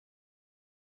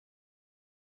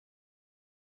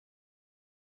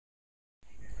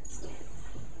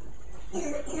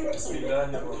بسم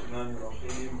الله الرحمن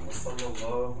الرحيم وصلى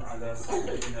الله على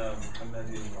سيدنا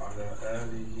محمد وعلى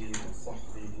آله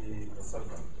وصحبه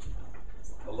وسلم.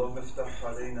 اللهم افتح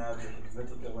علينا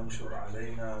بحكمتك وانشر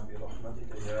علينا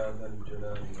برحمتك يا ذا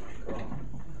الجلال والإكرام.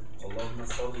 اللهم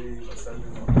صل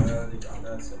وسلم وبارك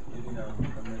على سيدنا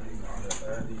محمد وعلى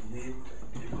آله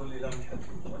بكل لمحة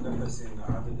ونفس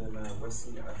عدد ما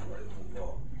وسع علم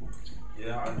الله.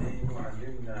 يا عليم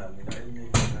علمنا من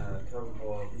علمك ما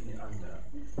ترضى به عنا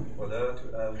ولا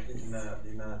تؤاخذنا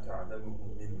بما تعلمه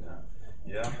منا.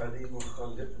 يا حليم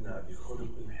خلقنا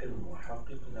بخلق الحلم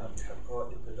وحققنا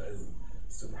بحقائق العلم.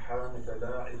 سبحانك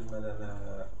لا علم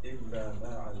لنا إلا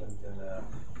ما علمتنا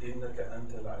إنك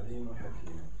أنت العليم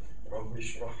الحكيم. رب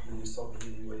اشرح لي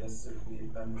صدري ويسر لي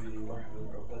أمري واحلل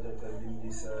عقدة من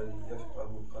لساني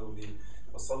يفقه قولي.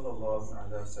 وصلى الله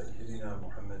على سيدنا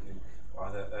محمد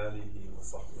وعلى آله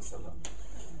وصحبه وسلم.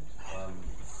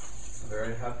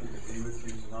 Very happy to be with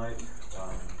you tonight.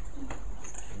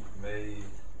 May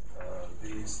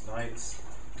these nights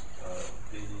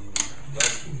be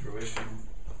led to fruition.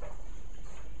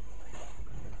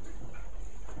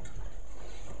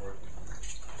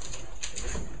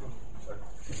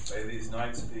 May these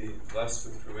nights be blessed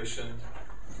with fruition,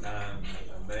 and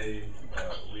may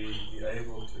we be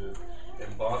able to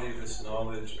embody this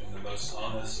knowledge in the most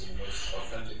honest and the most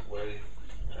authentic way,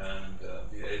 and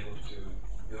be able to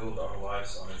build our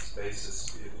lives on its basis.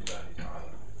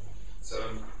 So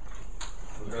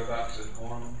we'll go back to the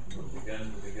poem. We'll begin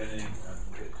at the beginning and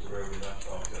get to where we left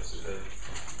off yesterday.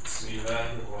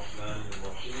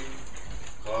 Bismillahirrahmanirrahim.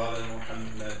 قال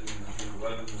محمد هو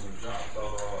ابن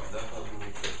جعفر لقب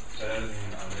كتاب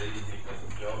عليه قد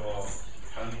جرى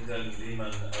حمدا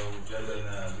لمن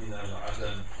أوجدنا من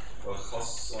العدم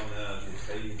وخصنا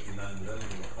بخير من له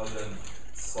قدم.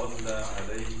 صلى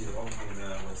عليه ربنا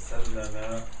وسلم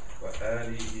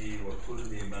وآله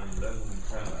وكل من له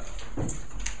انتمى.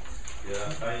 يا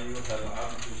أيها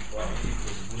العبد الضعيف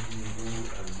المذنب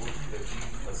المبتدئ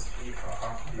تصحيح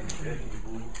عقد يهب.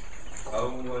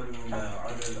 أول ما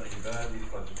على العباد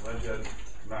قد وجد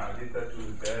معرفة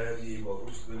الباري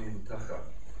ورسل انتخب.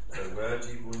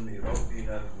 فواجب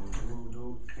لربنا الوجود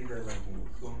قدمه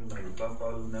ثم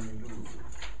البقر الممدود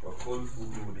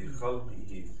وخلفه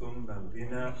لخلقه ثم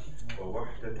الغنى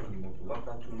ووحدة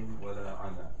مطلقة ولا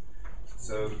عنا.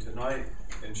 So tonight,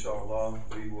 inshallah,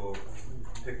 we will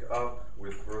pick up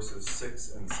with verses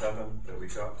 6 and 7 that we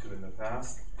got to in the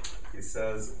past. He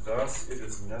says, thus it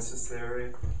is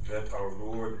necessary that our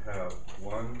Lord have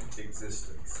 1.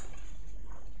 Existence,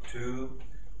 2.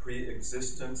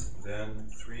 Pre-existence, then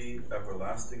 3.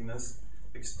 Everlastingness,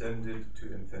 extended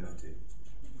to infinity,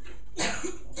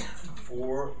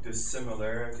 4.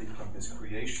 Dissimilarity from his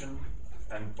creation,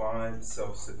 and 5.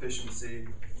 Self-sufficiency,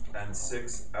 and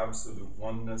 6. Absolute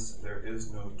oneness. There is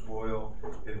no toil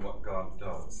in what God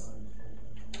does.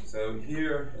 So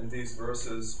here in these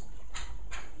verses,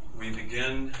 we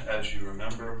begin, as you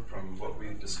remember from what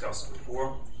we discussed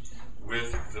before,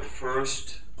 with the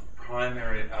first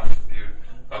primary attribute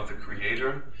of the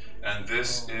Creator, and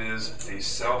this is the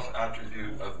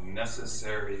self-attribute of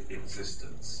necessary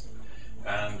existence.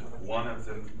 And one of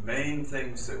the main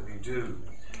things that we do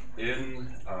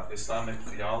in Islamic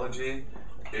theology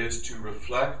is to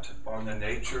reflect on the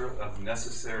nature of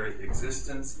necessary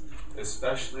existence,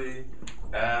 especially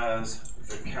as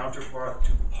the counterpart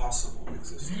to possible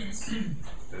existence.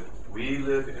 That we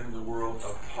live in the world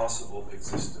of possible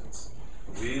existence.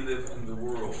 We live in the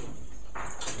world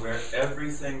where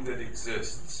everything that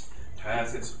exists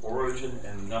has its origin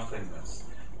in nothingness,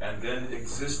 and then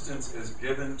existence is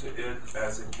given to it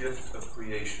as a gift of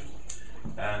creation.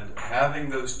 And having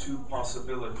those two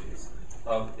possibilities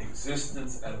of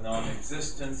existence and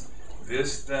non-existence,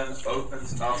 this then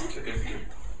opens up to it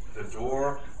the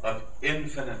door of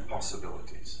infinite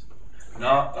possibilities.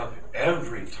 Not of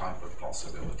every type of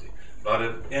possibility, but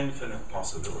of infinite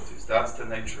possibilities. That's the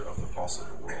nature of the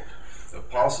possible world. The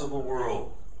possible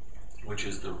world, which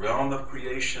is the realm of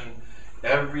creation,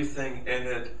 everything in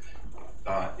it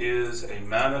is a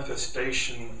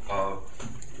manifestation of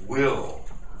will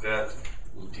that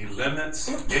delimits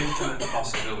infinite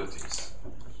possibilities.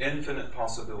 Infinite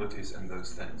possibilities in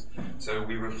those things. So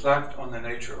we reflect on the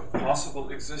nature of possible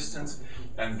existence,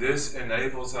 and this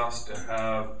enables us to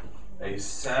have a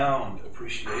sound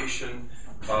appreciation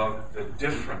of the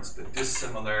difference, the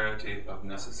dissimilarity of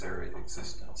necessary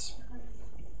existence.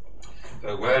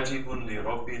 فواجب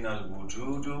لربنا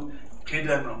الوجود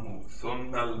قدمه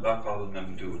ثم البقاء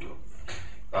الممدود.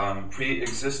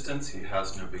 Pre-existence, he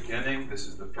has no beginning. This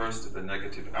is the first of the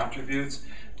negative attributes.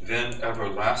 Then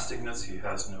everlastingness, he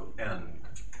has no end.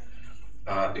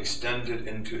 Extended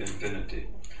into infinity.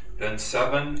 Then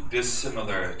 7,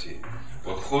 dissimilarity.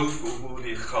 وَخُلْفُهُ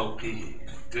لِخَلْقِهِ.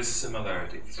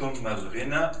 Dissimilarity. ثُمَّ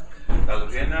الْغِنَى.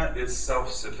 Al-ghina is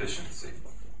self-sufficiency.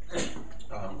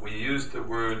 We use the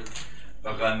word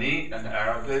ghani in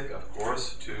Arabic, of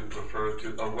course, to refer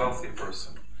to a wealthy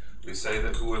person. We say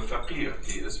that huwa faqir,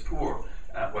 he is poor,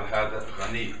 وَهَذَا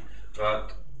ghani.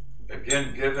 But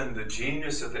again, given the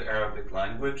genius of the Arabic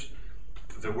language,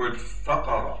 the word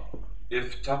faqara,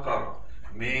 iftaqara,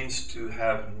 means to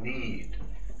have need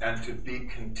and to be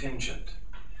contingent.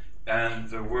 And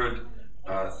the word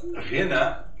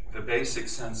ghina, the basic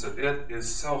sense of it, is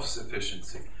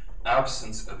self-sufficiency,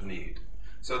 absence of need.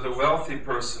 So the wealthy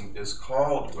person is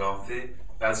called wealthy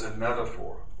as a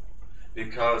metaphor,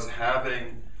 because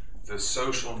having the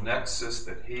social nexus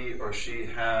that he or she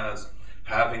has,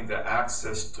 having the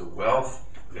access to wealth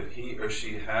that he or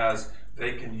she has,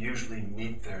 they can usually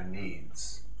meet their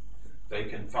needs. They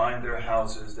can find their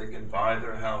houses, they can buy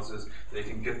their houses, they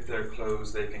can get their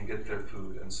clothes, they can get their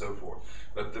food, and so forth.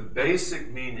 But the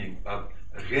basic meaning of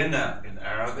ghina in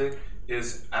Arabic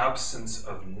is absence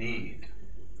of need.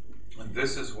 And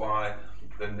this is why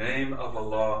the name of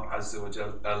Allah Azza wa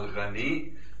Jal,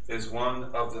 Al-Ghani, is one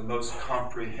of the most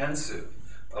comprehensive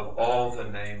of all the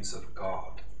names of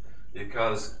God.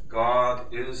 Because God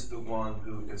is the one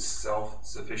who is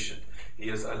self-sufficient. He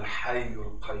is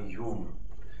Al-Hayyul Qayyum.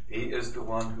 He is the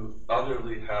one who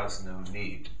utterly has no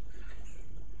need.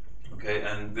 Okay,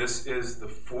 and this is the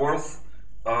fourth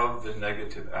of the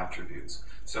negative attributes.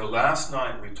 So last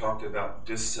night we talked about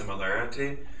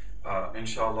dissimilarity.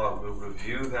 Inshallah, we'll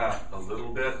review that a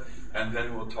little bit, and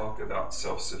then we'll talk about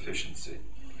self-sufficiency.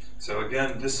 So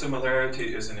again,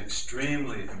 dissimilarity is an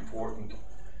extremely important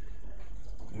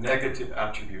negative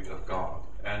attribute of God.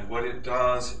 And what it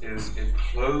does is it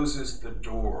closes the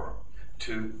door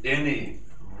to any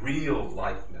real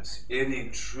likeness, any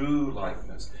true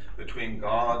likeness between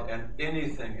God and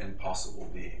anything in possible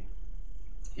being.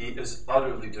 He is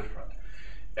utterly different.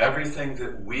 Everything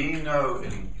that we know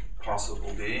in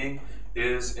possible being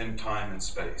is in time and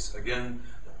space. Again,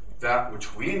 that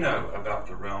which we know about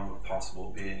the realm of possible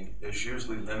being is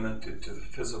usually limited to the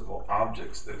physical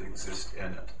objects that exist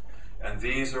in it. And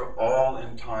these are all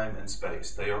in time and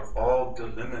space. They are all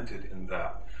delimited in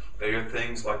that. They are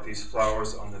things like these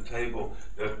flowers on the table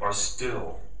that are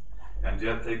still, and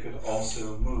yet they could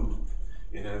also move.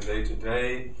 You know, they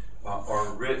today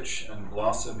are rich and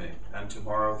blossoming, and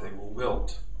tomorrow they will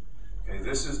wilt. Okay,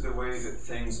 this is the way that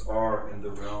things are in the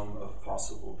realm of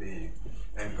possible being.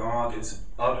 And God is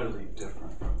utterly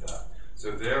different from that.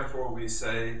 So therefore we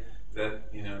say that,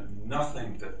 you know,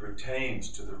 nothing that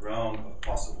pertains to the realm of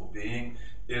possible being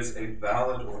is a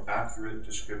valid or accurate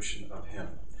description of him.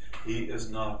 He is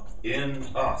not in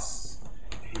us.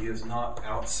 He is not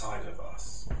outside of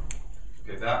us.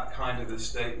 Okay, that kind of a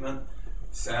statement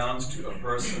sounds to a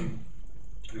person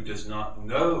who does not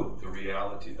know the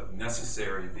reality of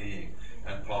necessary being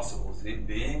and possible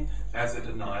being as a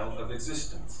denial of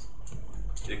existence.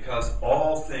 Because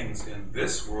all things in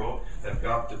this world have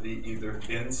got to be either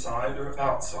inside or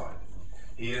outside.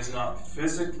 He is not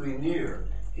physically near.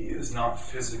 He is not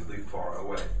physically far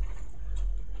away.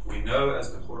 We know,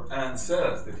 as the Quran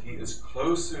says, that he is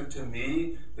closer to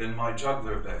me than my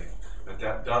jugular vein. But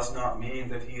that does not mean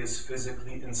that he is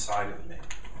physically inside of me.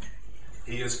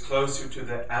 He is closer to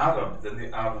the atom than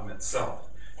the atom itself.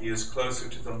 He is closer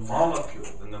to the molecule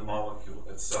than the molecule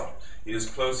itself. He is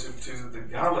closer to the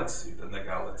galaxy than the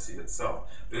galaxy itself.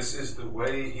 This is the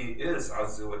way he is,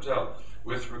 Azza wa Jal,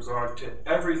 with regard to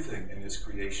everything in his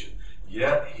creation.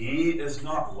 Yet he is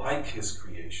not like his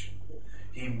creation.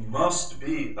 He must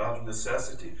be, of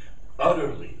necessity,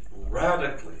 utterly,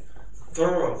 radically,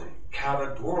 thoroughly,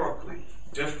 categorically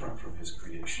different from his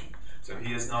creation. So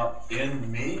he is not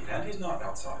in me, and he's not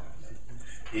outside of me.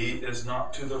 He is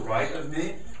not to the right of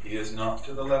me, he is not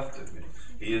to the left of me.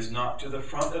 He is not to the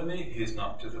front of me, he is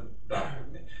not to the back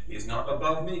of me. He is not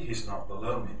above me, he's not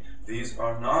below me. These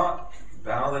are not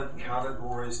valid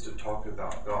categories to talk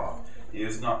about God. He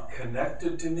is not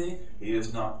connected to me, he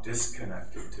is not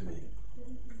disconnected to me.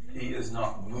 He is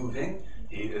not moving,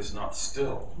 he is not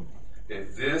still. Okay,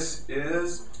 this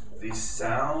is the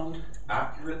sound,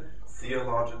 accurate,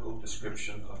 theological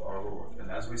description of our Lord.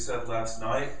 And as we said last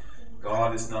night,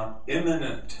 God is not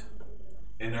immanent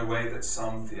in a way that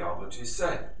some theologies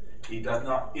say. He does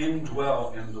not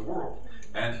indwell in the world,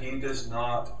 and he does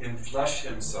not inflesh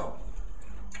himself.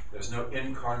 There's no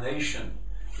incarnation.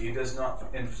 He does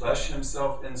not inflesh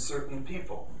himself in certain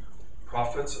people,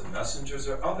 prophets or messengers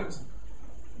or others.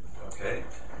 Okay?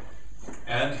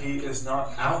 And he is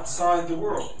not outside the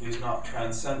world. He's not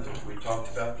transcendent. We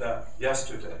talked about that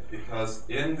yesterday, because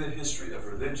in the history of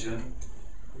religion,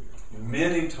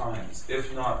 many times,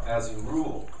 if not as a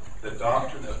rule, the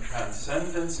doctrine of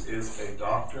transcendence is a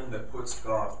doctrine that puts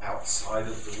God outside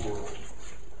of the world,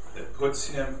 that puts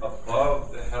him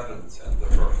above the heavens and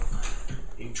the earth.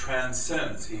 He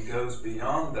transcends, he goes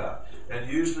beyond that. And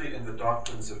usually in the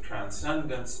doctrines of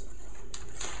transcendence,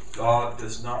 God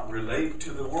does not relate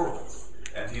to the world,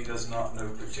 and he does not know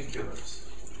particulars.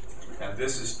 And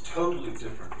this is totally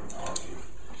different from our view.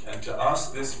 And to us,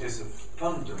 this is a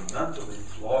fundamentally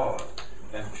flawed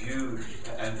and viewed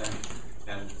and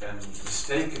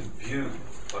mistaken view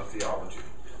of theology.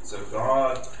 So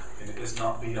God is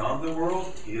not beyond the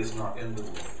world, he is not in the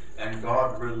world. And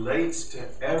God relates to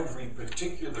every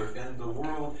particular in the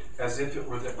world as if it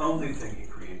were the only thing he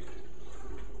created.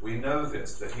 We know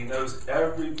this, that he knows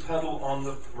every petal on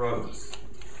the rose.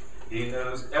 He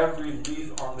knows every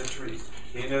leaf on the tree.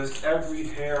 He knows every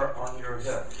hair on your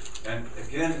head. And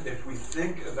again, if we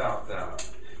think about that,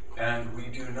 and we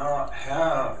do not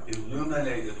have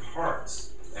illuminated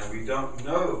hearts, and we don't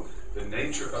know the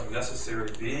nature of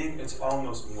necessary being, it's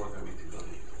almost more than we can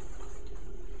believe.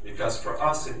 Because for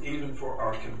us, and even for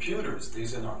our computers,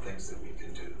 these are not things that we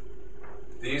can do.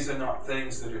 These are not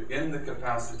things that are in the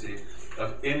capacity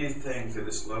of anything that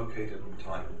is located in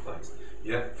time and place.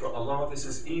 Yet for Allah, this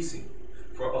is easy.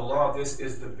 For Allah, this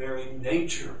is the very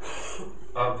nature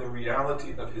of the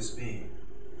reality of his being.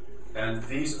 And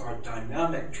these are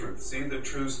dynamic truths. See, the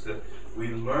truths that we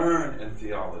learn in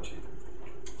theology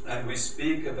and we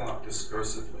speak about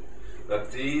discursively.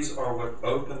 But these are what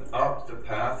open up the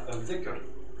path of dhikr.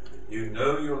 You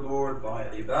know your Lord by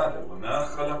ibadah. وَمَا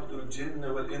خَلَقْتُ الْجِنَّ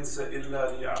وَالْإِنسَ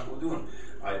إِلَّا لِيَعْبُدُونَ.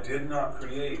 I did not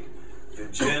create the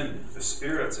jinn, the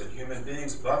spirits, and human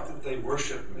beings, but that they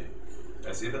worship me.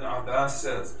 As Ibn Abbas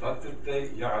says, but that they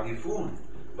ya'rifun,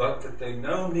 but that they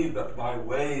know me, but by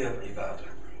way of ibadah.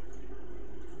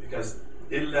 Because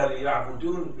illa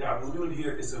liya'budun, ya'budun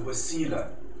here is a wasila.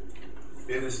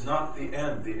 It is not the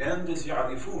end. The end is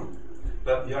ya'rifun,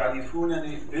 but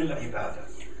ya'rifunani bil ibadah.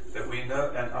 That we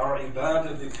know, and our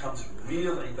ibadah becomes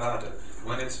real ibadah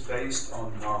when it's based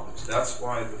on knowledge. That's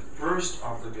why the first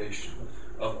obligation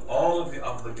of all of the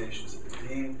obligations of the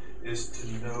deen is to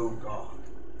know God.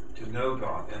 To know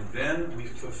God. And then we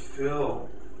fulfill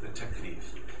the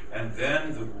taklif. And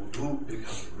then the wudu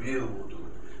becomes real wudu.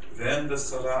 Then the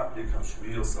salat becomes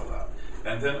real salat.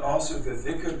 And then also the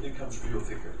dhikr becomes real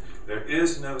dhikr. There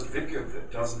is no dhikr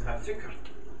that doesn't have dhikr.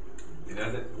 You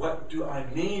know, that what do I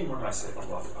mean when I say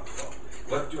Allahu Akbar?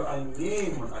 What do I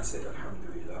mean when I say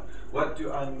Alhamdulillah? What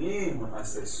do I mean when I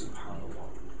say Subhanallah?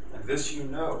 And this you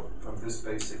know from this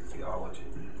basic theology.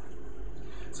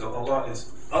 So Allah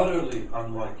is utterly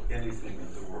unlike anything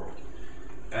in the world.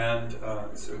 And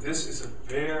so this is a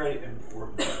very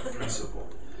important principle.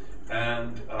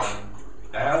 And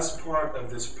as part of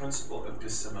this principle of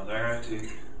dissimilarity,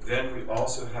 then we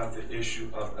also have the issue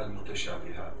of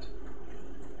al-mutashabihat.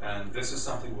 And this is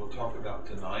something we'll talk about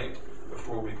tonight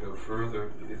before we go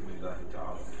further.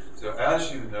 So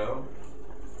as you know,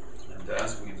 and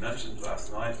as we mentioned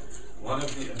last night, one of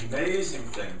the amazing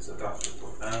things about the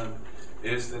Quran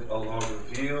is that Allah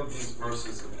revealed these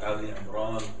verses in Ali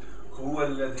Imran. هو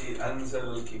الذي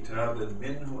أنزل الكتاب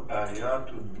منه آيات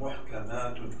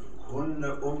محكمات هن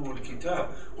أم الكتاب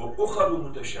وأخر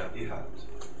متشابهات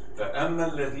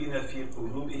فأما الذين في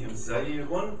قلوبهم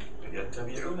زيغ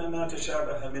فيتبعون ما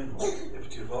تشابه منه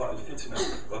ابتغاء الفتنة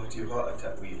وابتغاء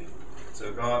تأويله.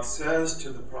 So God says to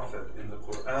the Prophet in the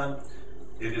Quran,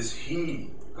 it is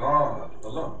He, God,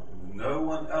 alone, no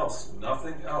one else,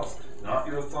 nothing else, not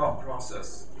your thought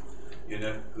process, you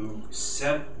know, who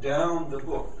sent down the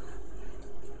book.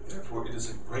 Therefore, it is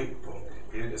a great book.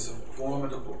 It is a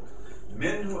formidable book.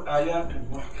 Minhu ayatun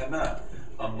muhkamat.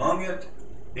 Among it,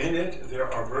 in it,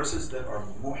 there are verses that are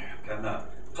muhkamat,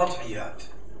 qat'iyat,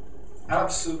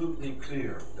 absolutely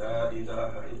clear. La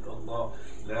ilaha illallah,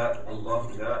 Allah,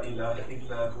 la ilaha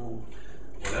illahu,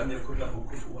 ولم يكن له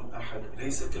كفوا أحد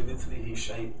ليس كمثله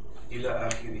شيء إلى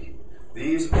آخره.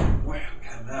 These are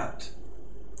muhkamat.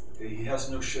 He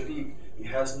has no sharik, he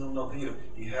has no nadhir,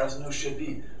 he has no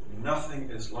shabih. Nothing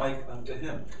is like unto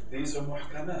him. These are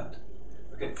muhkamat.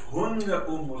 Okay, hunna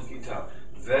ummul kitab.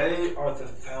 They are the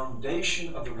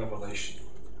foundation of the revelation.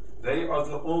 They are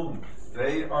the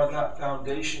They are that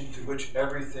foundation to which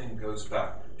everything goes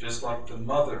back. Just like the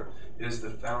mother is the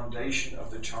foundation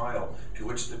of the child, to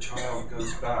which the child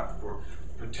goes back for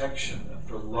protection and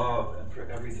for love and for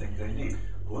everything they need.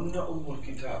 Hunna ummul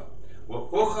kitab. Wa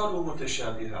ukharu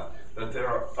mutashabihat. But there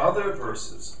are other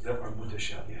verses that are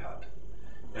mutashabihat.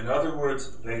 In other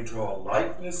words, they draw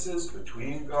likenesses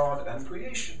between God and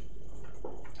creation.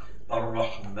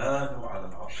 Ar-Rahmanu ala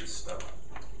al-Arsh istawa.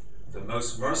 The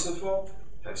most merciful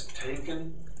has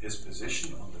taken his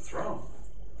position on the throne.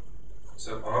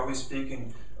 So are we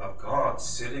speaking of God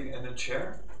sitting in a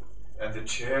chair? And the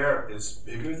chair is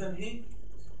bigger than he?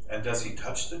 And does he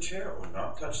touch the chair or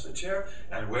not touch the chair?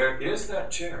 And where is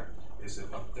that chair? Is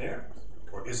it up there?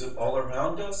 Or is it all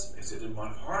around us? Is it in my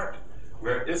heart?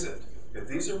 Where is it? If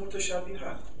these are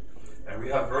mutashabihat. And we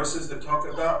have verses that talk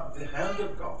about the hand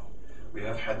of God. We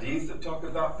have hadith that talk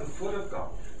about the foot of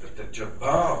God. That the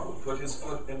Jabbar will put his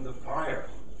foot in the fire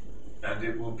and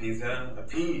it will be then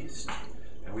appeased.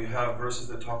 And we have verses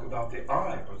that talk about the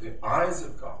eye or the eyes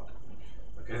of God.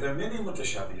 Okay, there are many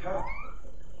mutashabihat.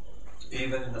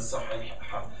 Even in the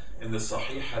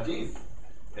Sahih hadith,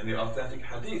 in the authentic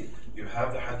hadith, you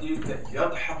have the hadith that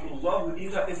يَضْحَكُ اللَّهُ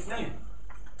إِلَى إِثْنَيْنِ.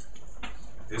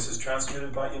 This is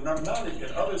transmitted by Imam Malik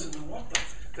and others in the Muwatta,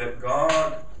 that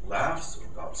God laughs or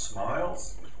God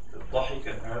smiles. The dhahik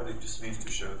in Arabic just means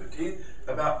to show the teeth,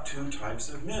 about two types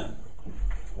of men.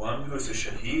 One who is a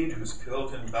shaheed, who's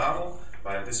killed in battle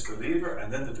by a disbeliever,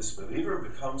 and then the disbeliever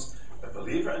becomes a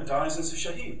believer and dies as a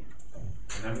shaheed.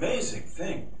 An amazing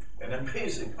thing, an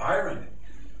amazing irony.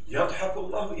 يَضْحَكُ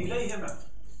اللَّهُ إِلَيْهِمَا.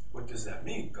 What does that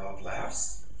mean? God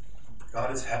laughs?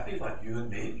 God is happy like you and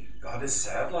me? God is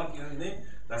sad like you and me?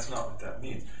 That's not what that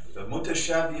means. The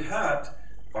mutashabihat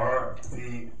are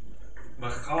the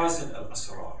makhazin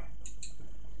al-asrar.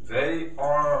 They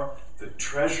are the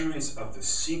treasuries of the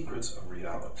secrets of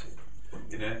reality.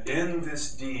 In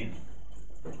this deen,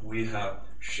 we have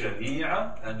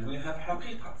sharia and we have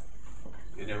haqiqah.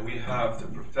 We have the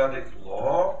prophetic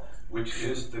law, which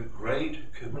is the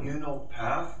great communal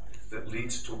path that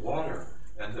leads to water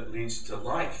and that leads to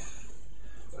life.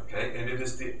 Okay, and it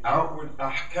is the outward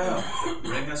ahkam that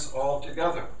bring us all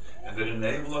together and that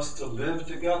enable us to live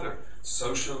together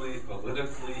socially,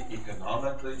 politically,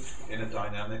 economically, in a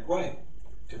dynamic way.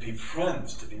 To be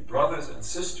friends, to be brothers and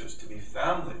sisters, to be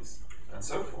families, and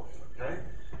so forth. Okay?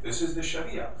 This is the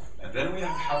Sharia. And then we have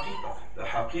Haqiqah. The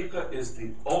Haqiqah is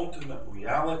the ultimate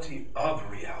reality of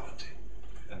reality.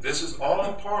 And this is all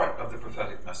a part of the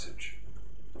prophetic message.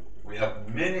 We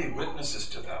have many witnesses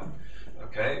to that.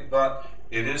 Okay? But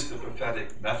it is the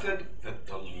prophetic method that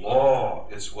the law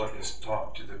is what is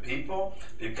taught to the people,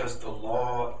 because the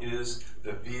law is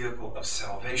the vehicle of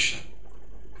salvation.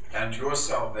 And your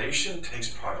salvation takes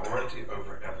priority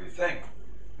over everything.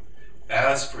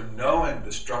 As for knowing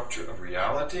the structure of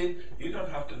reality, you don't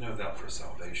have to know that for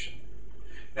salvation.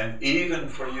 And even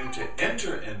for you to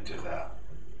enter into that,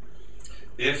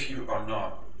 if you are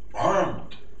not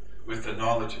armed with the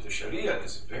knowledge of the Sharia,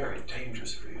 is very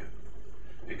dangerous for you,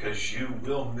 because you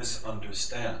will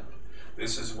misunderstand.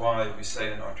 This is why we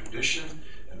say in our tradition,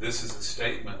 and this is a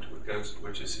statement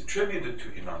which is attributed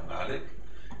to Imam Malik,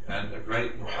 and a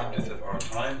great muhaddith of our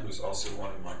time, who's also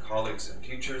one of my colleagues and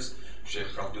teachers, Sheikh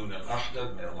Khaldun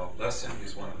al-Ahdab, may Allah bless him.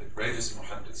 He's one of the greatest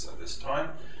muhaddiths of this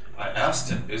time. I asked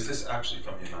him, is this actually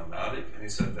from Imam Malik? And he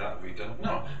said, that we don't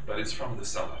know, but it's from the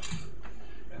Salaf.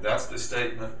 And that's the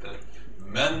statement that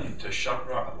man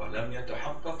tasharra wa lam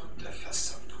yatahaqqaq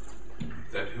tafassaq.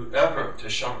 That whoever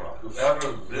tasharra,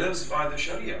 whoever lives by the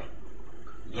Sharia,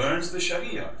 learns the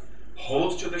Sharia,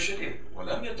 holds to the Sharia, wa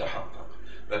lam yatahaqqaq,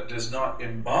 that does not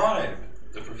imbibe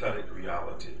the prophetic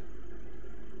reality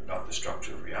about the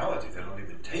structure of reality, they don't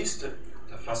even taste it,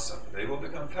 tafassaq, they will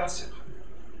become fasiq.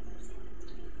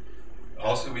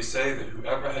 Also we say that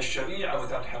whoever has Sharia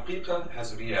without haqiqah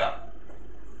has riya.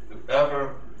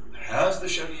 Whoever has the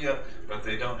Sharia but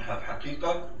they don't have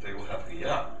haqiqah, they will have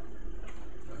riya.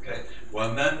 Okay?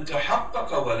 وَمَنْ تَحَقَّقَ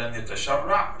وَلَمْ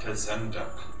يَتَشَرَّعْ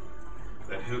تَزَنْدَقْ.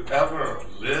 That whoever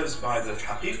lives by the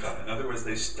haqiqah, in other words,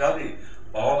 they study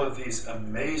all of these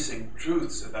amazing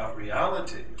truths about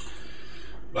reality,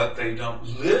 but they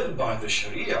don't live by the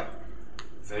Sharia,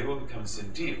 they will become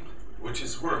zindiq. Which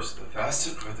is worse, the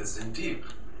fasiq or the zindiq?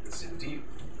 The zindiq.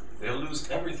 They'll lose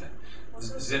everything.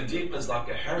 Zindiq is like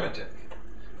a heretic.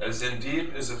 A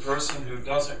zindiq is a person who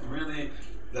doesn't really,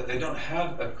 that they don't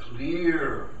have a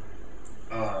clear,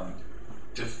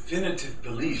 definitive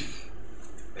belief.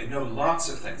 They know lots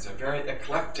of things. They're very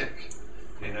eclectic.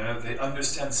 They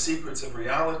understand secrets of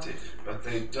reality, but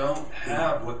they don't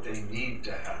have what they need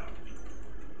to have.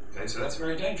 Okay, so that's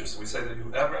very dangerous. We say that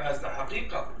whoever has the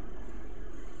haqiqah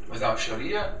without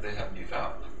Sharia, they have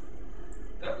nifaq.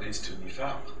 That leads to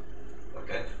nifaq.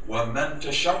 Okay? وَمَنْ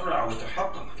تَشَرَّعَ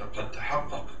وَتَحَقَّقَ فَقَدْ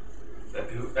تَحَقَّقَ. That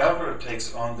whoever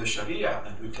takes on the Sharia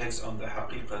and who takes on the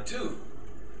haqiqah too,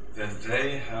 then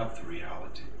they have the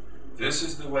reality. This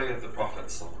is the way of the Prophet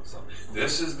ﷺ.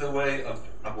 This is the way of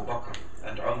Abu Bakr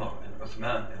and Umar and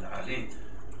Uthman and Ali.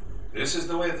 This is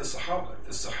the way of the Sahaba.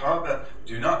 The Sahaba,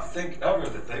 do not think ever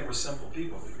that they were simple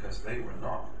people, because they were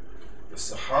not. The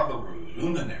Sahaba were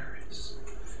luminaries.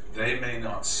 They may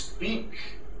not speak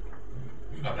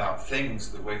about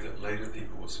things the way that later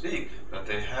people will speak, but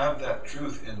they have that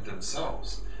truth in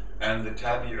themselves. And the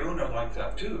Tabi'un are like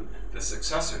that too, the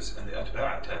successors and the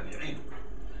Atba' Tabi'in.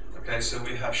 Okay, so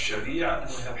we have Sharia and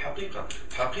we have Haqiqah.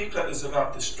 Haqiqah is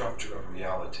about the structure of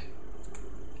reality.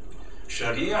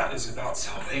 Sharia is about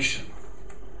salvation.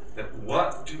 That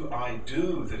what do I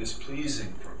do that is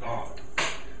pleasing for God?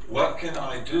 What can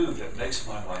I do that makes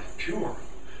my life pure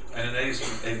and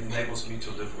enables me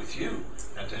to live with you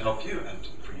and to help you and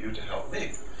for you to help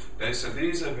me? Okay, so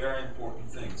these are very important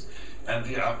things. And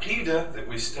the Aqidah that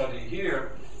we study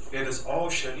here, it is all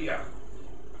Sharia.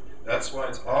 That's why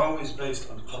it's always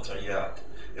based on qat'iyat.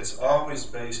 It's always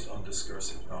based on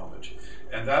discursive knowledge.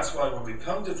 And that's why when we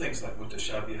come to things like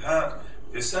mutashabihat,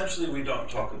 essentially we don't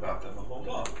talk about them a whole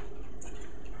lot.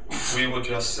 We will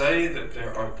just say that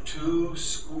there are two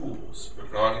schools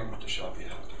regarding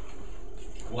mutashabihat.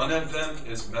 One of them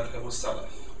is madhab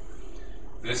al-salaf.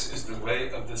 This is the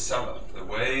way of the salaf, the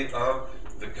way of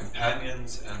the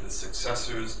companions and the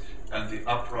successors and the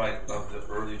upright of the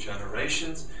early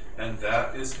generations, and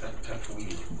that is a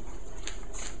tafweed.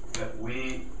 That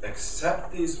we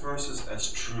accept these verses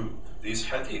as true, these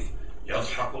hadith,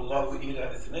 يَضْحَقُ اللَّهُ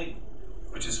إِلَىٰ إِثْنَيْنِ,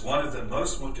 which is one of the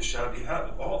most mutashabihat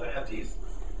of all the hadith,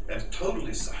 and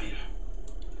totally sahih.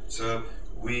 So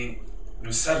we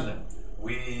nusallim,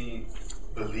 we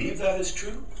believe that is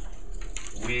true,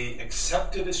 we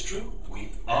accept it as true,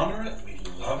 we honor it, we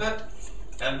love it,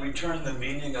 and we turn the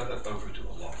meaning of it over to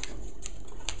Allah.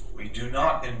 We do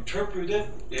not interpret it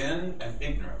in an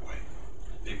ignorant way,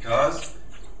 because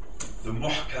the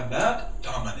muhkamat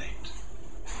dominate.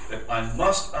 That I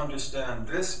must understand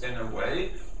this in a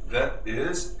way that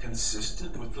is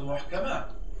consistent with the muhkamat.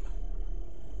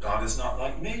 God is not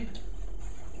like me.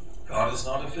 God is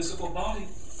not a physical body.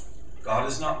 God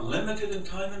is not limited in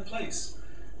time and place.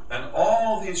 And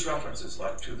all these references,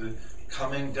 like to the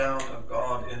coming down of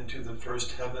God into the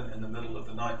first heaven in the middle of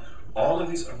the night, all of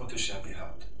these are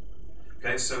mutashabihat.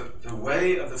 Okay, so the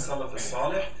way of the Salaf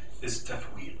as-Salih is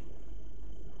tafweed.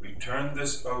 We turn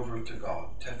this over to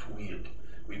God, tafweed.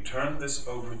 We turn this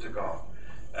over to God.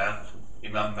 And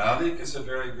Imam Malik is a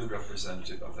very good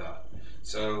representative of that.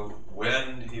 So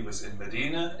when he was in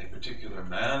Medina, a particular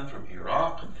man from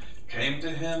Iraq came to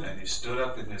him and he stood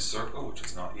up in his circle, which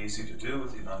is not easy to do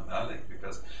with Imam Malik,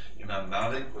 because Imam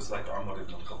Malik was like Umar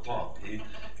ibn al-Khattab.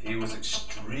 He was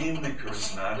extremely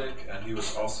charismatic and he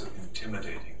was also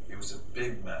intimidating. He was a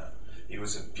big man. He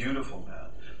was a beautiful man.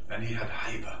 And he had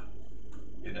haiba.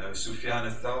 You know, Sufyan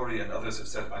al-Thawri and others have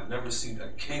said, I've never seen a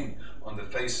king on the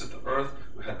face of the earth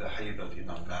who had the haiba of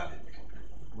Imam Malik.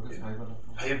 What is haiba?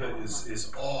 Haiba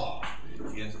is awe.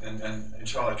 And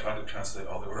inshallah I try to translate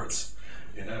all the words.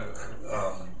 You know,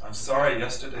 I'm sorry,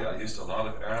 yesterday I used a lot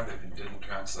of Arabic and didn't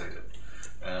translate it.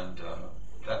 And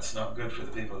that's not good for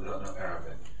the people who don't know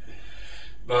Arabic.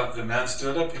 But the man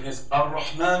stood up and his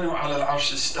Ar-Rahmanu ala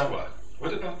al-Arsh istawa.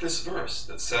 What about this verse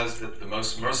that says that the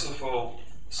most merciful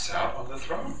sat on the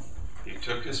throne? He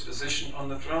took his position on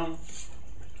the throne.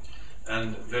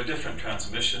 And there are different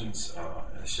transmissions,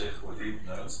 as Sheikh Walid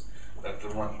knows, but the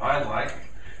one I like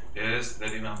is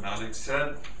that Imam Malik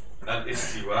said,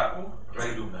 Al-Istiwa'u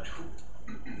ghayru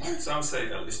majhul. Some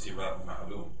say Al-Istiwa'u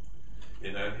ma'lum.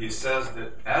 You know, he says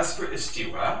that as for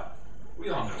istiwa, we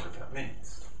all know what that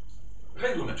means.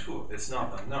 Ghayru majhul, it's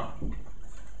not unknown.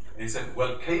 And he said,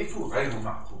 Wal kayfu ghayru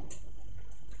ma'qul.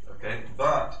 Okay,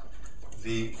 but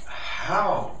the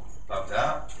how of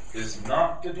that is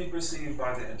not to be perceived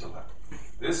by the intellect.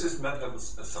 This is madhab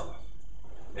as-salaf.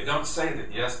 They don't say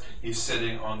that, yes, he's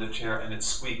sitting on the chair and it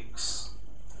squeaks.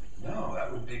 No,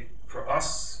 that would be, for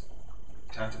us,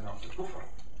 tantamount to kufr.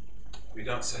 We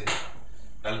don't say that.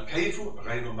 Al-kayfu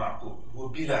ghayru ma'qul,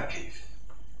 huwa bila kayf.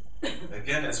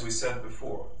 Again, as we said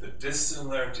before, the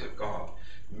dissimilarity of God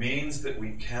means that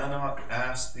we cannot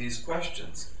ask these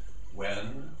questions.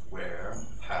 When, where,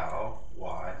 how,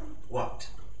 why, what?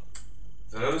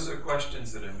 Those are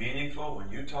questions that are meaningful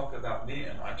when you talk about me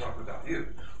and I talk about you,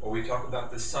 or we talk about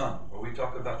the sun, or we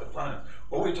talk about the planets,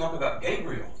 or we talk about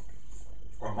Gabriel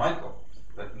or Michael,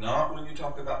 but not when you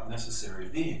talk about necessary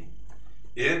being.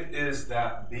 It is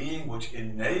that being which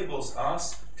enables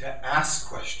us to ask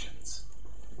questions.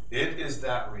 It is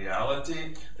that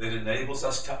reality that enables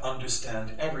us to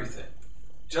understand everything.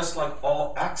 Just like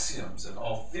all axioms and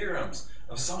all theorems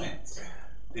of science.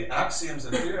 The axioms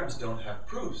and theorems don't have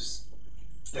proofs.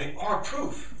 They are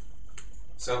proof.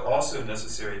 So also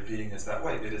necessary being is that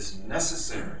way. It is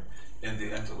necessary in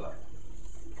the intellect.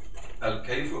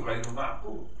 Al-kayfu ghayru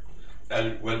ma'qul.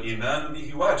 Wal-imanu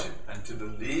bihi wajib. And to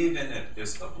believe in it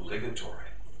is obligatory.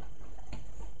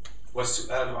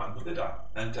 وَالسُّؤَالُ عَنْهُ بِدْعَةٌ.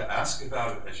 And to ask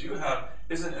about it as you have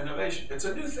is an innovation. It's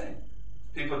a new thing.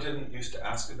 People didn't used to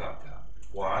ask about that.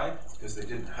 Why? Because they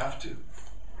didn't have to.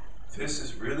 This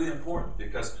is really important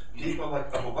because people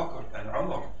like Abu Bakr and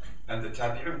Umar and the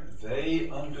Tabi'un, they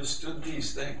understood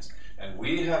these things. And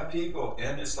we have people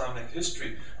in Islamic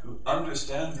history who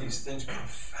understand these things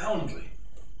profoundly,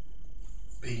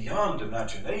 beyond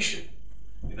imagination.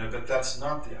 But that's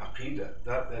not the Aqidah.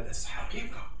 That is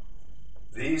haqiqah.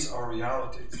 These are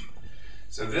realities.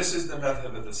 So this is the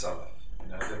madhab of the Salaf,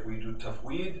 that we do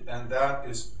tafweed, and that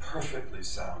is perfectly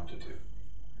sound to do.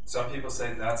 Some people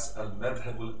say that's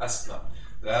al-madhab al-aslam.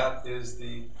 That is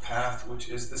the path which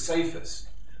is the safest.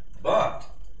 But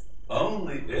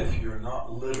only if you're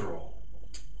not literal.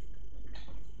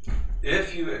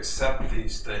 If you accept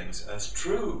these things as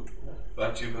true,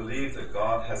 but you believe that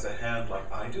God has a hand like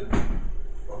I do,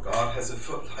 or God has a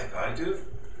foot like I do,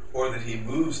 or that he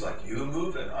moves like you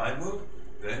move and I move,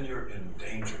 then you're in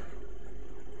danger.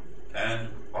 And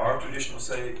our tradition will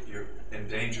say you're in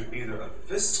danger either of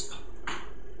fisq,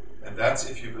 and that's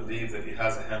if you believe that he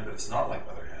has a hand but it's not like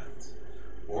other hands,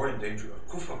 or in danger of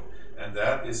kufr, and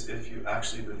that is if you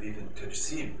actually believe in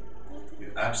tajseem.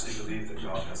 You actually believe that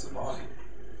God has a body.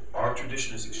 Our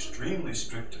tradition is extremely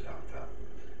strict about that,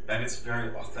 and it's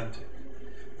very authentic.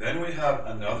 Then we have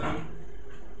another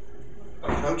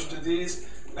approach to these,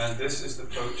 and this is the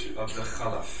approach of the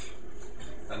Khalaf.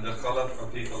 And the Khalaf are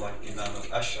people like Imam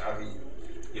al-Ash'ari,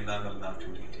 Imam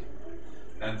al-Maturidi.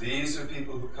 And these are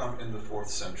people who come in the 4th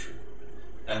century.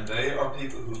 And they are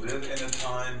people who live in a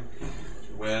time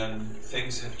when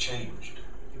things have changed.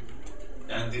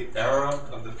 And the era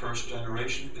of the first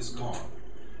generation is gone.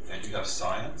 And you have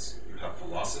science, you have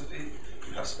philosophy,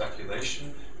 you have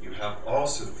speculation, you have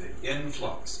also the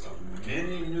influx of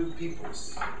many new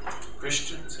peoples,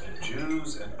 Christians and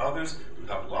Jews and others who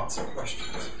have lots of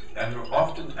questions, and are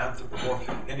often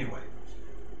anthropomorphic anyway.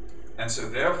 And so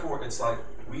therefore it's like,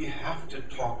 we have to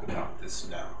talk about this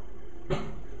now.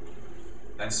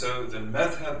 And so the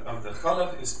madhab of the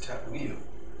Khalaf is ta'wil.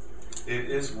 It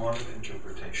is one of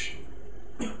interpretation.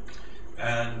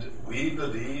 And we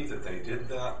believe that they did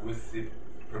that with the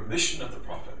permission of the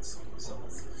prophets.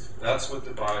 That's what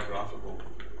the biographical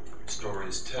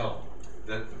stories tell,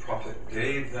 that the prophet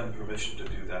gave them permission to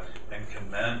do that and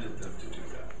commanded them to do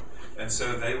that. And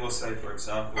so they will say, for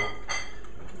example,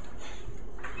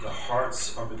 the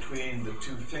hearts are between the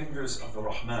 2 fingers of the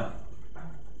Rahman.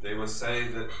 They will say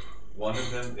that one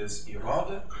of them is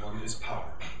irada, one is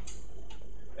power.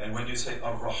 And when you say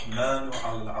Ar-Rahmanu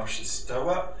al-Arsh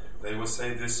istawa, they will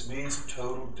say this means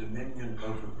total dominion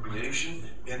over creation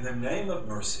in the name of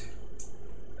mercy.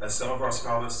 As some of our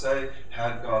scholars say,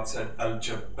 had God said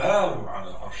Al-Jabbaru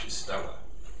al-Arsh istawa,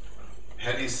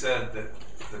 had he said that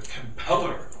the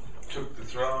compeller took the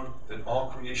throne, then all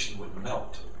creation would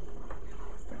melt.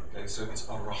 Okay, so it's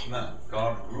Ar-Rahman.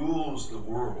 God rules the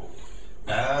world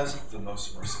as the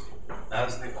most merciful,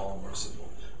 as the all-merciful.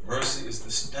 Mercy is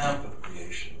the stamp of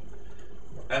creation,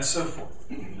 and so forth.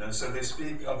 So they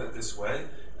speak of it this way,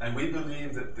 and we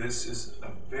believe that this is a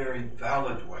very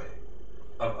valid way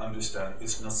of understanding.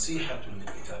 It's nasihatun li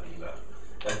kitabillah.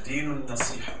 Ad-dinun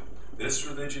nasiha. This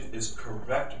religion is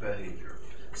correct behavior,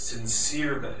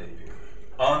 sincere behavior,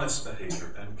 honest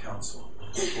behavior, and counsel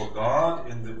for God,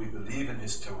 in that we believe in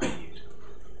his tawheed,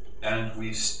 and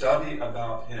we study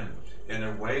about him in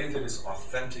a way that is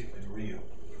authentic and real.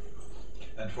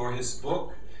 And for his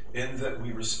book, in that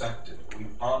we respect it, we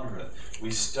honor it,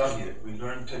 we study it, we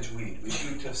learn tajweed, we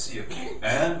do tafsir,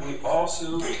 and we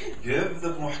also give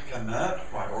the muhkamat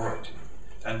priority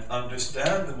and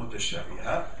understand the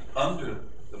mutashabihat under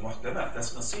the muhkamat.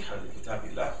 That's nasiha li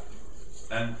kitabillah.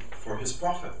 And for his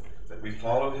prophet, that we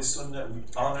follow his sunnah, we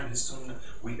honor his sunnah,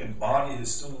 we embody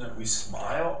his sunnah, we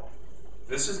smile.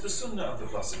 This is the sunnah of the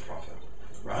blessed prophet,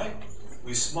 right?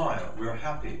 We smile, we're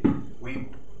happy, we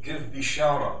give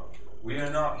bishara. We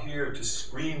are not here to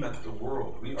scream at the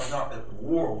world. We are not at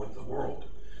war with the world.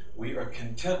 We are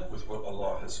content with what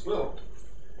Allah has willed.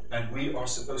 And we are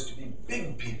supposed to be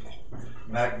big people,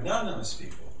 magnanimous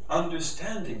people,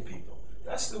 understanding people.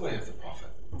 That's the way of the Prophet.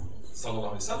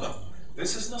 Sallallahu Alaihi Wasallam.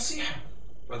 This is nasiha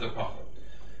for the Prophet.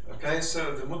 Okay,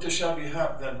 so the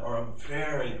mutashabihat then are a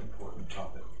very important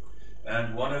topic.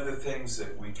 And one of the things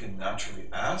that we can naturally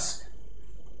ask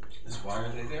is, why are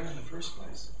they there in the first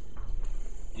place?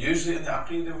 Usually in the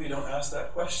Aqidah we don't ask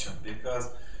that question, because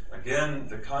Again,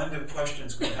 the kind of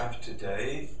questions we have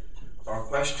today are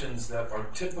questions that are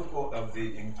typical of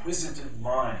the inquisitive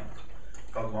mind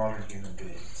of modern human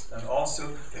beings, and also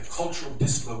the cultural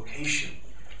dislocation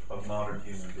of modern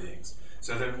human beings.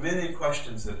 So there are many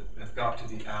questions that have got to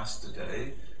be asked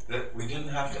today that we didn't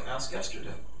have to ask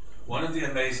yesterday. One of the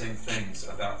amazing things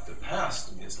about the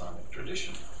past in the Islamic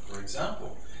tradition, for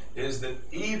example, is that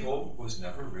evil was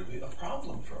never really a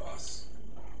problem for us.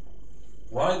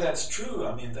 Why that's true,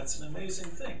 I mean, that's an amazing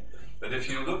thing. But if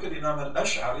you look at Imam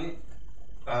al-Ash'ari,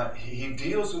 he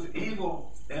deals with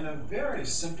evil in a very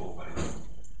simple way.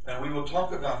 And we will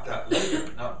talk about that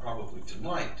later, not probably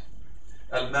tonight.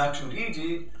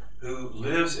 Al-Maturidi, who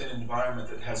lives in an environment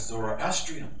that has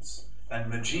Zoroastrians and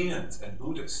Magians and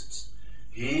Buddhists,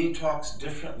 he talks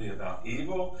differently about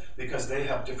evil because they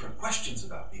have different questions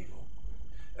about evil.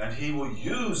 And he will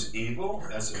use evil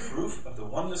as a proof of the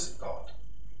oneness of God.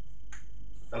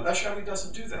 Al-Ash'ari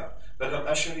doesn't do that, but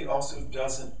Al-Ash'ari also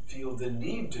doesn't feel the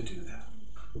need to do that.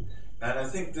 And I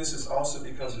think this is also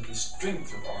because of the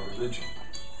strength of our religion.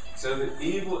 So that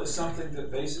evil is something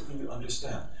that basically we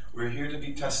understand. We're here to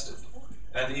be tested,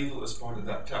 and evil is part of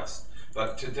that test.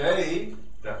 But today,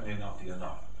 that may not be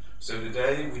enough. So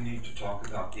today we need to talk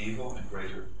about evil in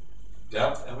greater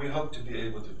depth, and we hope to be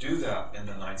able to do that in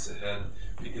the nights ahead,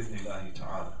 bi-idhnillahi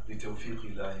ta'ala,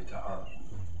 bi-tawfiqillahi ta'ala.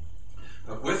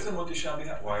 But with the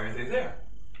mutashabihat, why are they there?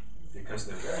 Because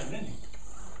they're very many.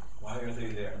 Why are they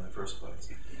there in the first place?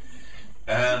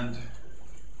 And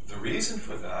the reason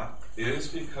for that is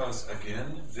because,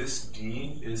 again, this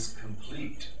deen is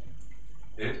complete.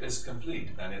 It is complete,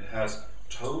 and it has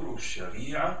total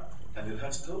sharia, and it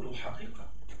has total haqiqah.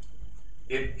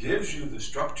 It gives you the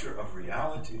structure of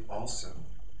reality also.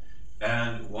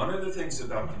 And one of the things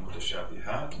about the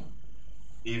mutashabihat,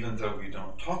 even though we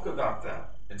don't talk about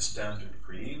that in standard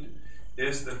creed,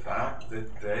 is the fact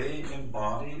that they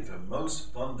embody the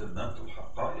most fundamental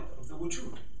haqa'iq of the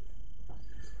wujud.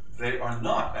 They are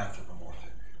not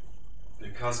anthropomorphic,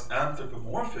 because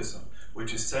anthropomorphism,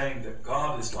 which is saying that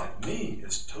God is like me,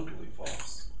 is totally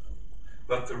false.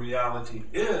 But the reality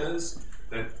is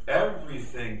that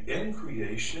everything in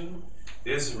creation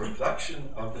is a reflection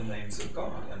of the names of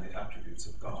God and the attributes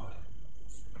of God.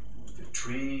 The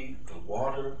tree, the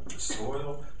water, the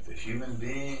soil, the human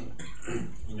being,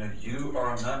 you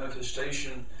are a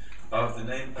manifestation of the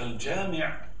name Al-Jami',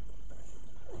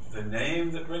 the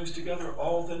name that brings together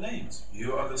all the names.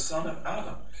 You are the son of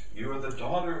Adam. You are the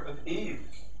daughter of Eve.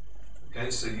 Okay,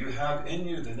 so you have in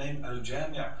you the name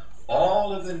Al-Jami'.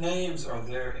 All of the names are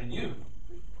there in you.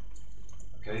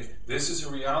 Okay, this is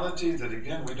a reality that,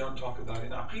 again, we don't talk about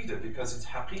in Aqidah because it's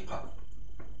haqiqah.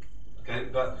 Okay,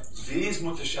 but these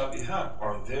mutashabihat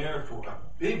are there for a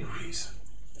big reason.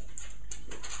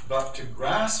 But to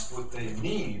grasp what they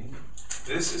mean,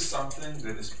 this is something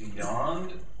that is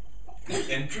beyond the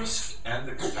interest and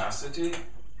the capacity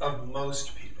of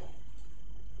most people.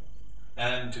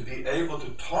 And to be able to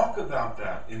talk about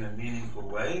that in a meaningful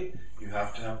way, you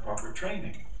have to have proper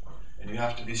training. And you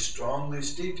have to be strongly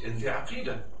steeped in the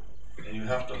Aqidah. And you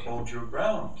have to hold your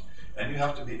ground. And you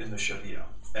have to be in the Sharia.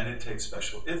 And it takes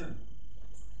special idhn.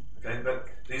 Okay, but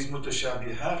these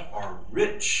mutashabihat are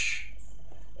rich.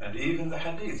 And even the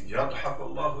hadith, يَضْحَكُ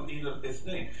اللَّهُ إِلَى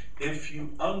الْإِثْنَيْنِ. If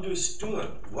you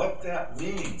understood what that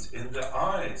means in the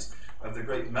eyes of the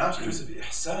great masters of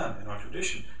ihsan in our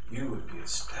tradition, you would be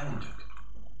astounded.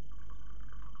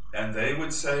 And they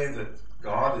would say that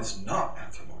God is not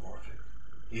anthropomorphic.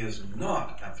 He is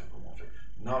not anthropomorphic,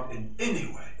 not in any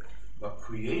way. But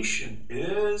creation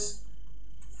is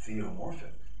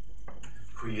theomorphic.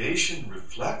 Creation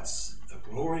reflects the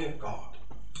glory of God.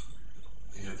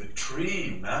 The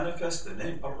tree manifests the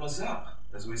name Al-Razaq,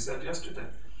 as we said yesterday.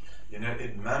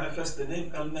 It manifests the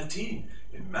name Al-Mateen.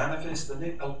 It manifests the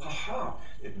name Al-Qahhar.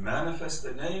 It manifests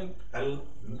the name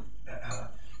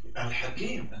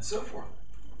Al-Hakim, and so forth.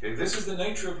 Okay, this is the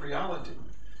nature of reality.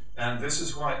 And this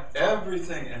is why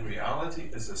everything in reality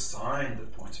is a sign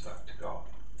that points back to God.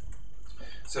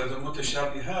 So the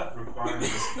mutashabihat requires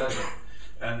this study.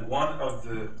 And one of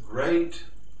the great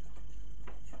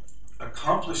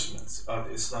accomplishments of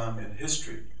Islam in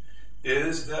history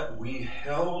is that we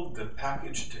held the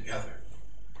package together.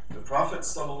 The Prophet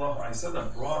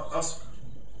ﷺ brought us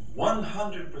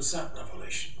 100%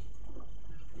 revelation.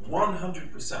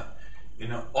 100%.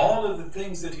 All of the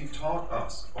things that he taught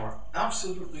us are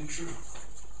absolutely true.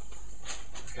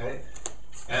 Okay?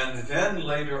 And then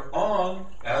later on,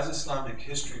 as Islamic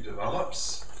history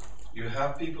develops, you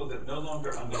have people that no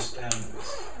longer understand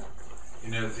this.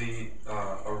 The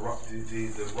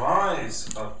rise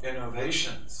of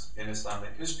innovations in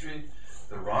Islamic history,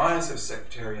 the rise of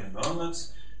sectarian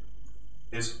moments,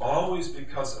 is always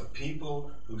because of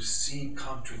people who see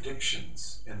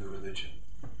contradictions in the religion.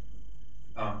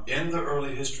 In the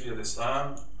early history of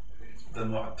Islam, the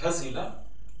Mu'tazila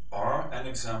are an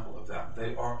example of that.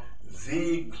 They are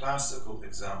the classical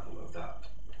example of that.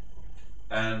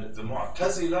 And the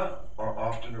Mu'tazila are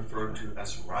often referred to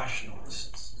as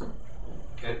rationalists.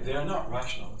 Okay? They are not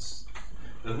rationalists.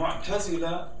 The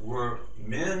Mu'tazila were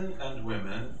men and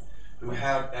women who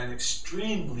had an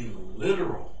extremely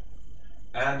literal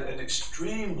and an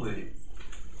extremely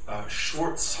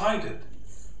short-sighted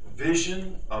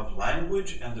vision of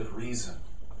language and of reason.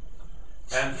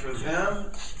 And for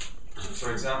them,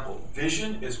 for example,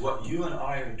 vision is what you and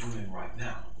I are doing right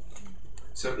now.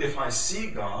 So if I see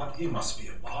God, he must be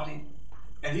a body,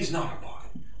 and he's not a body,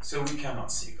 so we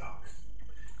cannot see God.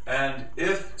 And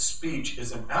if speech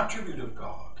is an attribute of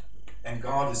God, and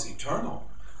God is eternal,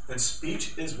 then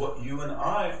speech is what you and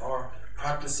I are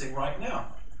practicing right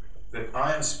now. That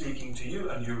I am speaking to you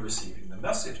and you're receiving the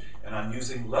message, and I'm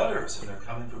using letters and they're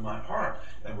coming from my heart,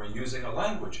 and we're using a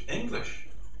language, English.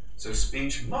 So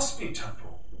speech must be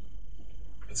temporal.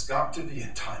 It's got to be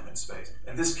in time and space,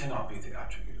 and this cannot be the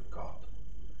attribute of God.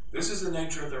 This is the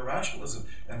nature of their rationalism,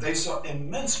 and they saw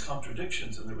immense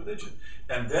contradictions in the religion,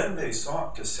 and then they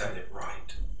sought to set it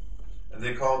right. And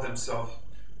they called themselves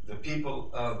the people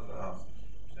of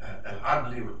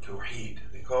Al-Adli wa Tawheed.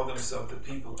 They called themselves the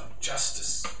people of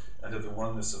justice and of the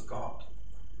oneness of God.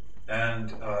 And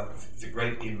the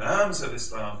great Imams of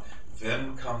Islam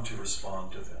then come to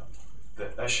respond to them. The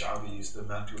Ash'aris, the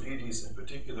Maturidis in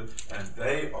particular, and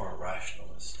they are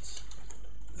rationalists.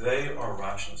 They are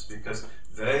rationalists because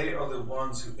they are the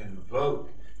ones who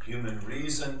invoke human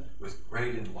reason with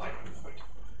great enlightenment.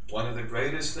 One of the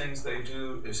greatest things they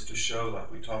do is to show,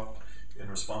 like we talked in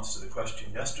response to the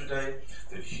question yesterday,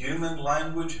 that human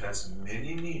language has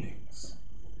many meanings,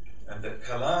 and that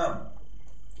kalam,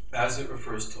 as it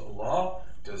refers to Allah,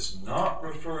 does not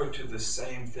refer to the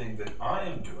same thing that I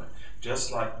am doing.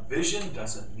 Just like vision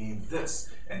doesn't mean this,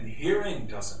 and hearing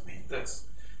doesn't mean this.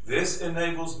 This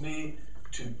enables me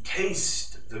to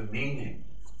taste the meaning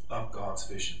of God's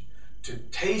vision, to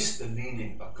taste the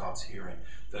meaning of God's hearing.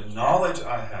 The knowledge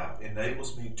I have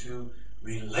enables me to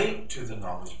relate to the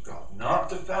knowledge of God, not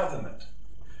to fathom it.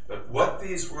 But what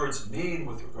these words mean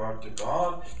with regard to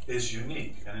God is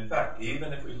unique. And in fact,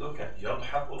 even if we look at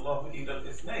يَضْحَكُ اللَّهُ إِلَى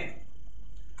الْإِثْنَيْنِ,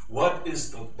 what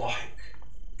is the dhahik?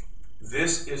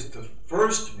 This is the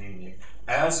first meaning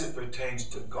as it pertains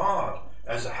to God,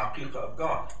 as a haqiqah of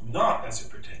God, not as it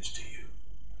pertains to you.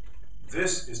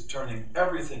 This is turning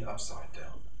everything upside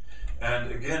down.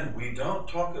 And again, we don't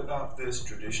talk about this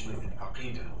traditionally in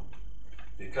Aqidah,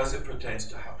 because it pertains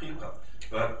to haqiqah.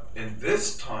 But in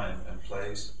this time and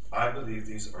place, I believe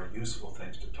these are useful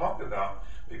things to talk about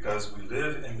because we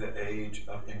live in the age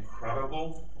of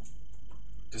incredible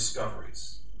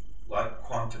discoveries, like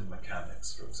quantum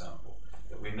mechanics, for example.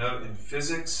 That we know in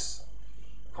physics,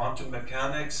 quantum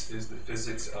mechanics is the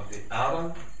physics of the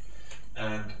atom,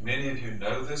 and many of you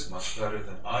know this much better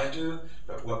than I do,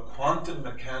 but what quantum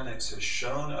mechanics has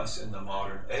shown us in the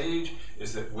modern age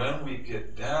is that when we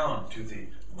get down to the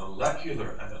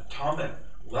molecular and atomic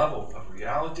level of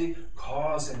reality,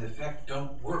 cause and effect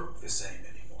don't work the same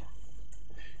anymore.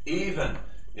 Even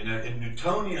in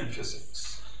Newtonian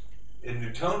physics,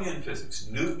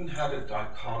 Newton had a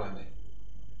dichotomy.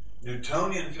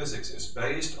 Newtonian physics is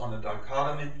based on a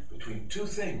dichotomy between two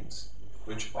things,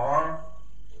 which are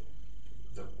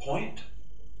the point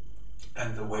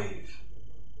and the wave.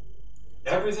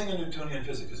 Everything in Newtonian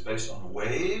physics is based on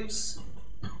waves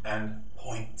and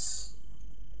points.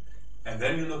 And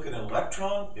then you look at an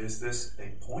electron, is this a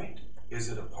point? Is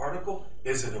it a particle?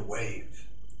 Is it a wave?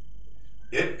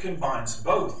 It combines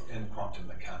both in quantum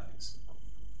mechanics.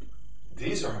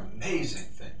 These are amazing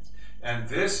things. And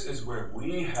this is where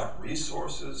we have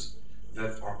resources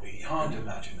that are beyond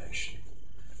imagination.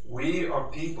 We are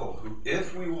people who,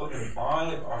 if we will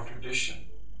imbibe our tradition,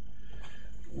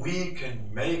 we can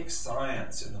make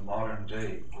science in the modern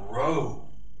day grow.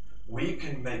 We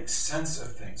can make sense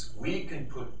of things. We can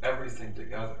put everything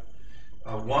together.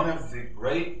 One of the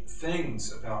great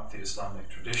things about the Islamic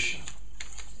tradition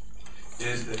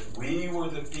is that we were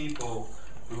the people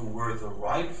who were the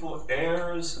rightful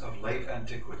heirs of late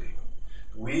antiquity.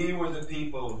 We were the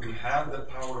people who had the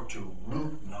power to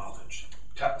root knowledge,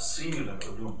 ta'sil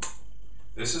al-ulum.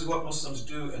 This is what Muslims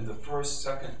do in the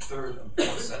 1st, 2nd, 3rd, and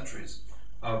 4th centuries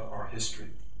of our history.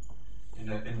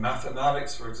 In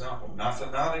mathematics, for example,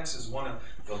 mathematics is one of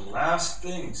the last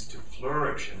things to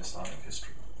flourish in Islamic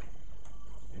history.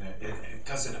 It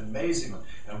does it amazingly.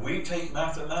 And we take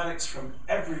mathematics from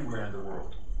everywhere in the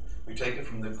world. We take it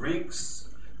from the Greeks,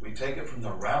 We take it from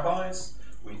the rabbis.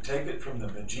 We take it from the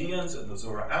Magians and the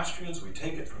Zoroastrians. We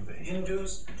take it from the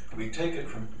Hindus. We take it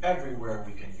from everywhere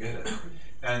we can get it.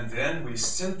 And then we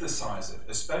synthesize it,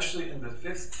 especially in the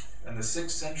 5th and the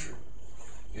 6th century,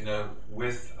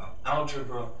 with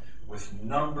algebra, with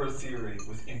number theory,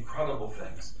 with incredible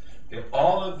things. Okay,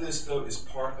 all of this, though, is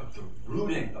part of the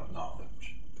rooting of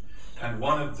knowledge. And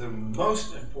one of the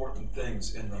most important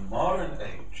things in the modern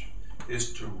age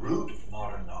is to root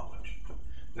modern knowledge.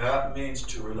 That means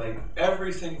to relate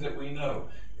everything that we know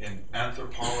in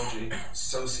anthropology,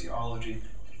 sociology,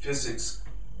 physics,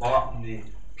 botany,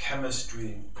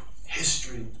 chemistry,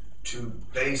 history, to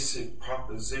basic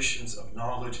propositions of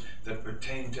knowledge that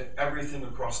pertain to everything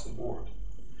across the board.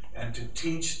 And to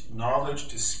teach knowledge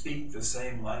to speak the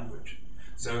same language.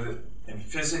 So that in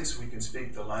physics we can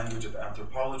speak the language of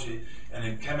anthropology, and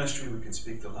in chemistry we can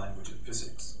speak the language of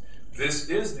physics. This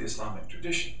is the Islamic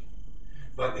tradition.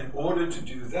 But in order to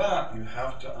do that, you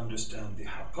have to understand the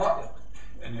haqa'iq,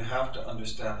 and you have to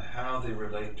understand how they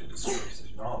relate to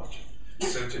discursive knowledge.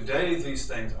 So today, these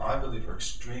things, I believe, are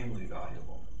extremely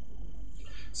valuable.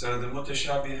 So the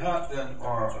mutashabihat then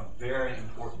are a very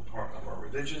important part of our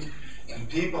religion, and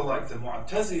people like the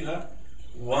Mu'tazila,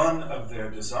 one of their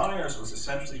desires was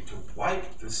essentially to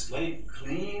wipe the slate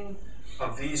clean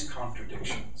of these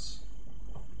contradictions.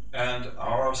 And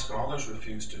our scholars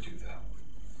refused to do that.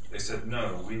 They said,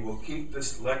 no, we will keep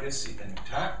this legacy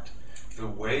intact the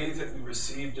way that we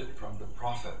received it from the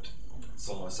Prophet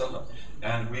ﷺ,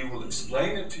 and we will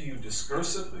explain it to you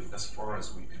discursively as far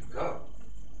as we can go.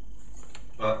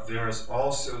 But there is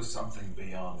also something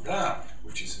beyond that,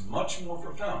 which is much more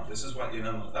profound. This is what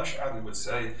Imam al-Ash'ari would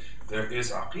say, there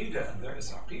is Aqidah and there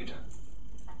is Aqidah.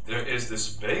 There is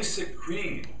this basic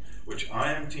creed which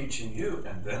I am teaching you,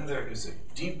 and then there is a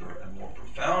deeper and more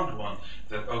profound one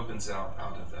that opens out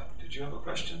of that. Did you have a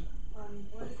question?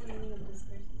 What is the meaning of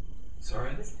discursive?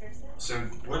 Sorry? Discursive? So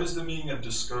what is the meaning of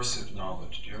discursive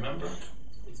knowledge? Do you remember?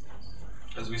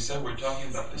 As we said, we're talking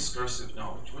about discursive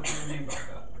knowledge. What do you mean by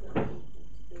that?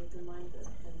 The mind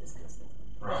of discursive.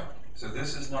 Right. So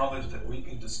this is knowledge that we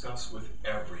can discuss with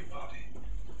everybody.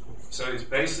 So it's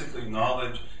basically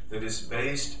knowledge that is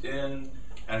based in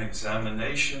an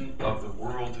examination of the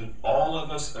world that all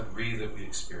of us agree that we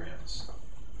experience.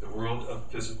 The world of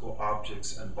physical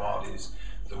objects and bodies,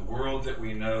 the world that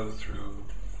we know through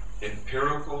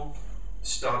empirical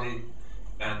study,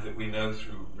 and that we know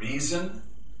through reason,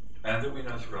 and that we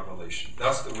know through revelation.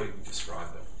 That's the way we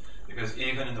describe it. Because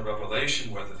even in the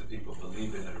revelation, whether the people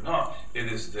believe in it or not, it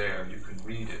is there. You can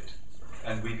read it,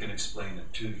 and we can explain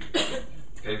it to you.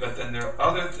 Okay, but then there are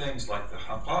other things like the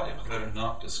haqa'iq that are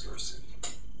not discursive.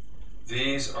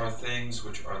 These are things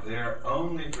which are there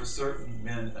only for certain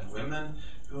men and women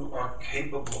who are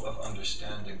capable of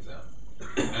understanding them.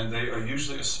 And they are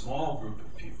usually a small group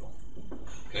of people.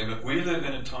 Okay, but we live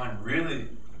in a time really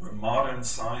where modern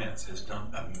science has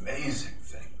done amazing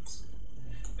things.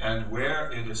 And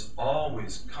where it has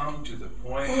always come to the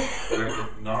point where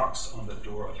it knocks on the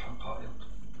door of haqa'iq.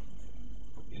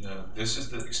 This is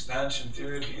the expansion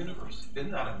theory of the universe.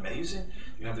 Isn't that amazing?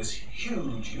 You have this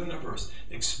huge universe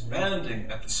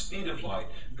expanding at the speed of light,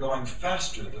 going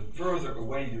faster the further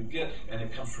away you get, and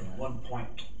it comes from one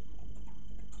point.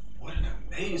 What an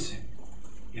amazing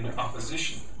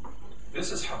opposition.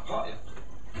 This is haqa'iq.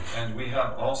 And we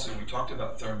talked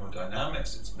about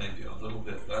thermodynamics. It's maybe a little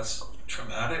bit less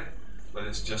traumatic, but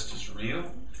it's just as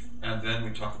real. And then we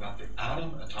talk about the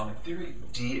atom, atomic theory,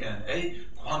 DNA,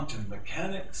 quantum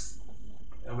mechanics,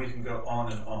 and we can go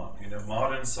on and on.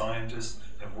 Modern scientists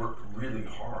have worked really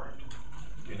hard.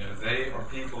 They are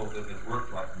people that have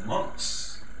worked like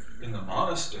monks in the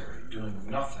monastery, doing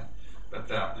nothing but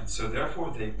that. And so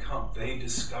therefore they come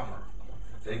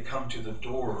to the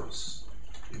doors,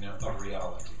 of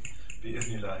reality.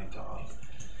 Bi-idhnillahi ta'ala.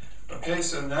 Okay,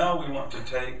 so now we want to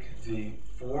take the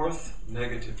fourth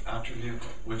negative attribute,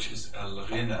 which is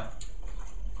al-ghina.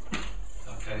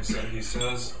 Okay, so he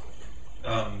says,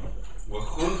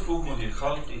 وَخُلْفُهُ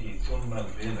لِخَلْقِهِ ثُمَّ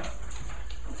الْغِنَى.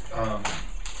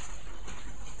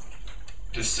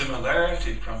 The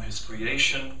similarity from his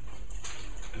creation,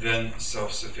 then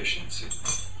self-sufficiency.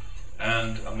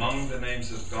 And among the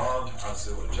names of God,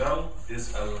 Azza wa Jal,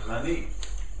 is Al-Ghani.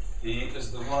 He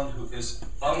is the one who is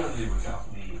utterly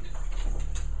without need.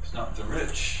 He's not the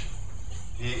rich.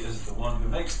 He is the one who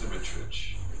makes the rich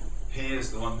rich. He is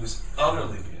the one who's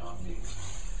utterly beyond need.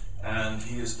 And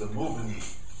he is the Mughni.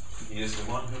 He is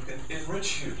the one who can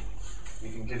enrich you.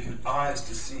 He can give you eyes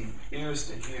to see,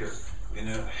 ears to hear,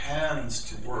 hands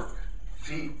to work,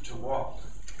 feet to walk,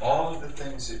 all of the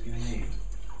things that you need.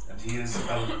 And he is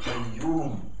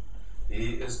Al-Qayyum.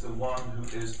 He is the one who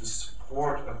is the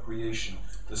support of creation,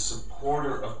 the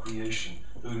supporter of creation,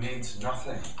 who needs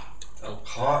nothing.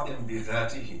 Al-Qa'im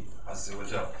bi-dhatihi, Azza wa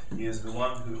Jal. He is the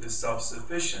one who is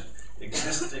self-sufficient,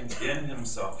 existing in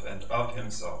himself and of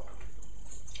himself.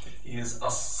 He is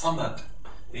as-Samad.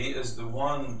 He is the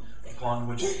one upon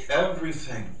which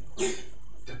everything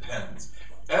depends.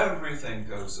 Everything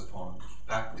goes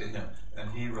back to him,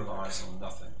 and he relies on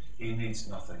nothing. He needs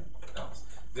nothing else.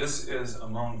 This is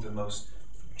among the most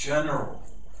general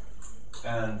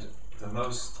and the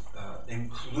most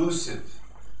inclusive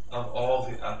of all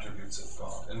the attributes of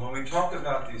God. And when we talk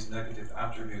about these negative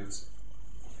attributes,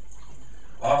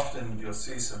 often you'll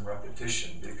see some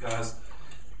repetition, because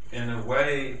in a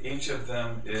way each of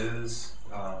them is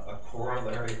a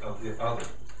corollary of the other.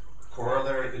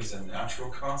 Corollary is a natural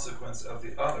consequence of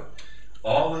the other.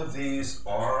 All of these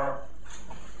are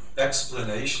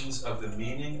explanations of the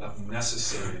meaning of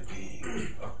necessary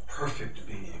being, of perfect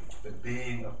being, the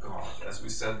being of God. As we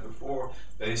said before,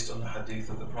 based on the hadith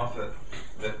of the Prophet,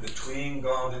 that between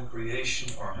God and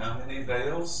creation are how many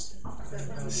veils?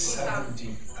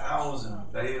 70,000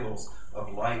 veils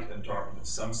of light and darkness.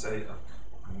 Some say of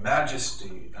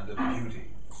majesty and of beauty.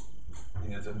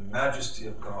 The majesty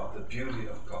of God, the beauty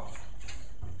of God.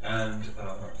 And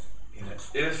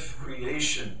if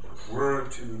creation were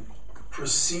to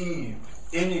perceive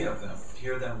any of them,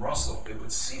 hear them rustle, it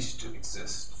would cease to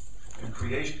exist. In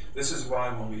creation, this is why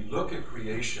when we look at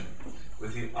creation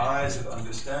with the eyes of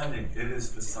understanding, it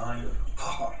is the sign of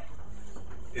Qahar.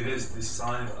 It is the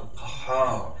sign of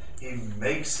Qahar. He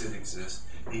makes it exist.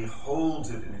 He holds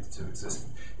it into existence.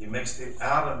 He makes the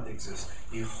atom exist.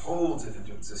 He holds it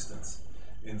into existence.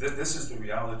 And this is the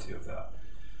reality of that.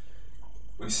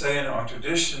 We say in our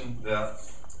tradition that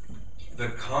the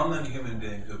common human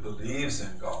being who believes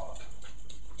in God,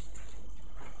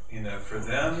 for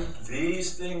them,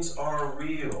 these things are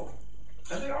real.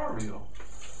 And they are real.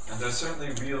 And they're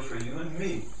certainly real for you and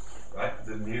me, right?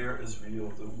 The mirror is real.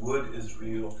 The wood is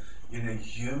real.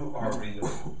 You are real.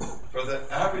 For the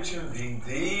average human being,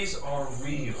 these are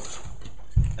real.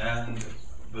 And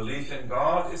belief in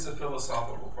God is a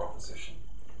philosophical proposition.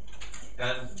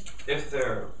 And if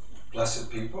they're blessed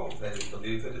people, they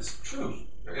believe that it's true.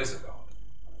 There is a God.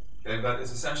 Okay, but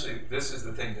it's essentially, this is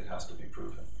the thing that has to be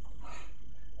proven.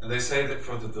 And they say that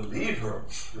for the believer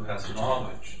who has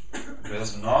knowledge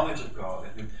of God,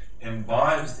 and who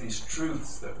imbibes these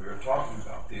truths that we are talking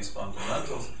about, these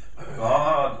fundamentals,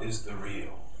 God is the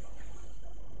real.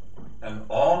 And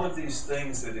all of these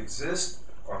things that exist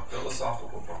are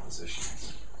philosophical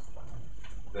propositions.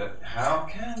 That how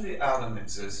can the atom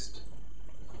exist?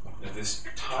 This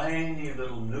tiny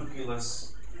little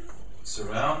nucleus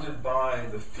surrounded by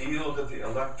the field of the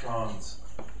electrons,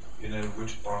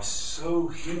 which are so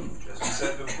huge, as we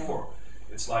said before.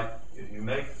 It's like if you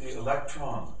make the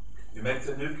electron, you make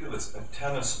the nucleus a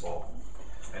tennis ball,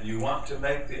 and you want to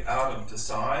make the atom to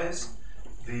size,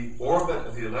 the orbit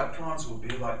of the electrons will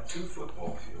be like 2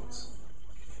 football fields.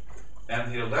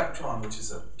 And the electron, which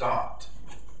is a dot,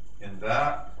 in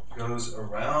that goes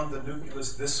around the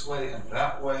nucleus this way and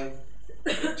that way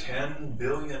 10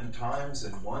 billion times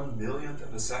in 1/1,000,000th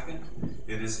of a second.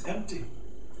 It is empty.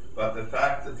 But the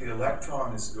fact that the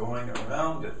electron is going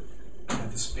around it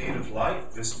at the speed of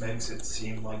light, this makes it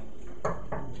seem like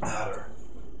matter.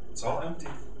 It's all empty.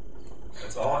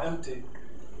 It's all empty.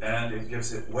 And it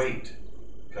gives it weight,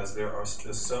 because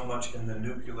there's so much in the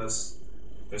nucleus,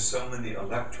 there's so many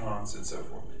electrons and so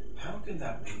forth. How can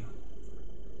that be?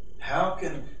 How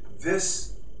can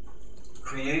this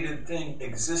created thing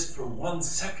exist for 1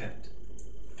 second?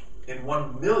 In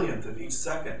 1/1,000,000th of each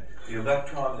second, the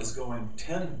electron is going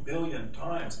 10 billion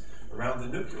times around the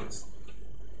nucleus.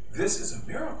 This is a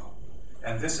miracle.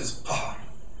 And this is Qahar.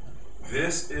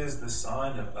 This is the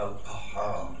sign of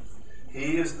Al-Qahar.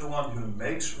 He is the one who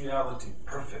makes reality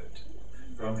perfect.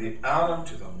 From the atom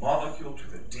to the molecule to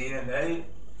the DNA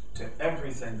to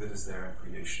everything that is there in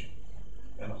creation.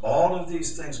 And all of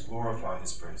these things glorify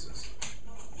his praises.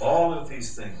 All of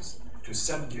these things to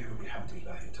sabbihu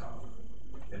bihamdillahi ta'ala.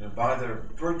 And by their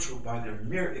virtue, by their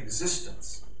mere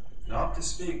existence, not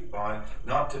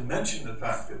to mention the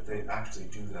fact that they actually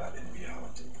do that in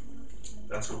reality.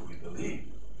 That's what we believe.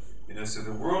 So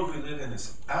the world we live in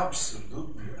is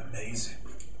absolutely amazing.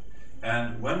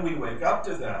 And when we wake up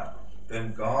to that,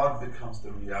 then God becomes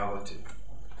the reality.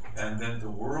 And then the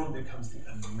world becomes the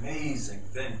amazing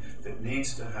thing that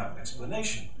needs to have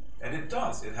explanation. And it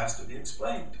does. It has to be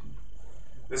explained.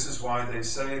 This is why they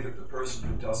say that the person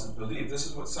who doesn't believe, this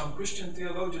is what some Christian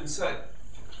theologians say.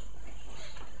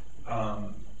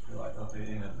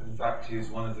 In fact, he's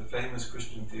one of the famous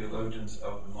Christian theologians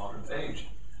of the modern age,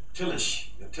 Tilish,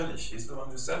 he's the one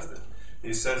who says this.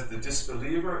 He says the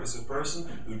disbeliever is a person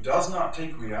who does not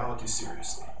take reality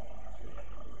seriously.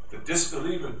 The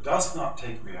disbeliever does not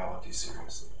take reality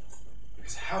seriously.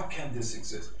 Because how can this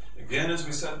exist? Again, as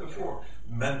we said before,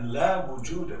 من لا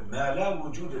وجود ما لا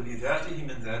وجود لذاته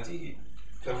من ذاته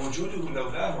فوجوده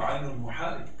لولاه عين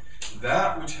المحال.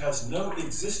 That which has no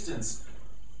existence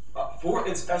for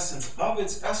its essence, of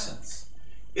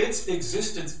its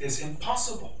existence is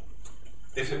impossible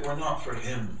if it were not for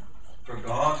Him, for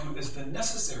God, who is the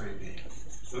necessary being,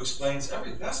 who explains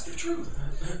everything. That's the truth.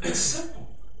 It's simple.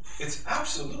 It's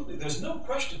absolutely, there's no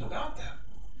question about that.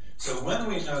 So when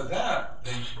we know that,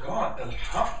 then God,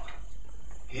 Al-Haq,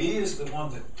 He is the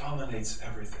one that dominates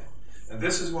everything. And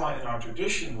this is why in our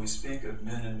tradition we speak of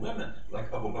men and women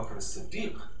like Abu Bakr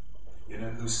as-Siddiq,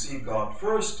 who see God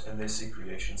first and they see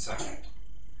creation second.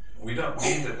 We don't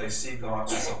mean that they see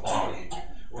God as a body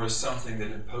or as something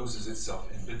that imposes itself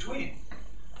in between.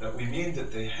 That we mean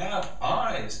that they have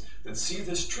eyes that see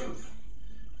this truth.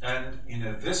 And,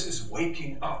 this is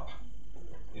waking up.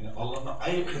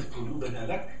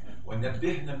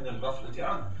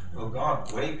 Oh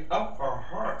God, wake up our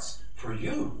hearts for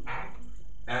you.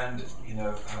 And,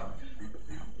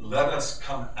 let us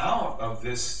come out of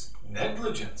this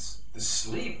negligence, the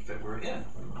sleep that we're in.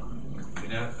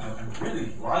 And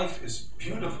really, life is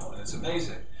beautiful and it's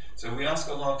amazing. So we ask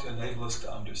Allah to enable us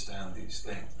to understand these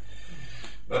things.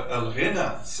 But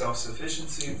al-ghina,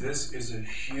 self-sufficiency, this is a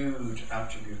huge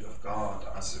attribute of God,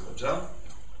 Azza wa Jal.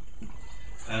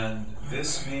 And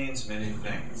this means many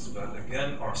things. But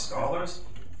again, our scholars,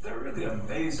 they're really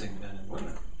amazing men and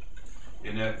women.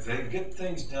 They get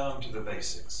things down to the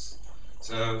basics.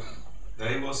 So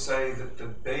they will say that the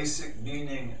basic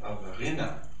meaning of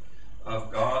ghina,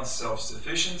 of God's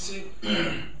self-sufficiency,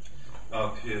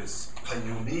 of His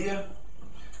qayyumiyyah,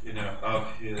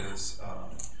 of His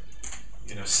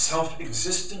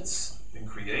self-existence in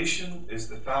creation, is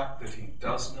the fact that He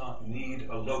does not need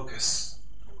a locus.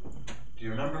 Do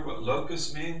you remember what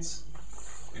locus means?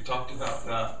 We talked about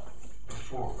that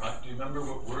before, right? Do you remember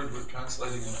what word we're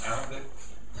translating in Arabic?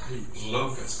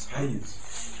 Locus.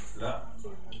 Hayyiz. Yeah.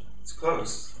 It's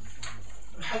close.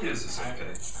 Hayyiz is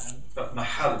okay. But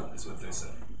mahal is what they say.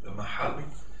 The mahal.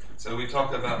 So we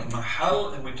talk about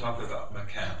mahal and we talk about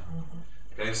makan.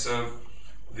 Okay, so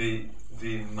the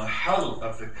mahal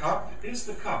of the cup is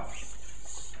the cup.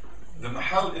 The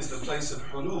mahal is the place of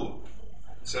hulul.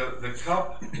 So the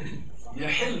cup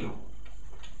يحل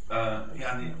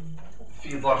يعني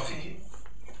في ظرفه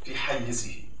في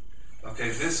حيزه.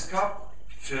 Okay, this cup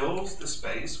fills the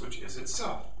space which is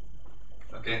itself.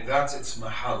 Okay, that's its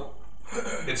mahal.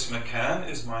 Its makan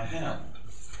is my hand.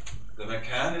 The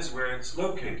makan is where it's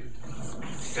located.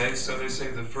 Okay, so they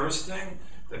say the first thing,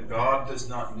 that God does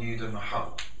not need a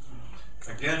mahal.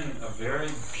 Again, a very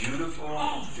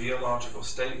beautiful theological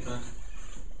statement,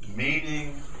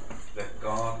 meaning that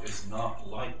God is not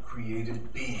like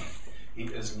created being. He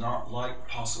is not like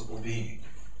possible being.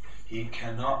 He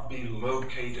cannot be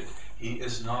located. He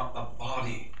is not a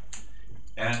body.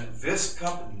 And this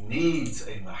cup needs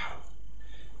a mahal.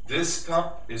 This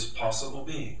cup is possible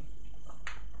being.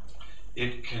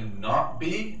 It cannot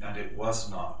be, and it was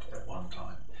not at one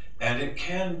time. And it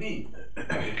can be.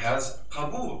 It has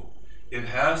qabul. It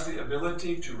has the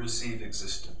ability to receive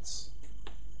existence.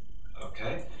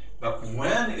 Okay? But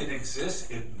when it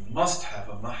exists, it must have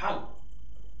a mahal.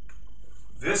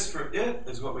 This for it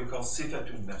is what we call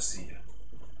sifatun nafsiyah.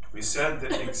 We said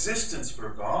that existence for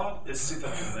God is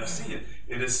sifatun nafsiyah.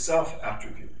 It is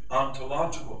self-attribute,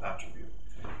 ontological attribute.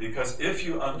 Because if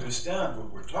you understand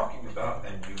what we're talking about,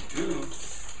 and you do,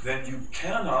 then you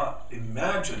cannot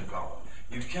imagine God.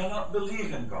 You cannot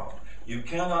believe in God. You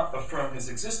cannot affirm His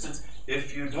existence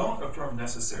if you don't affirm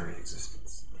necessary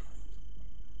existence.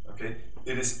 Okay?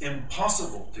 It is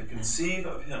impossible to conceive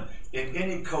of Him in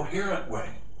any coherent way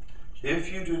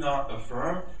if you do not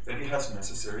affirm that He has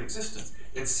necessary existence.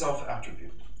 It's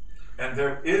self-attribute. And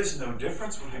there is no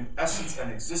difference between essence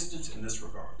and existence in this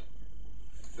regard.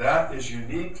 That is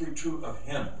uniquely true of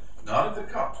Him, not of the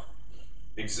cup.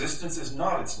 Existence is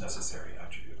not its necessary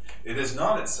attribute. It is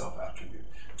not its self-attribute.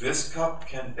 This cup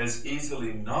can as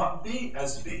easily not be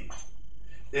as be.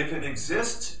 If it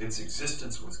exists, its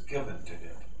existence was given to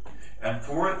it. And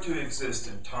for it to exist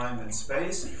in time and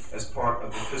space as part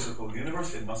of the physical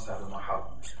universe, it must have a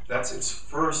mahal. That's its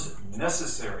first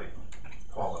necessary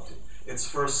quality, its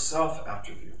first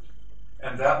self-attribute.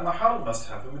 And that mahal must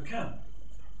have a makan.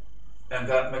 And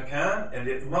that makan, and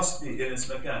it must be in its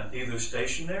makan, either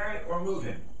stationary or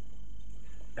moving.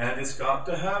 And it's got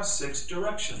to have 6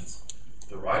 directions.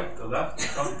 The right, the left, the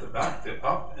front, the back, the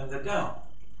up, and the down.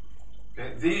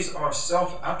 Okay? These are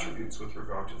self-attributes with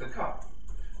regard to the cup.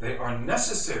 They are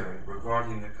necessary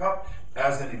regarding the cup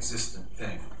as an existent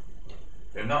thing.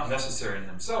 They're not necessary in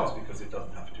themselves because it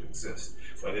doesn't have to exist.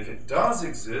 But if it does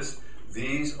exist,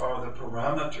 these are the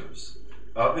parameters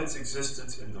of its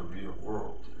existence in the real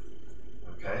world.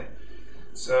 Okay?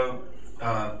 So,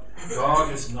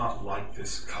 God is not like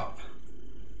this cup.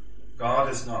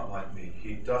 God is not like me.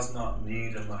 He does not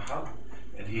need a mahal.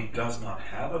 And he does not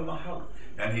have a mahal.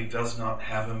 And he does not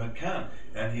have a makan.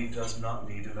 And he does not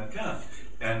need a makan.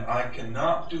 And I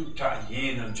cannot do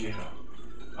ta'yin al-jiha.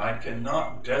 I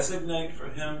cannot designate for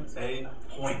him a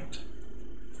point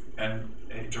and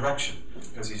a direction.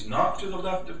 Because he's not to the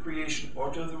left of creation,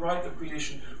 or to the right of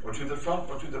creation, or to the front,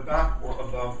 or to the back, or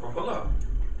above, or below.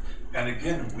 And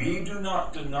again, we do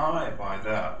not deny by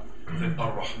that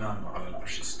Ar-Rahman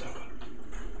al-Arsh istawa.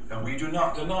 And we do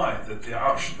not deny that the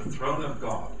Arsh, the throne of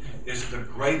God, is the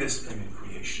greatest thing in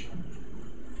creation.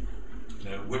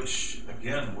 Which,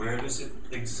 again, where does it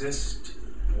exist?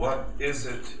 What is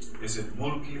it? Is it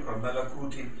mulki or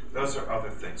malakuti? Those are other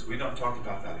things. We don't talk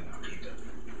about that in Aqidat.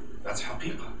 That's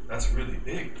haqiqah. That's really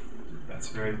big. That's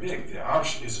very big. The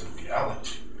Arsh is a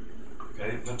reality.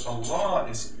 Okay? But Allah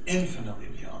is infinitely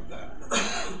beyond that.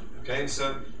 Okay?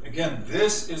 So, again,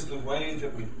 this is the way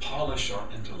that we polish our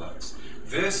intellects.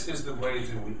 This is the way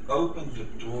that we open the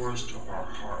doors to our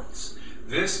hearts.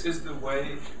 This is the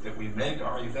way that we make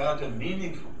our ibadah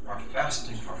meaningful. Our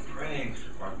fasting, our praying,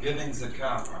 our giving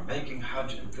zakat, our making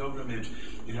hajj and pilgrimage,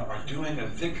 our doing a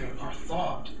dhikr, our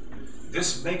thought.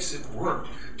 This makes it work.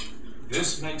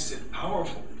 This makes it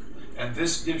powerful. And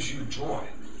this gives you joy.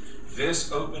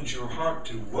 This opens your heart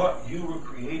to what you were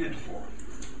created for,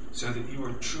 so that you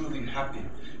are truly happy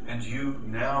and you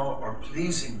now are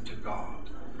pleasing to God.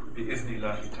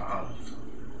 Bi-idhnillahi ta'ala.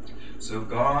 So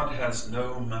God has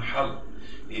no mahal.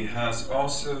 He has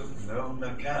also no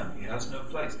makan. He has no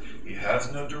place. He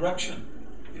has no direction.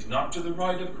 He's not to the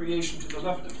right of creation, to the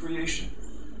left of creation.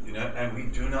 And we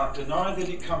do not deny that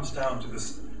he comes down to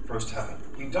this first heaven.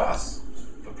 He does.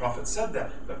 The Prophet said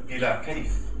that. But bila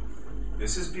kayf.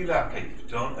 This is bila kayf.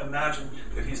 Don't imagine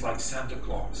that he's like Santa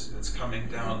Claus that's coming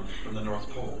down from the North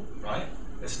Pole, right?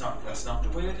 That's not the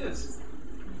way it is.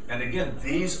 And again,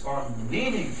 these are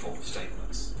meaningful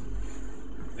statements.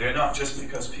 They're not just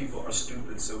because people are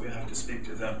stupid, so we have to speak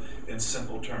to them in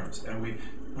simple terms. And we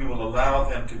will allow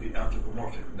them to be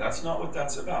anthropomorphic. That's not what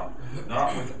that's about.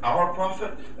 Not with our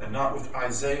prophet, and not with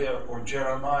Isaiah or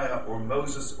Jeremiah or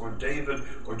Moses or David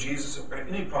or Jesus or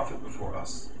any prophet before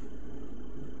us.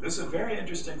 This is a very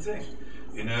interesting thing.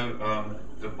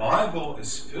 The Bible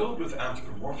is filled with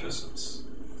anthropomorphisms.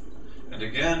 And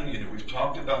again, we've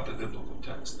talked about the biblical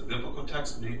text. The biblical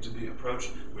text needs to be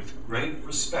approached with great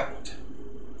respect.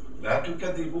 لا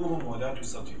تكذبوهم ولا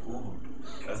تصدقوهم.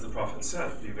 As the Prophet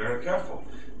said, be very careful.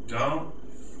 Don't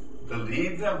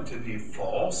believe them to be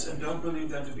false and don't believe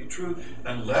them to be true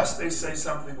unless they say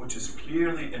something which is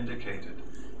clearly indicated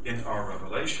in our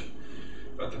revelation.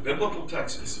 But the biblical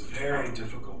text is very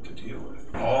difficult to deal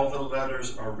with. All the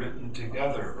letters are written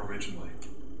together originally.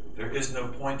 There is no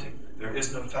pointing. There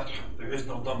is no fatha. There is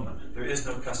no dhamma. There is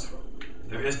no kasra.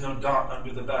 There is no dot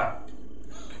under the ba.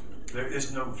 There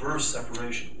is no verse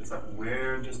separation. It's like,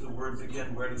 where does the word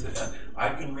begin? Where does it end? I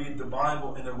can read the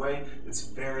Bible in a way that's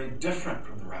very different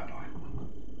from the rabbi.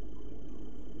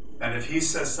 And if he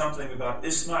says something about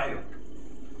Ismail,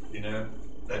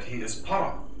 that he is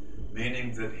para,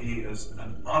 meaning that he is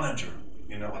an onager,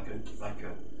 like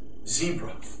a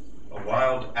zebra, a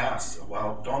wild ass, a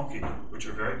wild donkey, which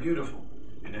are very beautiful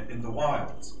in the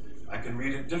wilds. I can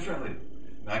read it differently.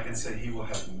 And I can say he will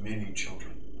have many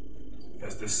children.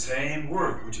 As the same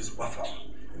word, which is wafa.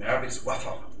 In Arabic it's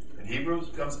wafa. In Hebrew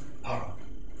it becomes para.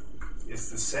 It's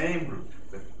the same root.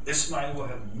 That Ismail will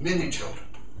have many children.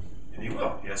 And he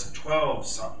will. He has 12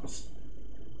 sons.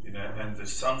 And the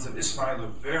sons of Ismail are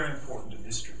very important in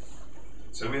history.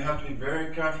 So we have to be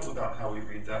very careful about how we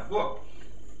read that book.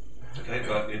 Okay,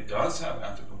 but it does have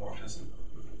anthropomorphisms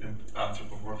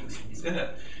in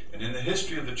it. And in the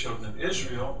history of the children of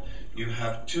Israel, you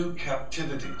have 2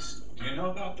 captivities. Do you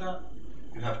know about that?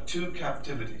 You have 2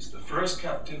 captivities. The first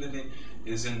captivity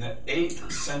is in the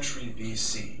 8th century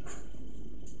BC.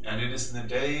 And it is in the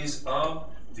days of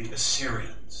the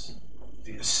Assyrians.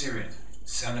 The Assyrians,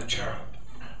 Sennacherib.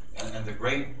 And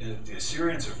the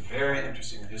Assyrians are very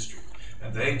interesting in history.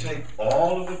 And they take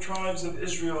all of the tribes of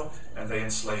Israel and they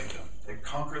enslave them. They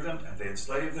conquer them and they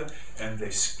enslave them and they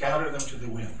scatter them to the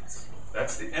winds.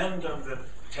 That's the end of the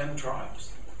 10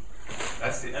 tribes.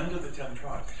 That's the end of the 10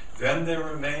 tribes. Then there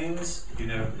remains,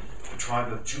 the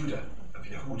tribe of Judah, of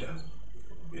Yehuda.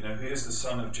 He is the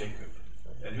son of Jacob.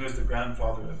 and who is the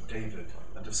grandfather of David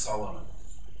and of Solomon.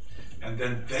 And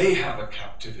then they have a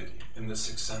captivity in the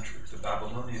 6th century, the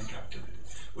Babylonian captivity,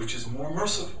 which is more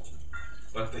merciful.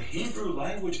 But the Hebrew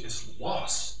language is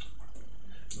lost.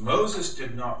 Moses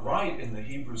did not write in the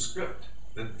Hebrew script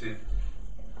that the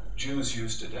Jews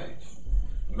use today.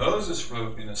 Moses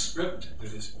wrote in a script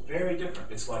that is very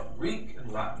different. It's like Greek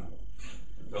and Latin.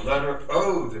 The letter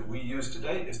O that we use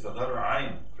today is the letter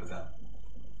Ain for them.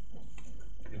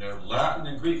 You know, Latin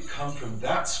and Greek come from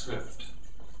that script.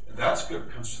 And that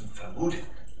script comes from Thamudic,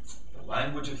 the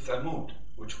language of Thamud,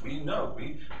 which we know.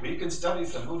 We can study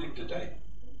Thamudic today.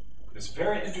 There's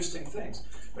very interesting things.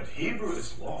 But Hebrew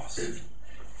is lost.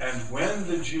 And when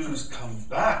the Jews come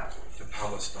back to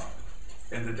Palestine,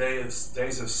 in the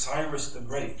days of Cyrus the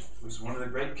Great, who was one of the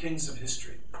great kings of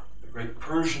history, the great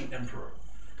Persian emperor,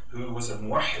 who was a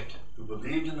muwahhid, who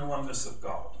believed in the oneness of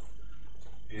God.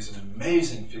 He's an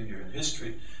amazing figure in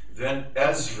history. Then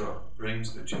Ezra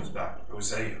brings the Jews back.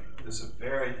 Hosea. This is a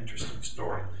very interesting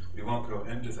story. We won't go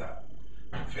into that.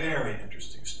 Very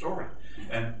interesting story.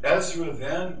 And Ezra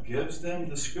then gives them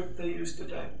the script they use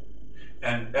today.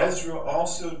 And Ezra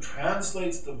also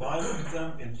translates the Bible to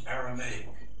them in Aramaic,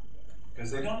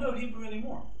 because they don't know Hebrew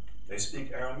anymore. They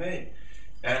speak Aramaic.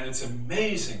 And it's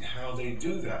amazing how they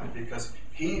do that, because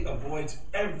he avoids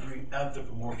every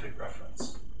anthropomorphic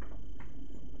reference.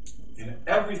 You know,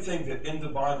 everything that in the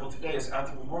Bible today is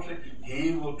anthropomorphic,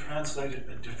 he will translate it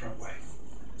a different way,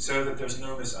 so that there's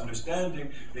no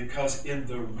misunderstanding, because in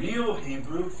the real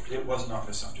Hebrew, it was not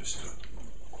misunderstood.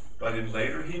 But in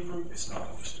later Hebrew, it's not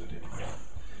understood anymore.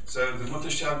 So the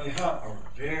mutashabihat are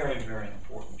very, very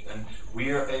important, and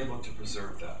we are able to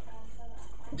preserve that.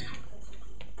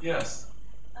 Yes?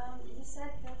 You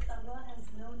said that Allah has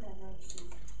no direction.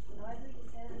 However, you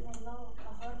said Allah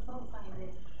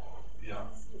Yeah.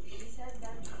 You said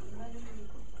that when we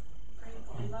pray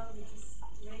for Allah, we just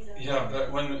raise our Yeah,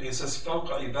 but when it says فَوْقَ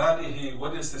عِبَادِهِ,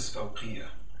 what is this fawqiyah?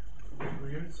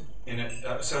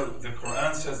 So the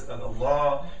Quran says that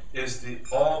Allah is the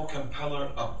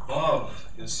all-compeller above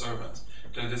His servants.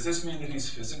 So does this mean that He's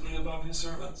physically above His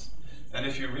servants? And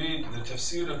if you read the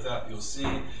tafsir of that, you'll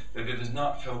see that it is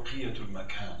not fawqiyatul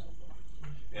makan.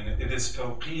 And it is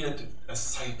fawqiyat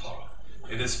as-saytara.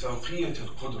 It is fawqiyat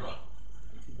al-qudra.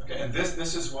 Okay, and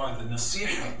this is why the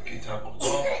nasiha of Kitab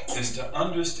Allah is to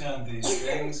understand these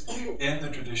things in the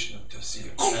tradition of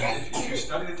tafsir. And if you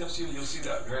study the tafsir, you'll see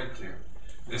that very clear.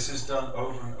 This is done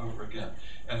over and over again.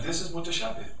 And this is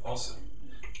mutashabih also.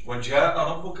 وَجَاءَ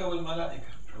رَبُّكَ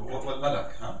وَالْمَلَائِكَةُ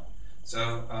وَالْمَلَكَ, huh?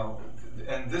 So,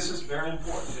 and this is very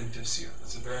important in tafsir.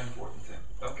 It's a very important thing.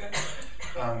 Okay?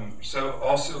 So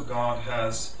also God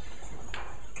has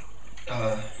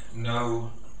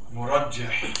no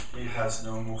murajjih. He has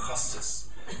no mukhassis.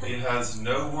 He has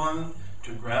no one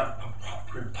to grant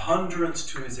preponderance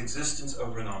to His existence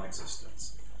over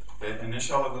non-existence. Okay? And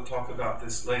inshallah we'll talk about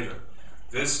this later.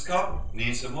 This cup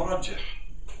needs a murajjih.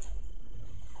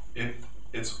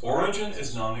 Its origin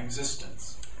is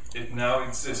non-existence. It now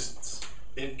exists.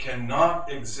 It cannot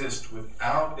exist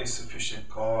without a sufficient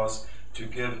cause to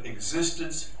give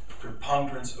existence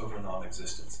preponderance over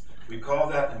non-existence. We call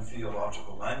that in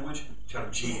theological language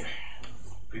tarjih,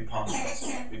 preponderance.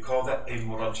 We call that a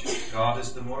murajjih. God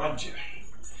is the murajjih.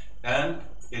 And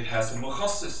it has a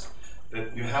mukhassis,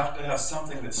 that you have to have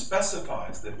something that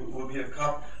specifies that it will be a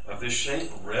cup of this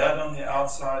shape, red on the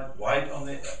outside, white on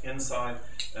the inside,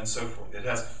 and so forth. It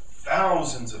has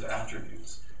thousands of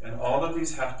attributes, and all of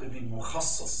these have to be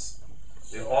mukhassas.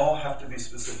 They all have to be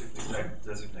specifically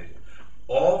designated.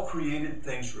 All created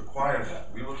things require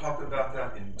that. We will talk about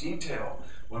that in detail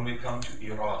when we come to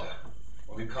irada,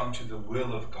 when we come to the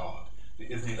will of God,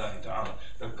 bi'idhnillahi ta'ala.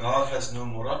 That God has no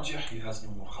murajjih, He has no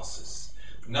mukhassis.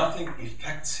 Nothing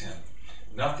affects Him.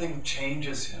 Nothing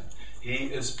changes Him. He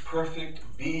is perfect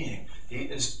being. He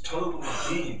is total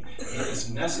being. He is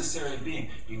necessary being.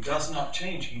 He does not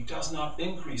change. He does not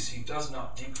increase. He does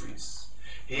not decrease.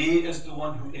 He is the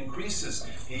one who increases.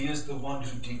 He is the one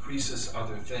who decreases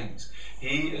other things.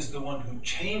 He is the one who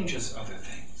changes other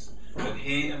things. But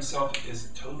He Himself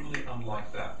is totally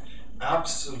unlike that.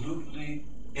 Absolutely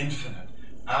infinite.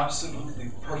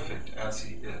 Absolutely perfect as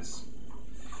He is.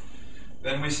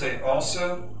 Then we say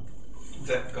also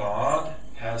that God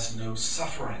has no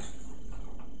suffering.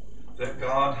 That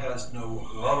God has no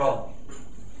gharad.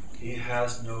 He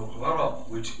has no gharad,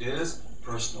 which is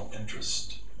personal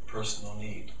interest, personal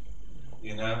need.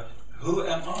 You know, who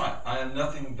am I? I am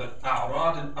nothing but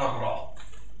a'rad and aghrad.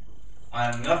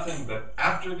 I am nothing but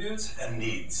attributes and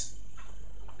needs.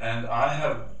 And I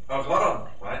have a gharad,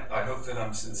 right? I hope that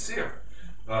I'm sincere.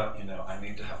 But, you know, I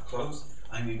need to have clothes.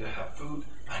 I need to have food.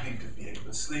 I need to be able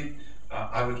to sleep.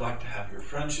 I would like to have your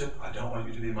friendship. I don't want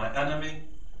you to be my enemy.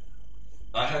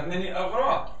 I have many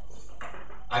aghrad.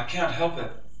 I can't help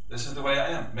it. This is the way I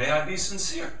am. May I be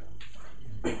sincere.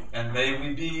 And may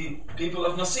we be people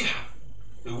of nasiha,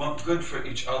 who want good for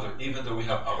each other, even though we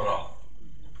have aghrad.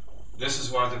 This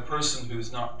is why the person who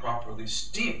is not properly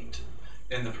steeped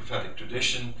in the prophetic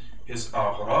tradition, his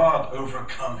aghrad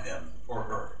overcome him or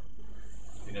her.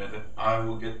 You know, that I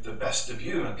will get the best of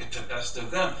you and get the best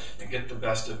of them and get the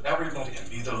best of everybody and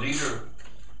be the leader.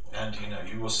 And you know,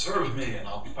 you will serve me and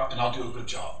I'll do a good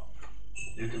job.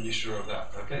 You can be sure of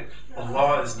that, okay?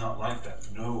 Allah is not like that.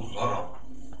 No gharab.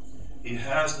 He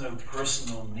has no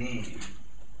personal need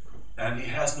and he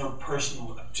has no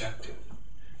personal objective.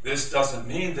 This doesn't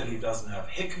mean that he doesn't have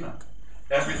hikmah.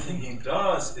 Everything he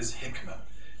does is hikmah.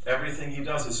 Everything he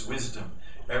does is wisdom.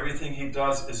 Everything he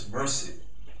does is mercy.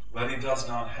 But he does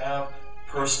not have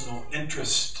personal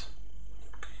interest.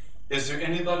 Is there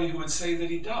anybody who would say that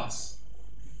he does?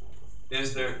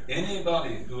 Is there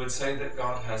anybody who would say that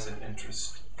God has an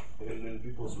interest? In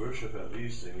people's worship, at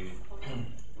least, I mean,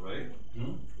 right?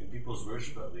 In people's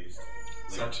worship, at least.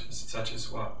 Like, Such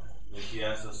as what? Like he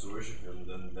asks us to worship him,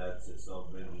 then that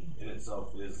itself, in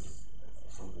itself, is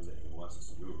something that he wants us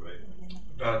to do, right?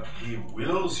 But he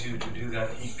wills you to do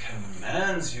that. He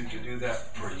commands you to do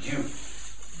that for you.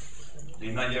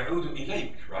 لِمَا يَعُودُ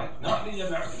إِلَيْكَ, right? Not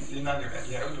لِمَا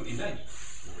يَعُودُ إِلَيْكَ.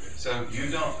 So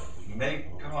you don't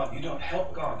make God, you don't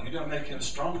help God, you don't make him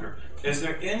stronger. Is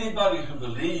there anybody who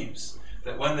believes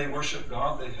that when they worship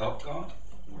God, they help God?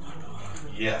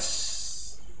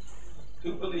 Yes.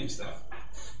 Who believes that?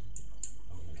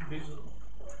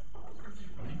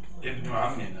 Ibn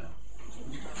Amina.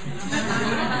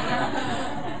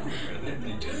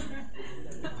 They do.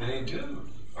 They do.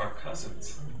 Our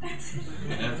cousins.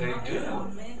 You know, they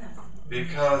do.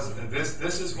 Because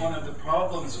this is one of the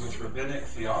problems with rabbinic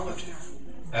theology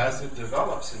as it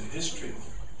develops in history,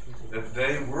 that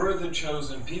they were the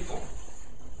chosen people.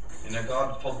 You know,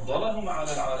 God فَضَّلَهُمْ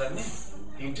عَلَى الْعَالَمِينَ.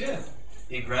 He did.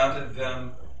 He granted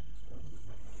them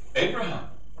Abraham,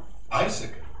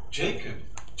 Isaac, Jacob,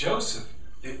 Joseph,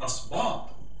 the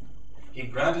Asbat. He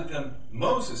granted them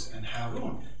Moses and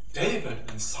Harun, David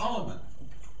and Solomon,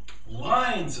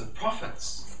 lines of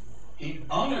prophets. He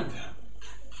honored them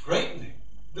greatly.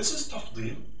 This is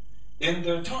tafdeel in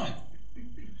their time.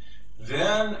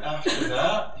 Then after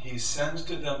that, he sends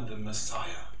to them the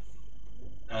Messiah.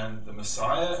 And the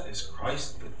Messiah is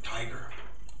Christ the tiger.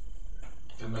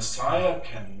 The Messiah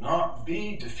cannot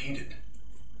be defeated.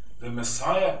 The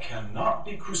Messiah cannot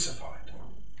be crucified.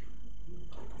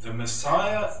 The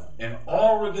Messiah, in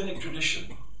all rabbinic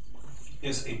tradition,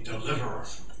 is a deliverer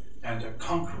and a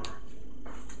conqueror.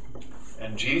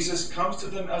 And Jesus comes to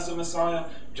them as a Messiah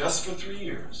just for 3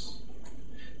 years.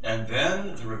 And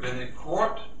then the rabbinic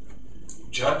court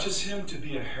judges him to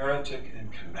be a heretic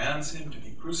and commands him to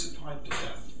be crucified to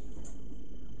death.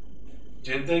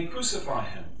 Did they crucify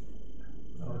him?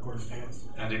 Not according to us.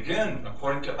 And again,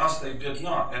 according to us, they did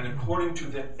not. And according to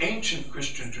the ancient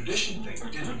Christian tradition, they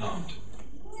did not.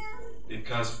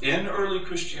 Because in early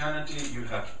Christianity, you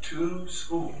have 2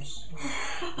 schools.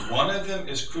 One of them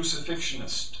is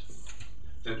crucifixionist,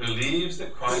 that believes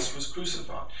that Christ was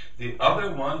crucified. The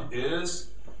other one is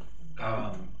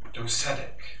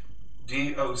docetic,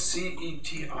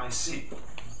 D-O-C-E-T-I-C.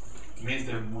 It means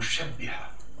they're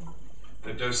mushabbiha.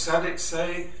 The docetics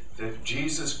say that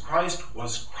Jesus Christ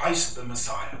was Christ the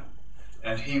Messiah,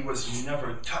 and he was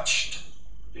never touched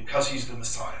because he's the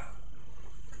Messiah.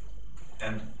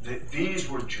 And these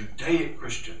were Judaic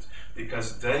Christians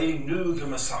because they knew the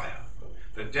Messiah.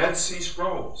 The Dead Sea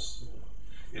Scrolls,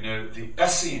 you know, the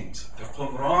Essenes, the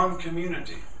Qumran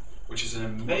community, which is an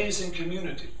amazing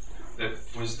community that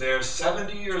was there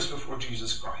 70 years before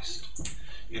Jesus Christ.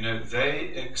 You know, they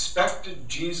expected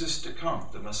Jesus to come,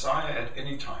 the Messiah, at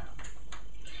any time.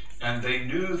 And they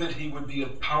knew that he would be a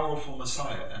powerful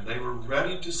Messiah, and they were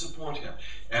ready to support him.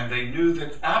 And they knew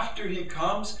that after he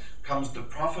comes the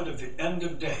prophet of the end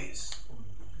of days,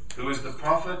 who is the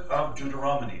prophet of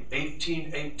Deuteronomy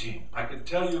 18:18. I could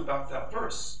tell you about that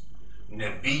verse.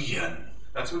 Nabiyan.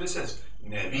 That's what it says.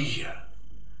 Nabiya.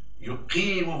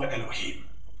 Yuqimu Elohim.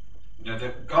 You know,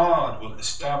 that God will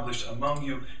establish among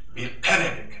you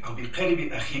biqaribik, or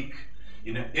biqaribi akhik.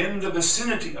 You know, in the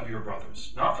vicinity of your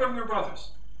brothers. Not from your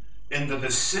brothers. In the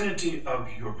vicinity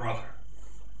of your brother.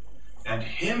 And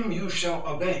him you shall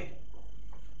obey.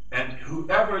 And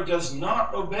whoever does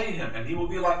not obey him, and he will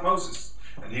be like Moses,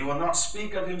 and he will not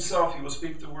speak of himself, he will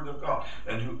speak the word of God.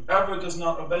 And whoever does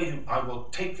not obey him, I will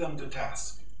take them to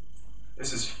task.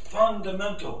 This is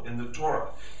fundamental in the Torah,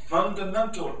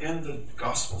 fundamental in the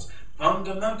Gospels,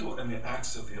 fundamental in the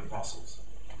Acts of the Apostles.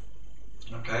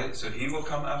 Okay, so he will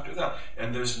come after that.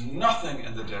 And there's nothing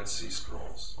in the Dead Sea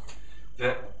Scrolls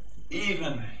that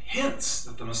even hints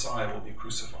that the Messiah will be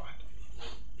crucified.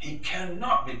 He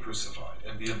cannot be crucified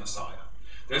and be a Messiah.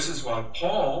 This is why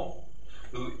Paul,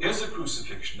 who is a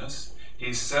crucifixionist,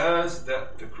 he says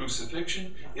that the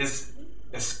crucifixion is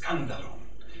a skandalon.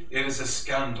 It is a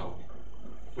scandal,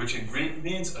 which in Greek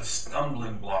means a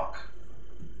stumbling block.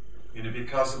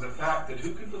 Because of the fact that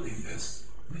who can believe this?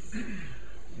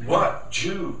 What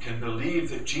Jew can believe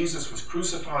that Jesus was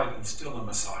crucified and still a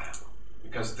Messiah?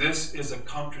 Because this is a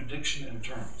contradiction in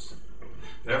terms.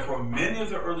 Therefore, many of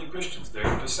the early Christians,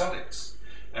 they're ascetics,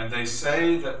 and they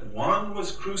say that one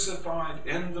was crucified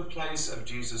in the place of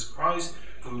Jesus Christ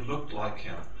who looked like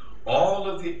him. All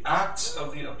of the Acts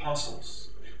of the Apostles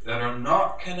that are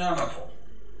not canonical,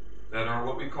 that are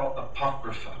what we call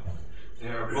apocrypha, they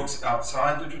are books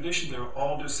outside the tradition, they're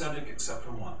all docetic except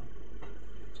for one.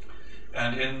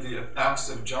 And in the Acts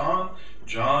of John,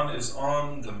 John is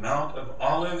on the Mount of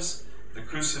Olives, the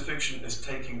crucifixion is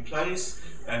taking place,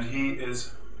 and he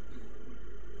is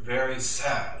very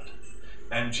sad.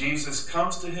 And Jesus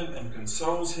comes to him and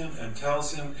consoles him and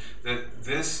tells him that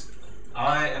this,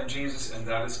 I am Jesus and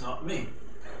that is not me.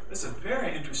 It's a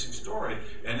very interesting story.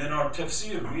 And in our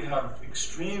tafsir, we have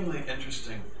extremely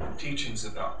interesting teachings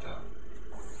about that.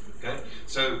 Okay?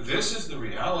 So this is the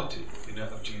reality,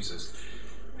 of Jesus.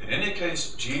 In any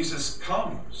case, Jesus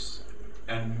comes,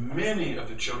 and many of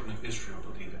the children of Israel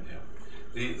believe in him.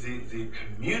 The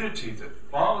community that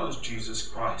follows Jesus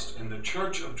Christ in the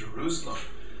Church of Jerusalem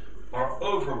are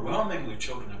overwhelmingly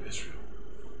children of Israel.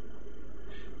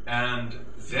 And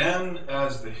then,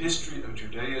 as the history of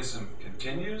Judaism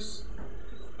continues,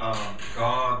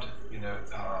 God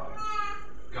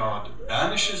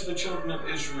banishes the children of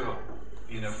Israel,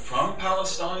 from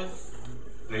Palestine.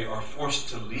 They are forced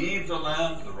to leave the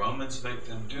land. The Romans make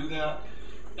them do that.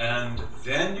 And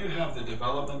then you have the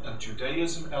development of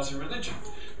Judaism as a religion.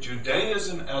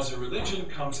 Judaism as a religion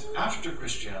comes after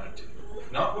Christianity,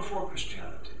 not before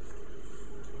Christianity.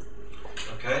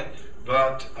 Okay?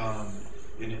 But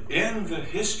in the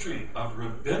history of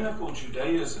rabbinical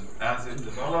Judaism as it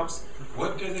develops,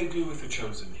 what do they do with the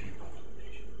chosen people?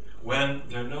 When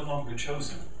they're no longer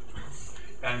chosen,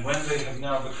 and when they have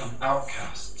now become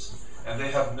outcasts, and they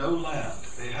have no land,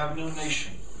 they have no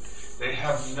nation, they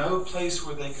have no place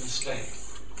where they can stay.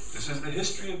 This is the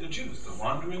history of the Jews, the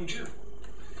wandering Jew.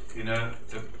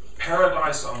 The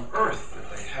paradise on earth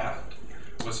that they had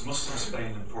was Muslim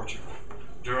Spain and Portugal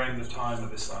during the time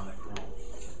of Islamic rule.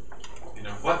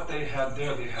 What they had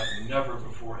there, they had never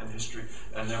before in history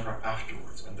and never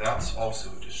afterwards. And that's also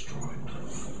destroyed.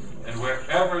 And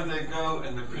wherever they go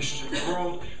in the Christian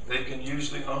world, they can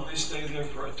usually only stay there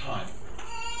for a time.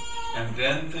 And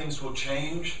then things will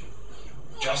change,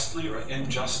 justly or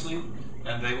unjustly,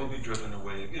 and they will be driven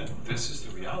away again. This is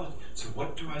the reality. So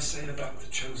what do I say about the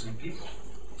chosen people?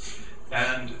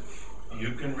 And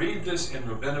you can read this in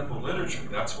rabbinical literature.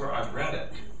 That's where I've read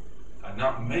it. I'm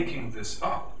not making this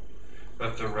up.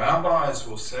 But the rabbis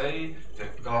will say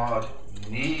that God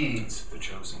needs the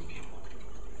chosen people.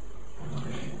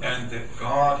 And that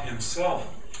God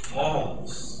himself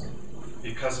falls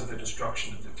because of the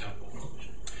destruction of the temple.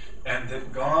 And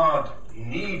that God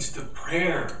needs the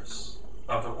prayers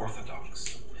of the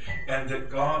Orthodox. And that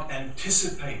God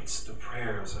anticipates the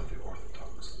prayers of the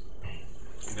Orthodox.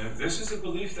 This is a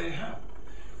belief they have.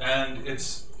 And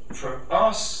it's, for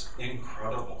us,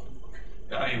 incredible.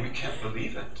 We can't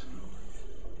believe it.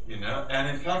 And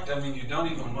in fact, you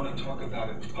don't even want to talk about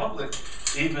it in public,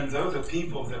 even though the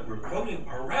people that we're quoting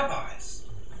are rabbis.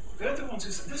 They're the ones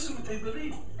who say, this is what they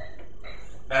believe.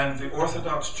 And the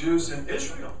Orthodox Jews in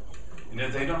Israel,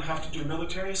 they don't have to do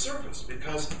military service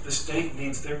because the state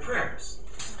needs their prayers.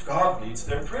 God needs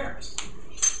their prayers.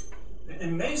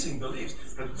 Amazing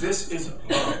beliefs. But this is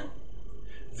gharad.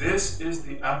 This is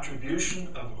the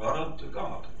attribution of gharad to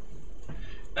God.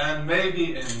 And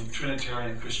maybe in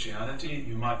Trinitarian Christianity,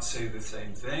 you might say the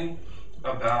same thing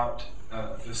about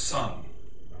the Son.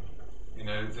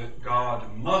 That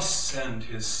God must send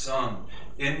his Son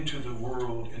into the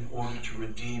world in order to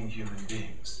redeem human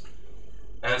beings.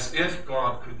 As if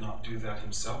God could not do that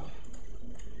himself.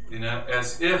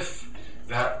 As if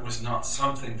that was not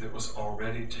something that was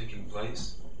already taking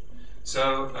place.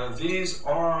 So these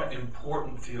are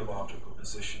important theological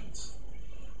positions.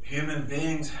 Human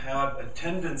beings have a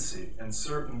tendency in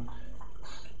certain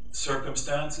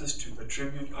circumstances to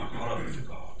attribute a gharad to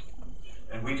God.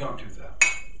 And we don't do that.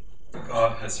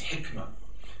 God has hikmah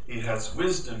He has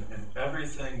wisdom in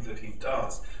everything that he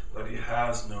does, but he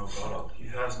has no gharad. He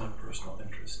has no personal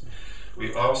interest.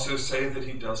 We also say that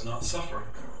he does not suffer.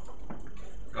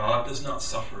 God does not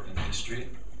suffer in history.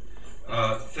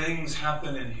 Things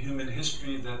happen in human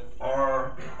history that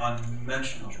are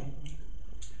unmentionable.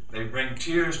 They bring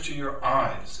tears to your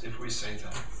eyes if we say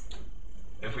that.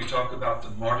 If we talk about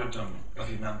the martyrdom of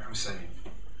Imam Hussein,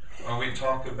 or we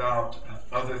talk about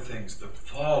other things, the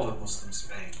fall of Muslim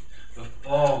Spain, the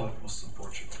fall of Muslim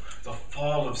Portugal, the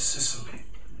fall of Sicily,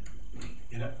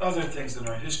 other things in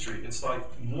our history, it's like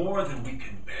more than we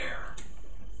can bear,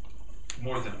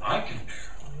 more than I can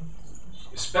bear,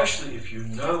 especially if you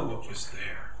know what was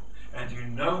there and you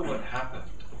know what happened.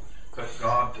 But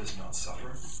God does not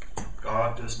suffer.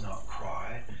 God does not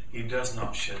cry. He does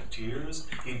not shed tears.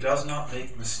 He does not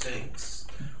make mistakes.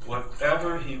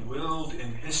 Whatever he willed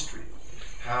in history,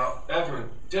 however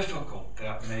difficult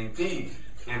that may be,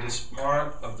 it is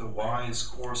part of the wise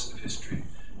course of history.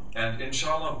 And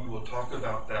inshallah, we will talk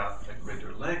about that at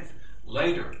greater length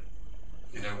later.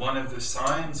 One of the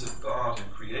signs of God in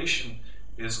creation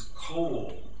is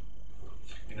coal.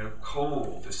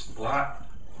 Coal, this black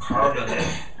carbon.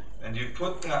 And you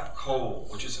put that coal,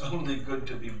 which is only good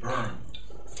to be burned,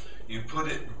 you put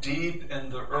it deep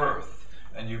in the earth,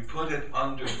 and you put it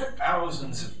under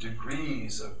thousands of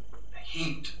degrees of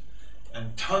heat,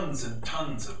 and tons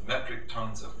of metric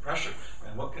tons of pressure.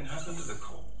 And what can happen to the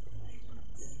coal?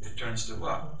 It turns to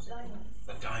what?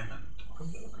 A diamond.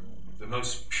 The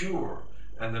most pure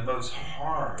and the most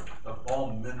hard of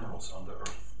all minerals on the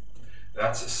earth.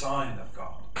 That's a sign of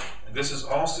God. And this is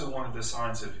also one of the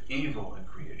signs of evil in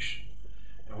creation.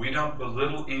 And we don't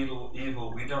belittle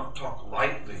evil. We don't talk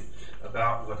lightly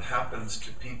about what happens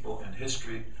to people in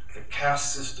history. The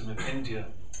caste system of India.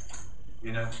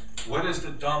 What is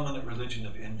the dominant religion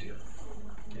of India?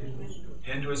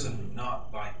 Hinduism,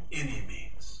 not by any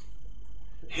means.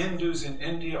 Hindus in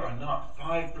India are not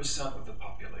 5% of the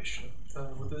population.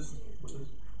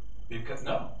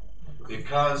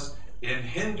 Because in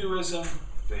Hinduism,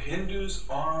 the Hindus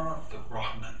are the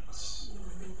Brahmins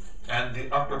and the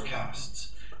upper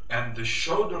castes, and the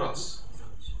Shodras,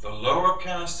 the lower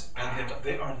castes, and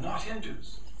they are not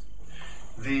Hindus.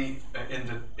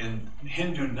 In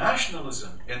Hindu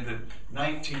nationalism in the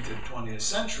 19th and 20th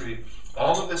century,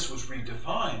 all of this was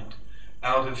redefined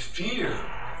out of fear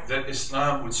that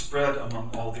Islam would spread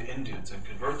among all the Indians and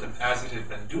convert them, as it had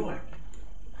been doing.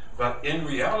 But in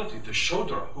reality, the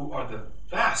Shodra, who are the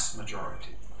vast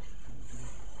majority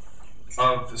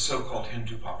of the so-called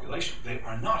Hindu population, they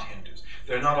are not Hindus.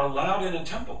 They're not allowed in a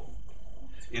temple.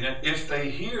 If they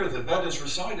hear the Vedas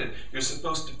recited, you're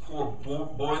supposed to pour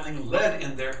boiling lead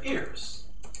in their ears.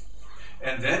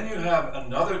 And then you have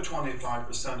another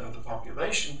 25% of the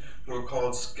population who are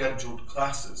called scheduled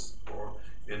classes, or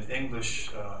in English,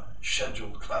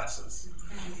 scheduled classes.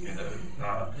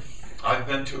 I've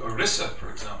been to Orissa, for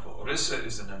example. Orissa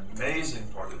is an amazing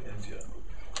part of India.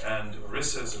 And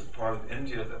Orissa is a part of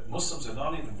India that Muslims are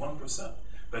not even 1%.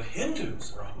 But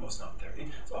Hindus are almost not there.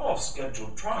 It's all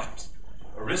scheduled tribes.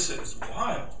 Orissa is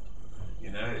wild.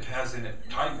 It has in it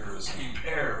tigers and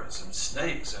bears and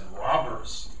snakes and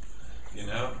robbers.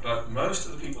 But most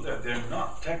of the people there, they're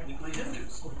not technically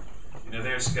Hindus.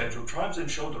 They're scheduled tribes in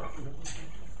Shodra.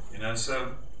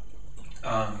 So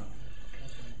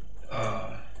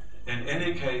in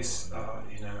any case,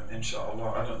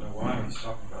 inshallah, I don't know why I was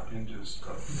talking about Hindus,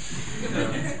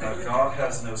 but God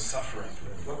has no suffering.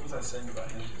 What was I saying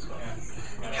about Hindus?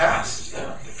 Caste,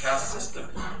 the caste system.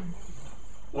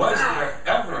 Was there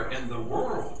ever in the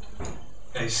world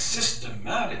a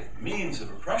systematic means of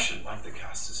oppression like the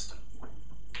caste system?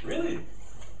 Really?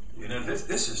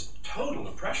 This is total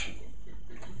oppression.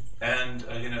 And,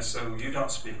 so you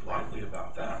don't speak lightly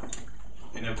about that.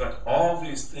 But all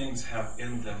these things have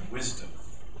in them wisdom.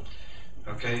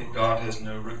 Okay? God has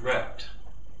no regret.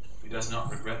 He does not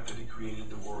regret that he created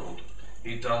the world.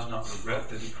 He does not regret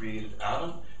that he created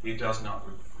Adam. He does not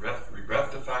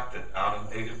regret the fact that Adam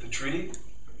ate of the tree.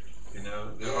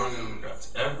 There are no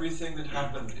regrets. Everything that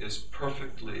happened is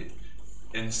perfectly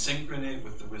in synchrony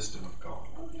with the wisdom of God.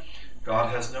 God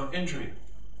has no injury.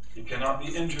 You cannot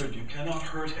be injured. You cannot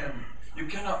hurt him. You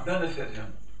cannot benefit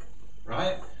him.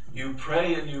 Right? You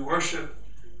pray and you worship,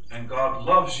 and God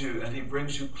loves you, and he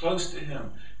brings you close to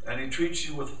him, and he treats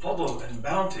you with fadl and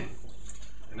bounty.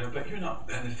 But you're not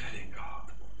benefiting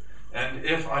God. And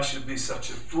if I should be such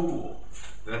a fool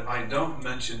that I don't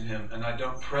mention him, and I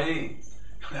don't pray,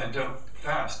 and I don't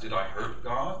fast, did I hurt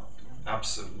God?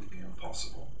 Absolutely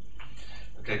impossible.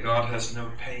 Okay, God has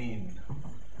no pain.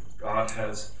 God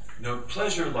has no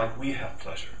pleasure like we have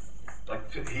pleasure.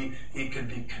 Like he can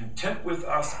be content with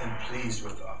us and pleased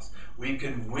with us. We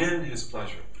can win his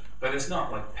pleasure. But it's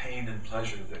not like pain and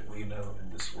pleasure that we know in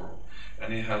this world.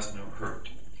 And he has no hurt.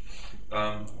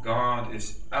 God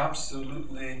is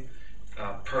absolutely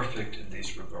perfect in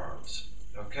these regards.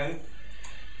 Okay?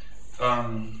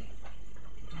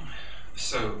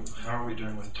 So, how are we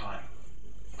doing with time?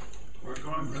 We're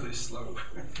going really slow.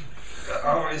 I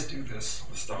always do this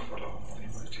stuff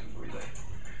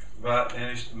but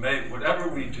whatever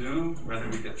we do, whether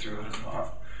we get through it or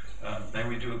not, may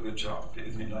we do a good job.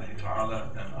 And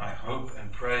I hope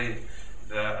and pray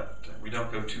that we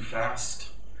don't go too fast,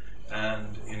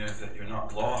 and that you're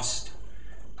not lost.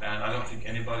 And I don't think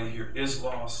anybody here is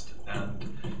lost.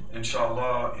 And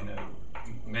inshallah,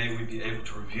 may we be able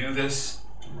to review this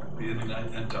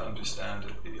and to understand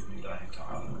it.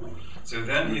 So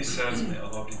then he says, may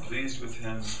Allah be pleased with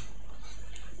him.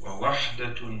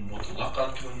 وَوَحْدَةٌ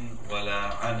مُطْلَقَةٌ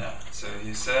وَلَا عَنَى. So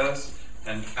he says,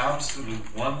 an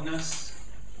absolute oneness.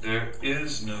 There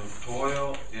is no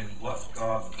toil in what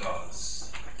God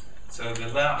does. So the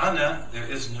la ana, there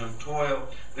is no toil,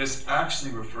 this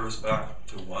actually refers back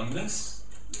to oneness,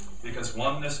 because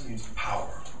oneness means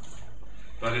power.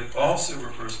 But it also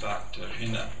refers back to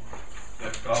hina,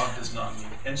 that God does not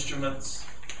need instruments.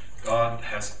 God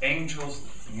has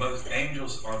angels. Most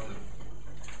angels are the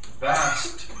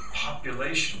vast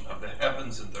population of the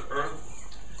heavens and the earth.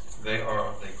 They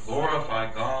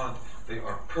glorify God. They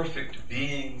are perfect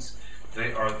beings.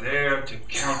 They are there to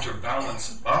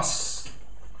counterbalance us,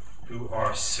 who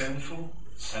are sinful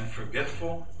and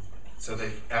forgetful. So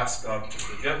they ask God to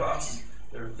forgive us.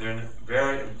 They're a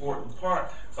very important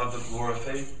part of the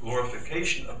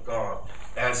glorification of God,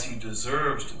 as he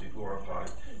deserves to be glorified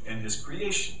in his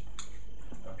creation.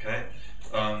 Okay?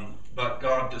 But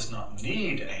God does not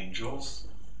need angels.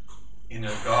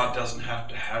 God doesn't have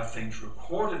to have things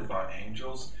recorded by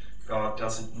angels. God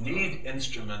doesn't need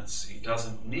instruments. He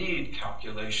doesn't need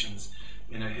calculations.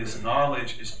 His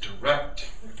knowledge is direct,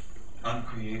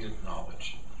 uncreated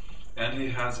knowledge. And he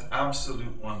has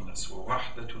absolute oneness.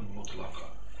 وَوَحْدَةٌ مُطْلَقَةٌ.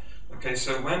 Okay,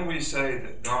 so when we say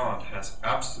that God has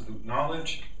absolute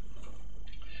knowledge,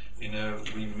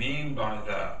 we mean by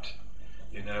that,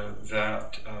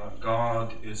 that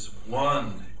God is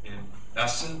one in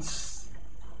essence,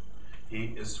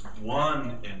 he is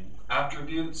one in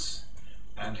attributes,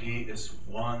 and he is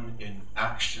one in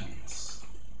actions.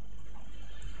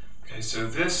 Okay, so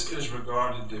this is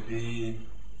regarded to be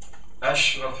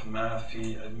أشرف ما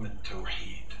في علم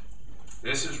التوحيد.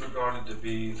 This is regarded to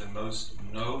be the most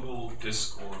noble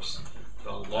discourse,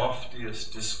 the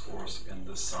loftiest discourse in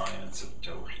the science of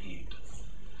Tawheed,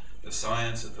 the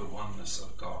science of the oneness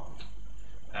of God.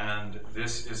 And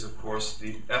this is, of course,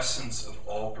 the essence of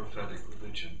all prophetic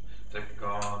religion, that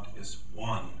God is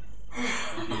one,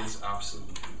 and he is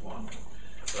absolutely one.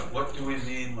 But what do we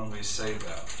mean when we say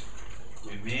that?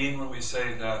 We mean when we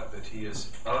say that he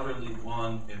is utterly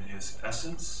one in his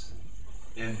essence,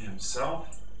 in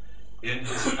himself, in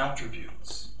his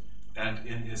attributes, and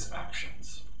in his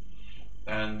actions.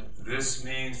 And this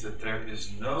means that there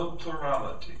is no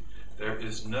plurality, there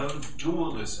is no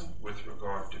dualism with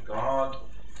regard to God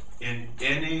in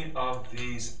any of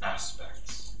these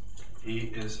aspects.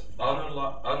 He is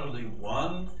utterly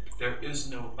one, there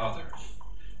is no other.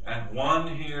 And one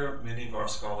here, many of our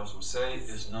scholars will say,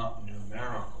 is not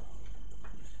numerical,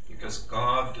 because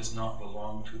God does not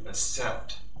belong to a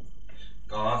set.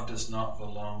 God does not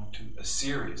belong to a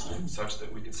series, such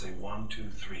that we could say 1, 2,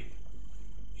 3.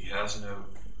 He has no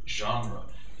genre.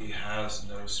 He has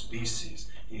no species.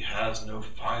 He has no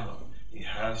phylum. He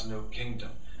has no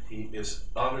kingdom. He is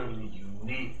utterly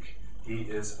unique. He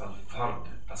is al-fard,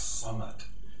 as-samad.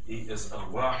 He is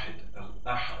al-wahid,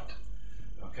 al-ahad.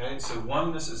 Okay, so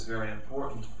oneness is very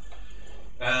important.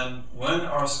 And when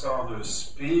our scholars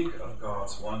speak of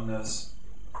God's oneness,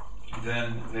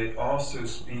 then they also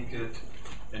speak it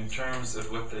in terms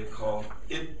of what they call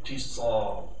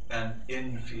ittisal and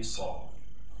infisal.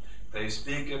 They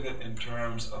speak of it in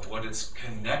terms of what is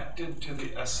connected to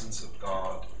the essence of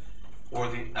God or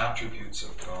the attributes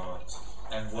of God,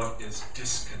 and what is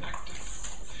disconnected.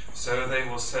 So they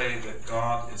will say that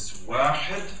God is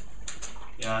wahid,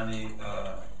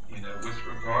 with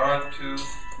regard to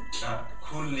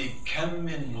kulli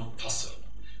kammin muttasil,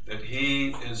 that he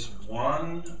is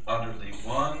one, utterly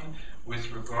one,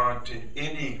 with regard to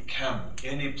any kam,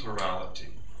 any plurality,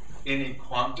 any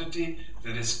quantity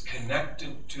that is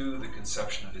connected to the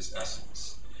conception of his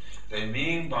essence. They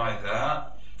mean by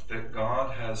that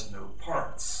God has no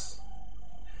parts,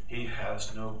 he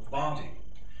has no body,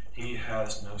 he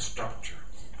has no structure.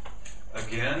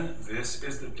 Again, this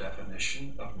is the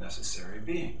definition of necessary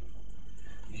being.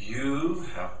 You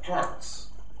have parts.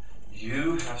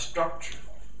 You have structure.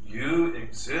 You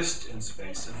exist in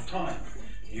space and time.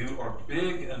 You are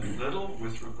big and little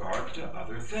with regard to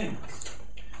other things.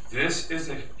 This is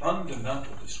a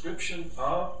fundamental description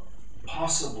of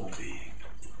possible being.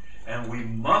 And we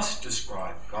must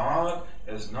describe God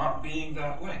as not being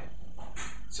that way.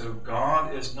 So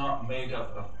God is not made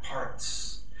up of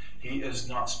parts. He is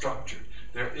not structured.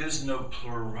 There is no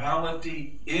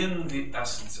plurality in the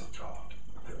essence of God.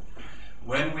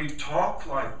 When we talk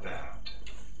like that,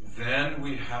 then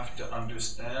we have to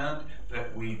understand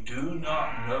that we do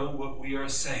not know what we are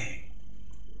saying.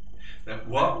 That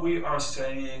what we are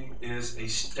saying is a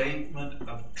statement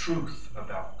of truth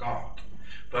about God.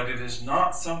 But it is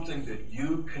not something that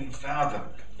you can fathom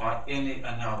by any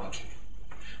analogy.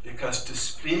 Because to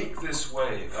speak this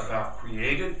way about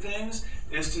created things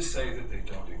is to say that they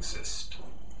don't exist.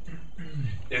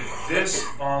 If this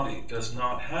body does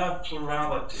not have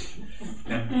plurality,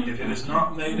 and if it is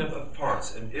not made up of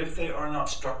parts, and if they are not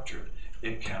structured,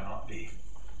 it cannot be.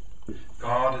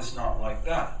 God is not like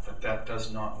that, but that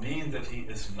does not mean that he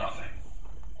is nothing.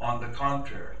 On the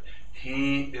contrary,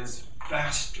 he is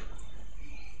vaster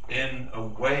in a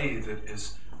way that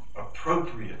is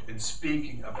appropriate in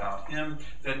speaking about him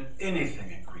than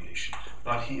anything in creation,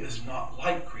 but he is not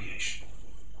like creation.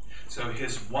 So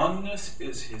his oneness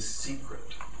is his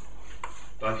secret,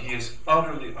 but he is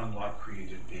utterly unlike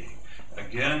created being.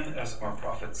 Again, as our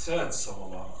prophet said,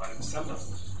 sallallahu alaihi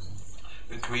wasallam,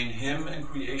 between him and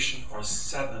creation are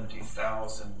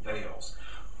 70,000 veils.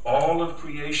 All of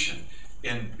creation,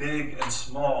 in big and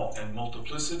small and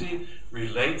multiplicity,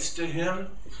 relates to him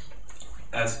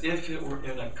as if it were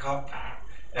in a cup,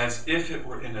 as if it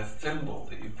were in a thimble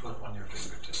that you put on your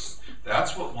fingertips.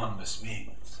 That's what oneness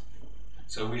means.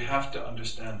 So we have to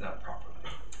understand that properly.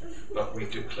 But we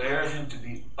declare him to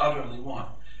be utterly one.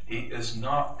 He is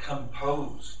not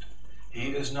composed. He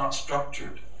is not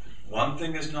structured. One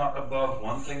thing is not above,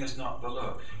 one thing is not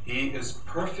below. He is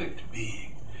perfect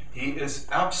being. He is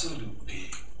absolute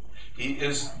being. He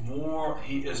is more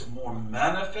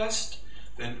manifest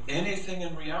than anything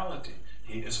in reality.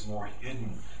 He is more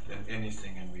hidden than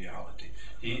anything in reality.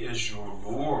 He is your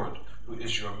Lord, who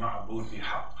is your ma'bud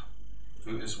bihaq,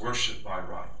 who is worshipped by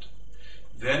right.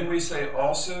 Then we say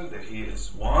also that he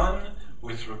is one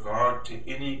with regard to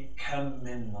any kam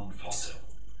min munfasil.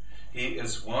 He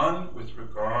is one with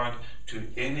regard to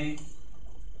any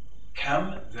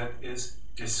kam that is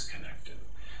disconnected.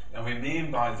 And we mean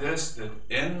by this that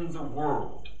in the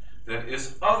world that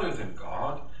is other than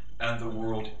God, and the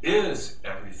world is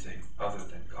everything other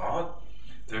than God,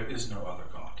 there is no other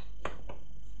God.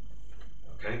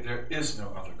 Okay? There is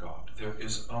no other God. There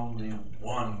is only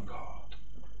one God.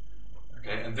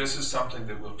 Okay? And this is something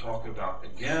that we'll talk about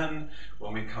again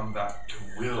when we come back to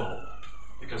will.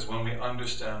 Because when we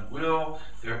understand will,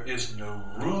 there is no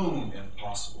room in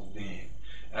possible being.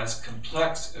 As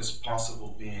complex as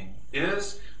possible being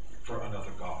is for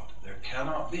another God. There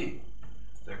cannot be.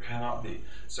 There cannot be.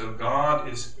 So God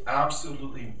is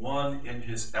absolutely one in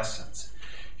his essence.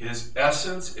 His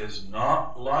essence is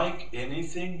not like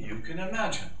anything you can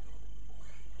imagine.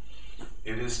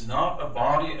 It is not a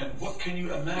body, and what can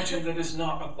you imagine that is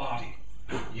not a body?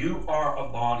 You are a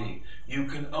body. You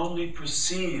can only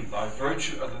perceive by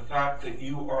virtue of the fact that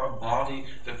you are a body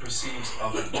that perceives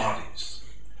other bodies.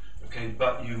 Okay,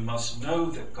 but you must know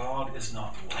that God is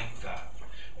not like that.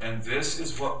 And this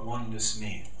is what oneness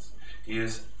means. He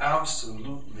is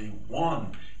absolutely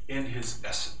one in his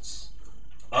essence.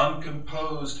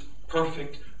 Uncomposed,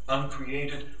 perfect,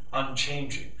 uncreated,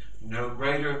 unchanging. No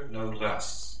greater, no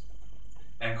less.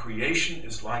 And creation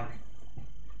is like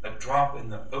a drop in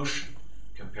the ocean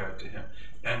compared to him.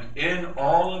 And in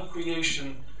all of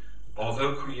creation,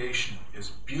 although creation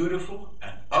is beautiful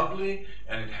and ugly,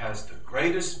 and it has the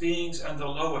greatest beings and the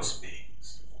lowest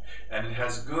beings, and it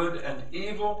has good and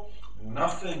evil,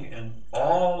 nothing in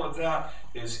all of that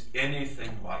is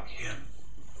anything like him.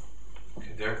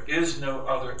 Okay, there is no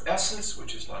other essence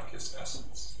which is like his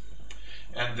essence.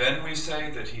 And then we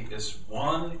say that he is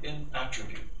one in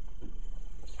attribute.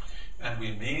 And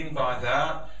we mean by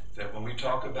that when we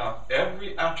talk about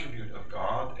every attribute of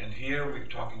God, and here we're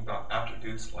talking about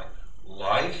attributes like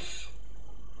life,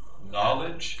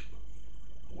 knowledge,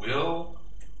 will,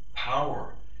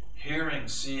 power, hearing,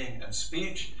 seeing, and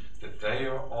speech, that they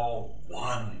are all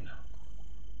one.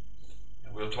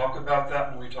 And we'll talk about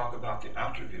that when we talk about the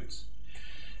attributes.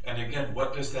 And again,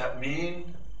 what does that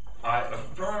mean? I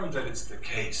affirm that it's the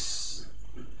case.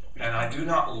 And I do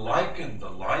not liken the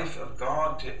life of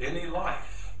God to any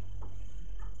life.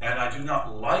 And I do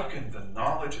not liken the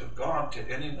knowledge of God to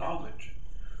any knowledge.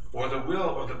 or the will,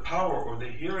 or the power, or the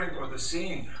hearing, or the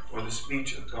seeing, or the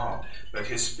speech of God. But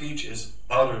his speech is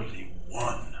utterly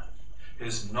one.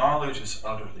 His knowledge is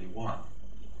utterly one.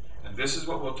 And this is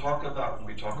what we'll talk about when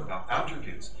we talk about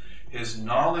attributes. His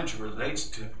knowledge relates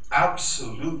to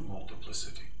absolute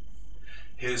multiplicity.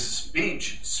 His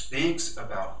speech speaks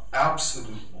about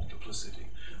absolute multiplicity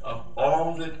of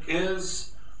all that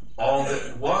is, all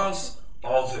that was,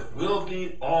 all that will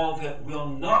be, all that will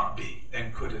not be,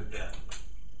 and could have been.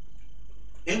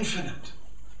 Infinite.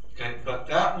 Okay, but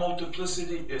that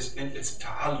multiplicity is in its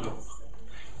ta'alluq.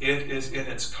 It is in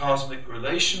its cosmic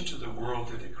relation to the world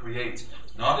that it creates,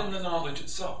 not in the knowledge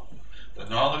itself. The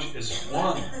knowledge is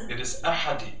one. It is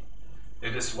ahadi.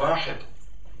 It is wahid.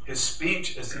 His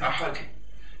speech is ahadi.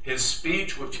 His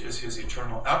speech, which is his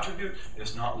eternal attribute,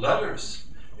 is not letters.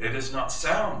 It is not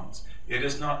sounds. It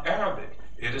is not Arabic.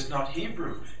 It is not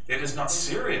Hebrew. It is not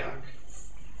Syriac.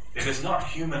 It is not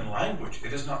human language.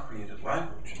 It is not created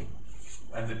language.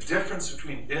 And the difference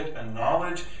between it and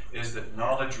knowledge is that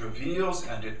knowledge reveals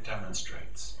and it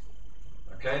demonstrates.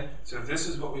 Okay? So this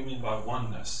is what we mean by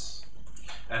oneness.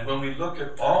 And when we look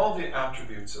at all the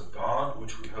attributes of God,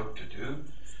 which we hope to do,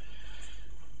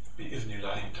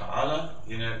 bi'ithnillahi ta'ala,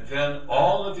 then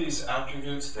all of these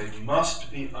attributes, they must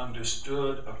be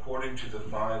understood according to the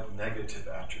 5 negative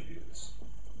attributes.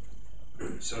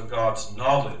 So God's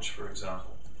knowledge, for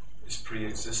example, is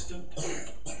pre-existent.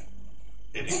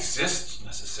 It exists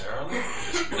necessarily.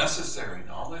 It is necessary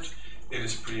knowledge. It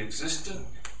is pre-existent.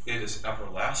 It is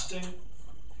everlasting.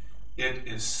 It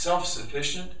is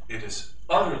self-sufficient. It is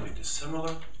utterly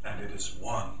dissimilar. And it is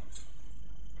one.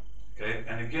 Okay?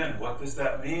 And again, what does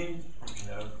that mean?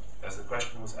 As the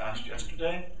question was asked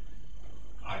yesterday,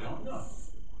 I don't know.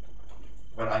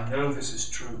 But I know this is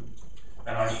true.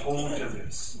 And I hold to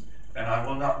this. And I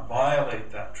will not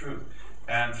violate that truth.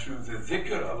 And through the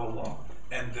dhikr of Allah,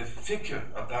 and the fikr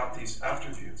about these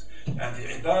attributes, and the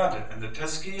ibadah and the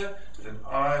tazkiyah, then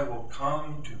I will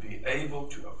come to be able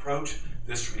to approach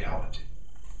this reality.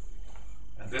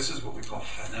 And this is what we call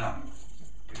fana.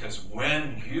 Because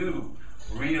when you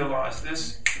realize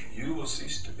this, you will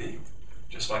cease to be.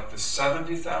 Just like the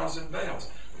 70,000 veils.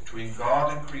 Between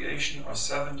God and creation are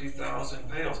 70,000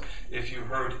 veils. If you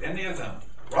heard any of them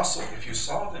rustle, if you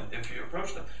saw them, if you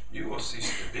approached them, you will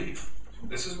cease to be.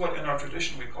 This is what in our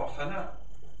tradition we call fana.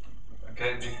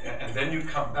 Okay? And then you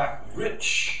come back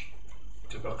rich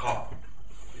to baqa.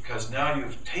 Because now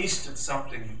you've tasted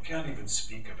something you can't even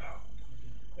speak about.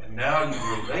 And now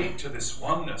you relate to this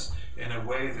oneness in a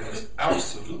way that is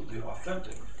absolutely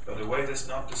authentic, but a way that's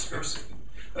not discursive.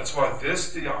 That's why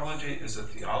this theology is a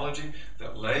theology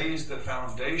that lays the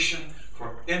foundation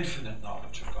for infinite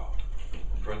knowledge of God.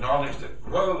 For knowledge that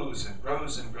grows and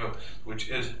grows and grows, which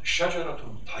is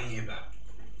shajaratun tayyibah.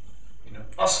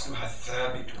 Asluha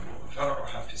thabitun wa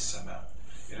far'uha fis sama.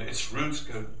 Its roots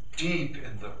go deep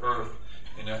in the earth,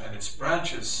 and its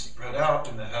branches spread out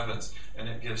in the heavens, and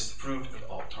it gives fruit at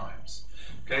all times.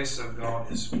 Okay, so God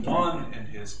is one in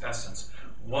his essence,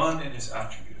 one in his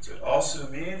attributes. It also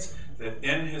means that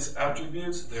in his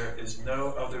attributes there is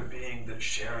no other being that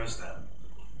shares them.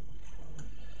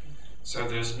 So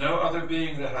there's no other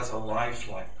being that has a life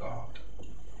like God.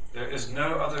 There is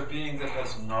no other being that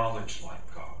has knowledge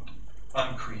like God,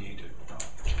 uncreated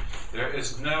knowledge. There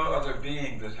is no other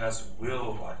being that has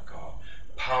will like God,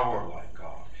 power like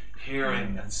God,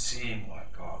 hearing and seeing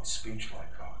like God, speech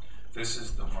like God. This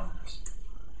is the oneness.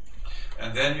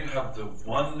 And then you have the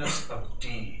oneness of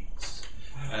deeds.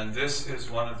 And this is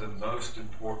one of the most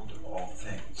important of all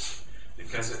things,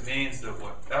 because it means that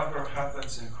whatever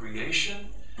happens in creation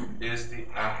is the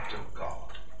act of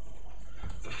God.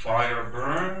 The fire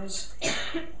burns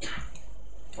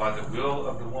by the will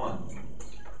of the one.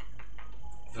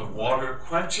 The water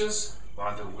quenches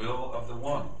by the will of the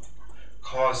one.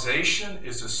 Causation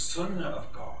is a sunnah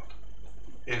of God.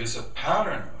 It is a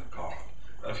pattern of God,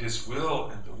 of his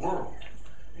will in the world.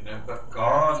 But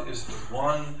God is the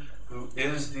one who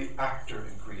is the actor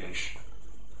in creation.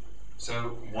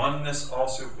 So oneness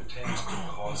also pertains to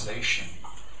causation.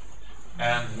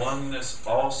 And oneness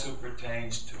also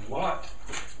pertains to what?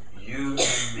 You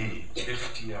and me,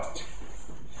 ikhtiyar.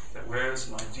 That where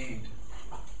is my deed?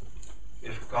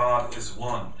 If God is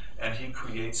one, and he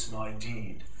creates my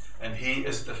deed, and he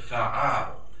is the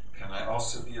fa'al, can I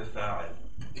also be a fa'il?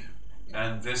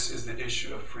 And this is the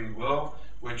issue of free will,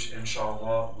 which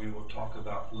inshallah we will talk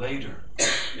about later,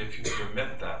 if you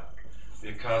permit that.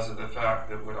 Because of the fact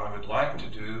that what I would like to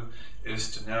do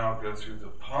is to now go through the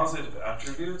positive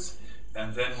attributes,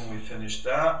 and then when we finish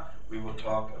that, we will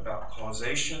talk about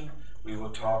causation, we will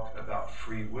talk about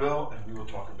free will, and we will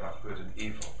talk about good and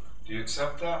evil. Do Do you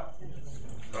accept that?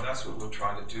 Well, that's what we'll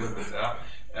try to do with that.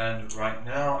 And right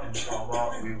now,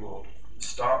 inshallah, we will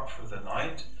stop for the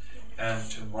night.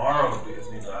 And tomorrow,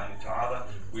 bi'ithnillahi ta'ala,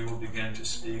 we will begin to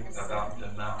speak about the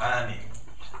ma'ani,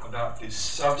 about the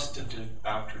substantive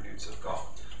attributes of God.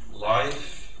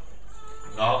 Life,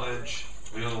 knowledge,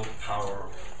 will, power,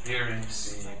 hearing,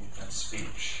 seeing, and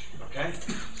speech. Okay?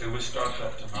 So we'll start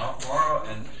that tomorrow.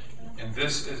 And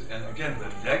this is, and again, the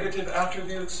negative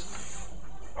attributes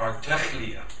are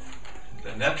takhliya.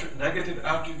 The negative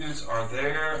attributes are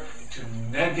there to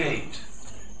negate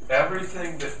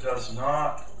everything that does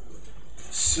not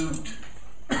suit,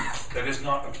 that is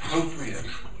not appropriate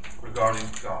regarding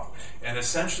God. And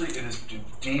essentially it is to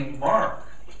demark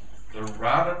the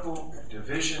radical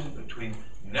division between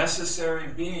necessary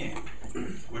being,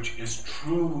 which is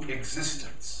true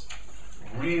existence,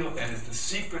 real, and is the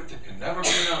secret that can never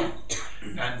be known,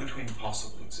 and between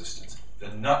possible existence, the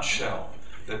nutshell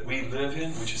that we live in,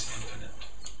 which is infinite.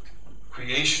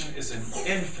 Creation is an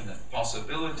infinite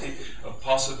possibility of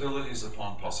possibilities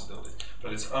upon possibilities,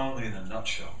 but it's only in a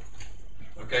nutshell.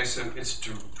 Okay, so it's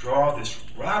to draw this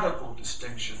radical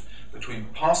distinction between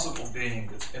possible being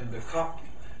that's in the cup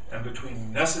and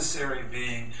between necessary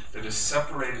being that is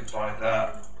separated by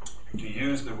that, to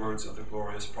use the words of the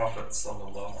glorious Prophet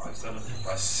sallallahu alaihi wasallam,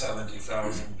 by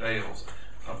 70,000 veils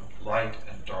of light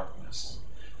and darkness.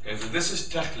 Okay, so this is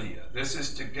takhliya. This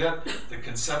is to get the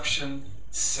conception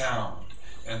sound.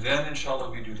 And then, inshallah,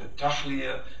 we do the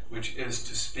tahliya, which is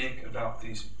to speak about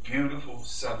these beautiful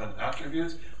 7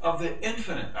 attributes of the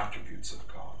infinite attributes of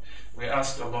God. We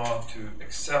ask Allah to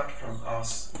accept from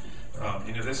us,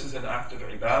 this is an act of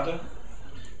ibadah,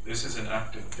 this is an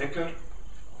act of dhikr,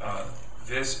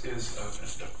 this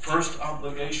is the first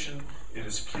obligation. It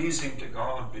is pleasing to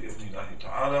God, bi'idhnillahi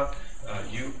ta'ala.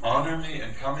 You honor me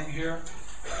in coming here.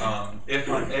 If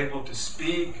I'm able to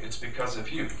speak, it's because of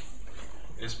you.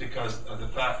 It's because of the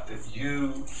fact that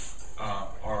you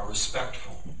are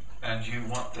respectful and you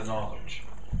want the knowledge.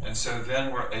 And so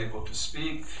then we're able to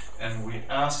speak, and we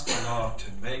ask Allah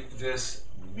to make this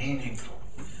meaningful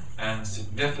and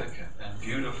significant and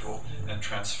beautiful and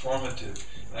transformative,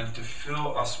 and to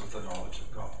fill us with the knowledge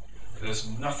of God. There's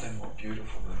nothing more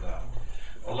beautiful than that.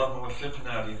 اللهم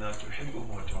وفقنا لما تحبه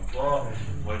وترضاه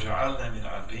واجعلنا من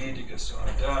عبيدك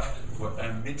السعداء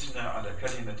وأمتنا على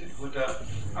كلمة الهدى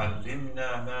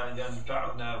علمنا ما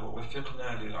ينفعنا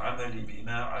ووفقنا للعمل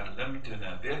بما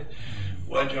علمتنا به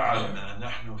واجعلنا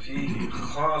نحن فيه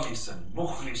خالصا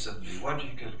مخلصا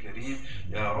لوجهك الكريم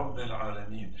يا رب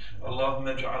العالمين. اللهم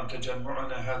اجعل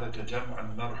تجمعنا هذا تجمعا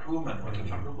مرحوما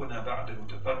وتفرقنا بعده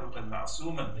تفرقا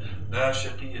معصوما لا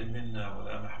شقيا منا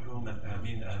ولا محروما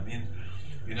آمين آمين.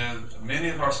 Many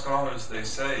of our scholars, they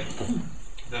say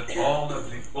that all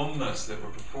of the ummahs that were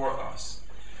before us,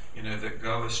 that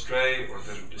go astray or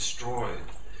that are destroyed,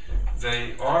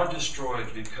 they are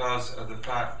destroyed because of the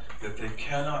fact that they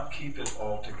cannot keep it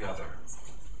all together.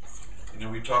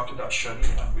 We talked about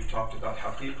Sharia, we talked about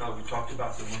Haqiqah, we talked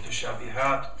about the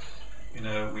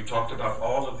Mutashabihat, we talked about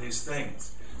all of these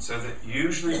things. So that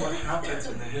usually what happens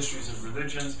in the histories of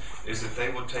religions is that they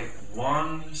will take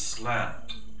one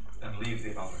slant and leave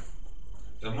the other.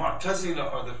 The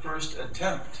Mu'tazila are the first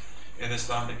attempt in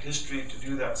Islamic history to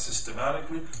do that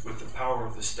systematically with the power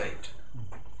of the state.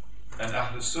 And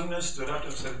Ahlus Sunnah stood up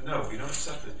and said, no, we don't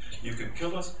accept it. You can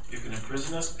kill us, you can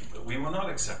imprison us, but we will not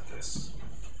accept this.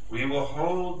 We will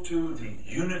hold to the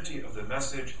unity of the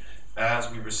message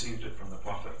as we received it from the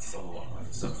Prophet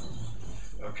ﷺ.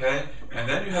 Okay? And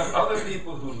then you have other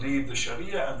people who leave the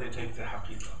Sharia and they take the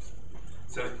Haqiqah.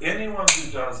 So anyone who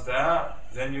does that,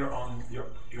 then you're out.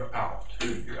 You're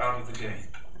out of the game.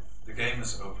 The game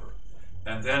is over.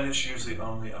 And then it's usually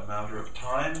only a matter of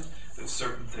time that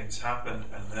certain things happen,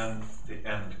 and then the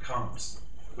end comes,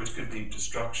 which could be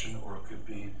destruction, or it could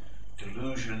be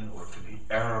delusion, or it could be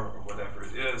error, or whatever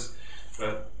it is.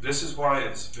 But this is why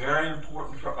it's very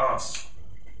important for us,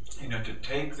 to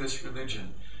take this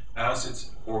religion as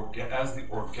the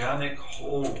organic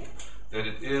whole that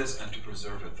it is, and to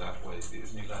preserve it that way,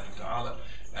 bi'iznillahi ta'ala.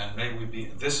 And may we be,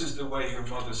 this is the way your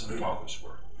mothers and fathers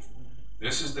were.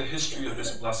 This is the history of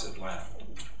this blessed land.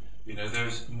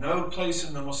 There's no place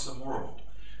in the Muslim world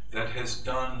that has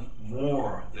done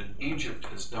more than Egypt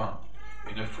has done,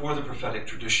 for the prophetic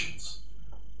traditions.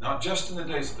 Not just in the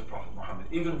days of the Prophet Muhammad,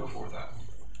 even before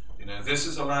that. This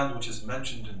is a land which is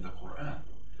mentioned in the Quran.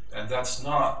 And that's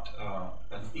not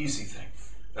an easy thing.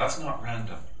 That's not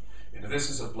random. This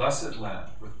is a blessed land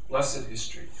with blessed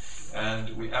history.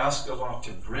 And we ask Allah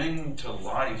to bring to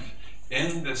life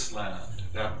in this land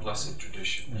that blessed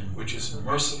tradition, which is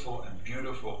merciful and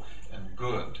beautiful and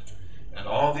good. And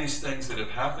all these things that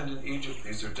have happened in Egypt,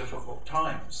 these are difficult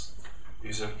times.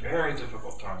 These are very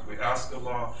difficult times. We ask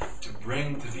Allah to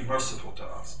be merciful to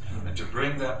us and to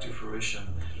bring that to fruition,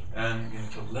 and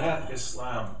to let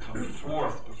Islam come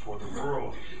forth before the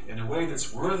world in a way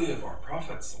that's worthy of our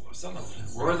Prophet,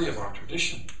 worthy of our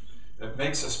tradition, that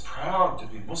makes us proud to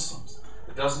be Muslims.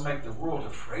 It doesn't make the world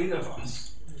afraid of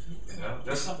us.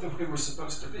 That's not the way we're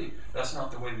supposed to be. That's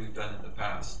not the way we've been in the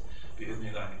past.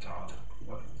 Bi-idhnillahi ta'ala.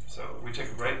 So we take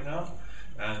a break now,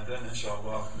 and then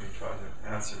inshallah we try to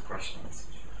answer questions.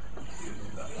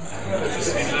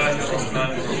 بسم الله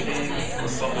الرحمن الرحيم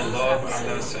وصلى الله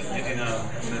على سيدنا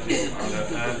محمد وعلى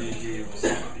آله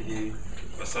وصحبه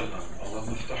وسلم.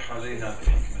 اللهم افتح علينا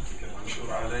بحكمتك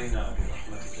وانشر علينا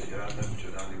برحمتك يا ذا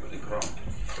الجلال والإكرام.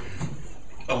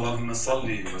 اللهم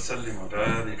صل وسلم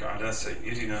وبارك على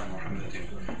سيدنا محمد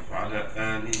وعلى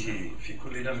آله في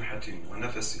كل لمحة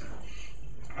ونفس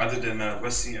عدد ما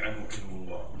وسعه علم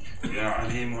الله. يا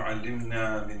عليم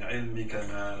علمنا من علمك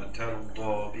ما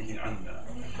ترضى به عنا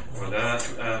ولا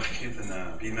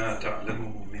تؤاخذنا بما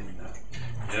تعلمه منا.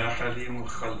 يا حليم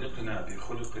خلقنا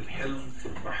بخلق الحلم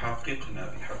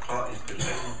وحققنا بحقائق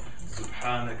العلم.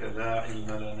 سبحانك لا علم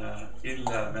لنا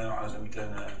إلا ما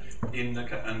علمتنا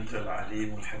إنك أنت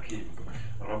العليم الحكيم.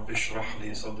 رب اشرح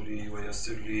لي صدري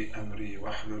ويسر لي أمري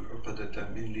واحلل عقدة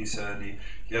من لساني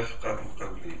يفقه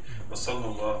قولي. وصلى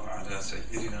الله على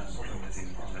سيدنا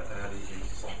محمد وعلى آله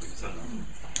وصحبه وسلم.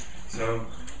 So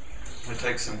we'll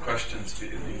take some questions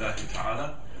bi'idhnillahi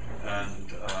ta'ala,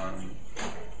 and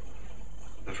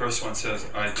the first one says,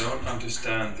 I don't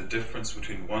understand the difference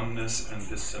between oneness and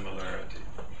dissimilarity.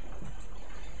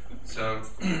 So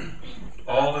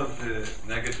all of the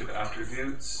negative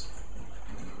attributes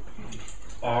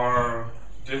are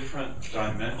different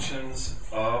dimensions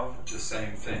of the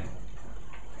same thing.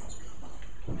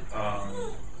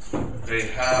 They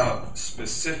have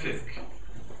specific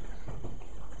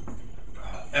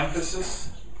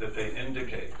emphasis that they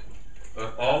indicate,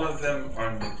 but all of them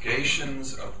are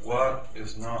negations of what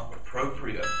is not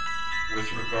appropriate with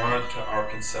regard to our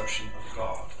conception of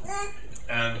God.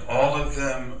 And all of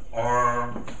them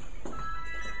are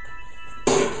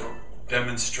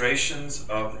demonstrations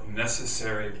of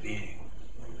necessary being.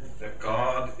 That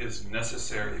God is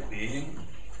necessary being.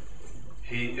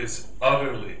 He is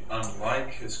utterly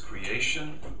unlike his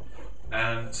creation.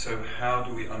 And so how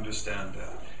do we understand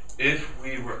that? If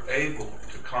we were able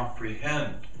to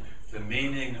comprehend the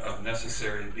meaning of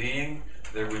necessary being,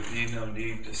 there would be no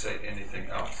need to say anything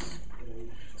else.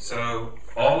 So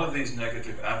all of these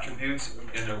negative attributes,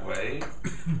 in a way,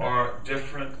 are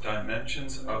different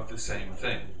dimensions of the same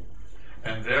thing.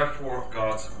 And therefore,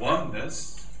 God's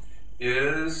oneness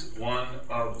is one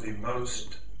of the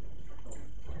most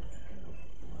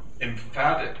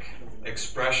emphatic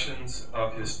expressions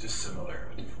of his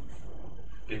dissimilarity.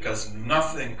 Because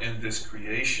nothing in this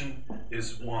creation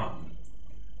is one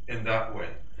in that way.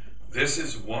 This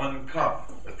is one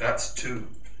cup, but that's two,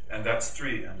 and that's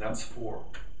three, and that's four.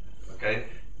 Okay?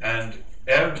 And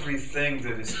everything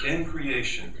that is in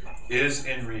creation is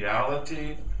in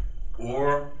reality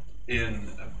or in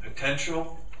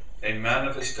potential a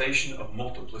manifestation of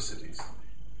multiplicities,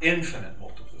 infinite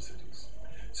multiplicities.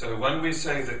 So when we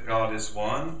say that God is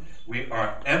one, we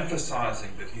are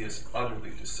emphasizing that he is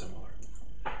utterly dissimilar.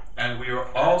 And we are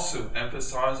also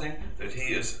emphasizing that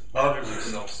he is utterly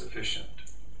self-sufficient.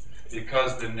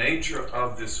 Because the nature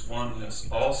of this oneness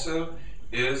also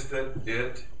is that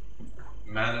it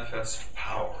manifests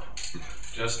power.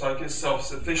 Just like his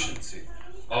self-sufficiency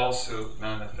also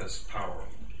manifests power.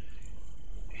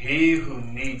 He who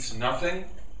needs nothing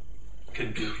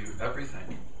can give you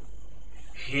everything.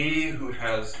 He who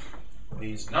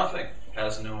needs nothing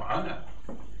has no ana.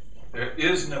 There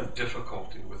is no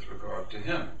difficulty with regard to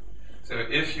him. So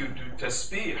if you do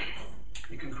tasbih,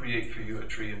 he can create for you a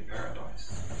tree in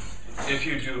paradise. If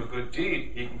you do a good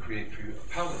deed, he can create for you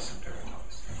a palace in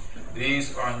paradise.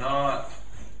 These are not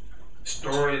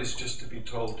stories just to be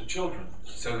told to children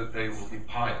so that they will be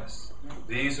pious.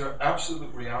 These are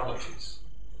absolute realities.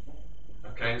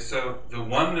 Okay, so the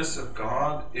oneness of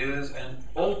God is an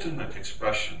ultimate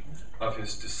expression of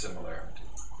his dissimilarity.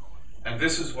 And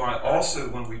this is why also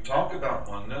when we talk about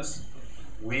oneness,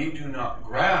 we do not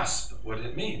grasp what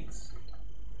it means.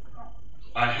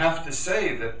 I have to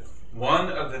say that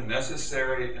one of the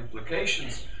necessary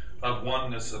implications of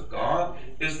oneness of God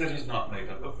is that he's not made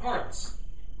up of parts.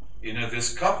 You know,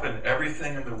 this cup and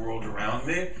everything in the world around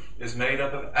me is made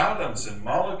up of atoms and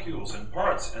molecules and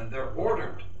parts, and they're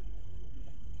ordered.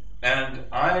 And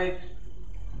I,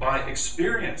 by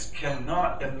experience,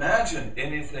 cannot imagine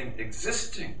anything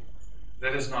existing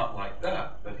that is not like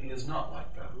that, but he is not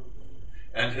like that.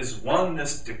 And his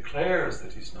oneness declares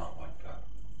that he's not like that.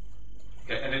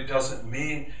 Okay, and it doesn't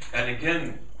mean, and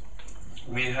again,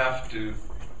 we have to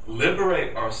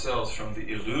liberate ourselves from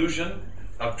the illusion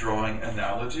of drawing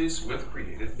analogies with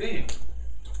created beings.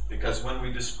 Because when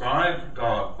we describe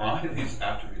God by these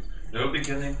attributes, no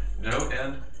beginning, no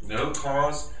end, no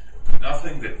cause,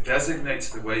 nothing that designates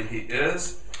the way he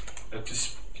is,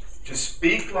 to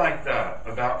speak like that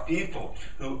about people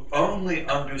who only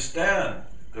understand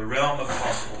the realm of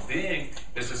possible being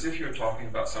is as if you're talking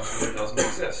about something that doesn't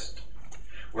exist.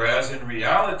 Whereas in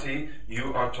reality,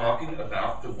 you are talking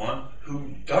about the one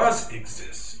who does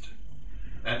exist,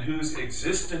 and whose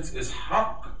existence is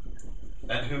haqq,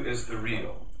 and who is the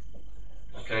real.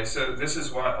 Okay, so this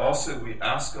is why also we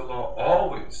ask Allah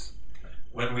always,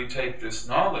 when we take this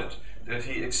knowledge, that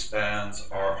he expands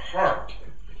our heart.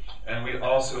 And we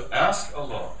also ask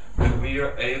Allah that we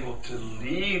are able to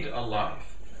lead a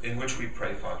life in which we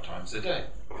pray 5 times a day,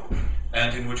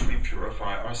 and in which we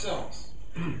purify ourselves,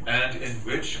 and in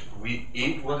which we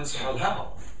eat what is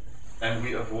halal, and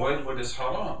we avoid what is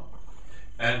haram,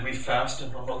 and we fast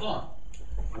in Ramadan.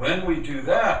 When we do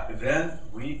that, then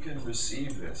we can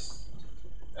receive this,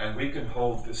 and we can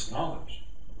hold this knowledge.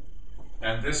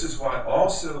 And this is why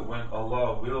also when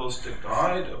Allah wills to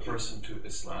guide a person to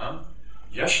Islam,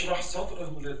 يَشْرَحْ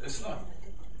صَدْرَهُ لِلْإِسْلَامِ,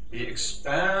 he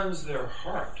expands their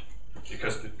heart,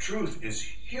 because the truth is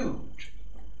huge.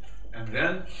 And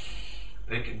then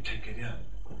they can take it in.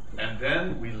 And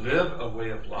then we live a way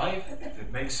of life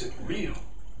that makes it real.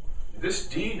 This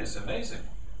deen is amazing.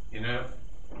 You know,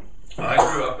 I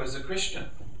grew up as a Christian.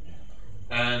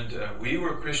 And we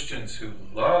were Christians who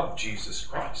loved Jesus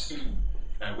Christ.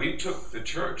 And we took the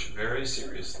church very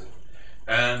seriously.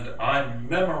 And I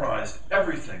memorized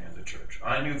everything in the church.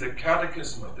 I knew the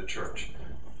catechism of the church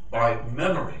by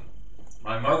memory.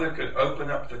 My mother could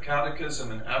open up the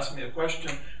catechism and ask me a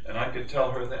question, and I could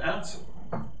tell her the answer.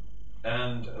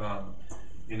 And,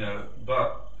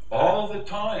 but all the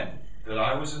time that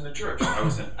I was in the church, I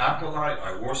was an acolyte,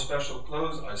 I wore special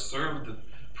clothes, I served the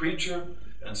preacher,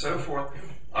 and so forth.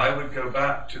 I would go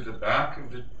back to the back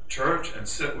of the church and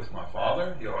sit with my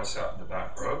father. He always sat in the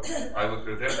back row. I would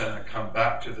go there, then I'd come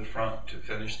back to the front to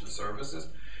finish the services.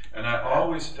 And I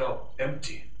always felt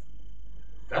empty.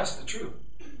 That's the truth.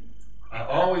 I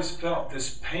always felt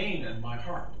this pain in my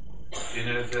heart,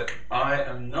 that I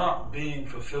am not being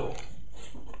fulfilled.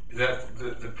 That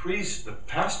the priest, the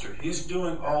pastor, he's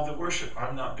doing all the worship.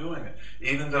 I'm not doing it.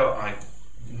 Even though I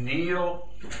kneel,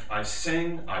 I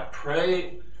sing, I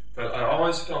pray, but I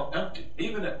always felt empty,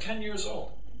 even at 10 years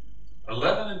old,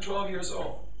 11 and 12 years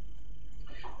old.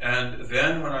 And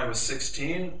then when I was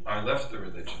 16, I left the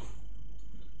religion.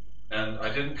 And I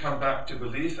didn't come back to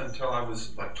belief until I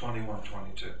was like 21,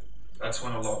 22. That's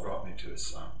when Allah brought me to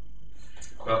Islam.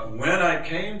 But when I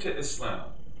came to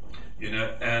Islam,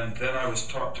 and then I was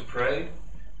taught to pray,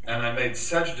 and I made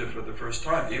sajda for the first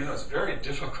time, even though it's very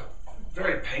difficult,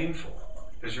 very painful,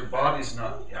 because your body's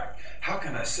not, how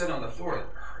can I sit on the floor?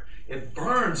 It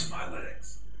burns my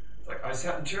legs. It's like I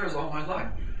sat in chairs all my life.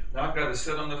 Now I've got to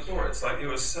sit on the floor. It's like it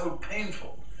was so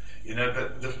painful.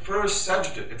 But the first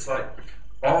sajda, it's like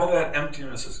all that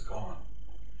emptiness is gone.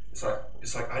 It's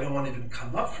like I don't want to even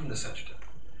come up from the sajda.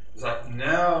 It's like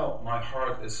now my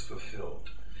heart is fulfilled.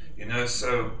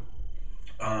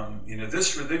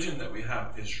 This religion that we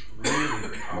have is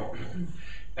really powerful.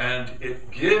 And it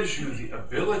gives you the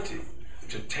ability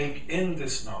to take in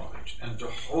this knowledge and to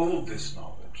hold this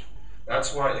knowledge.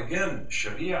 That's why, again,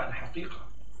 Sharia and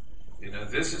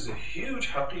Haqiqah. This is a huge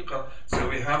Haqiqah, so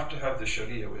we have to have the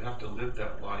Sharia, we have to live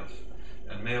that life.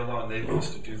 And may Allah enable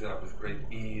us to do that with great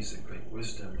ease and great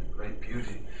wisdom and great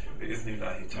beauty.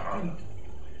 Bi-idhnillahi ta'ala.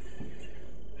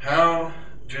 How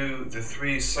do the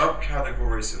 3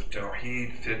 subcategories of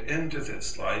Tawheed fit into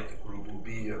this, like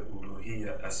Rububiyyah,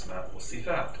 Uluhiyyah, Asma' wa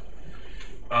Sifat?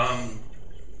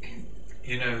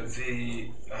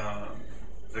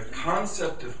 The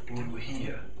concept of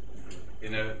Uluhiyyah,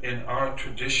 in our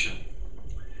tradition,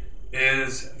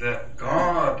 is that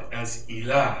God as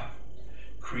Ilah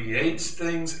creates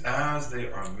things as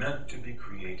they are meant to be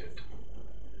created.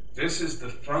 This is the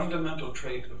fundamental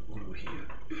trait of Uluhiyyah,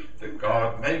 that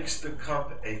God makes the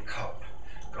cup a cup,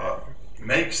 God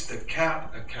makes the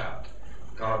cat a cat,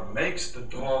 God makes the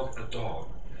dog a dog,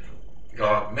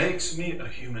 God makes me a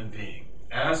human being,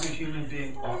 as a human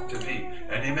being ought to be,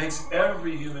 and he makes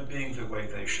every human being the way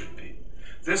they should be.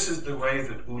 This is the way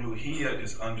that Uluhiyyah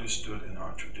is understood in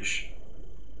our tradition.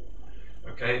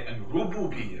 Okay, and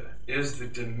Rububiyyah is the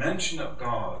dimension of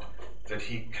God that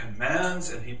he commands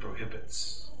and he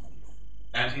prohibits.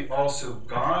 And he also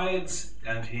guides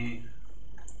and he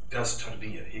does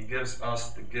tarbiyah. He gives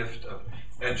us the gift of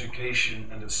education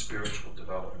and of spiritual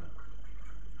development.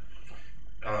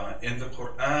 In the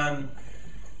Quran,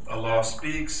 Allah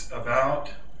speaks about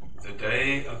the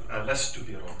day of Alastu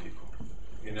bi Rabbikum.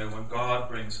 You know, when God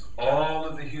brings all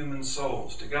of the human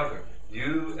souls together,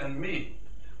 you and me,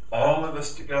 all of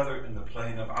us together in the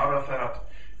plain of Arafat,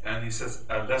 and he says,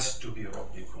 Alastu bi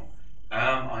Rabbikum.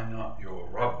 Am I not your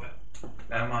Rabb?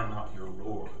 Am I not your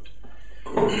Lord?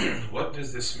 What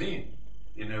does this mean?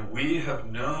 You know, we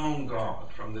have known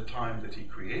God from the time that he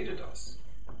created us.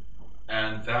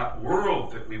 And that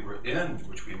world that we were in,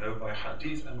 which we know by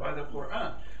Hadith and by the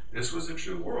Quran, this was a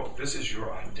true world. This is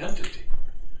your identity.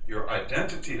 Your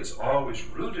identity is always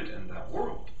rooted in that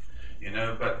world. You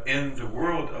know, but in the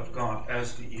world of God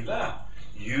as the Ilah,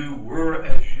 you were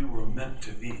as you were meant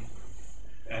to be.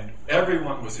 And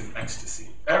everyone was in ecstasy.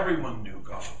 Everyone knew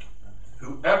God.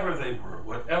 Whoever they were,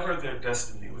 whatever their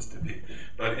destiny was to be.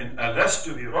 But in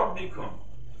Alastu bi Rabbikum,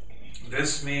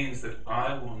 this means that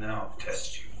I will now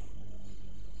test you.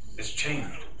 It's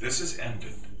changed. This is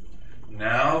ended.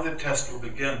 Now the test will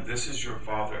begin. This is your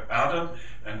father Adam,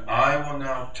 and I will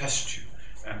now test you,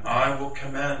 and I will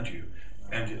command you,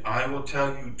 and I will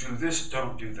tell you, do this,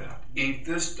 don't do that. Eat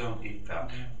this, don't eat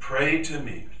that. Pray to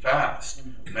me, fast,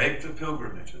 make the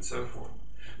pilgrimage, and so forth.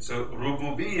 So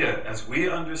Rububiyyah, as we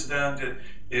understand it,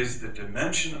 is the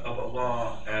dimension of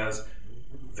Allah as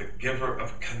the giver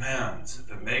of commands,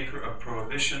 the maker of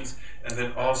prohibitions, and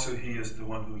then also he is the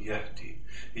one who yahdi.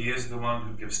 He is the one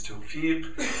who gives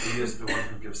tawfiq, he is the one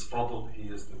who gives fadl, he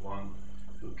is the one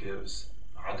who gives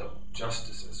adl,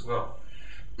 justice as well.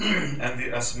 And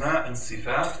the asma and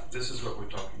sifat, this is what we're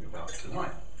talking about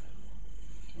tonight.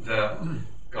 That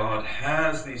God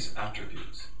has these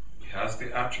attributes. He has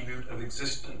the attribute of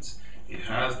existence. He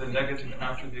has the negative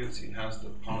attributes. He has the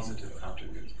positive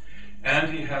attributes.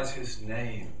 And he has his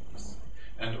names.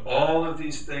 And all of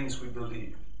these things we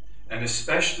believe. And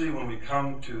especially when we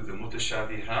come to the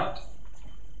mutashabihat,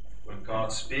 when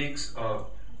God speaks of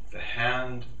the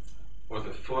hand, or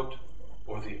the foot,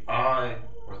 or the eye,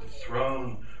 or the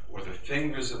throne, or the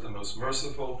fingers of the Most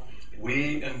Merciful,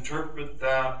 we interpret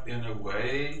that in a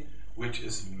way which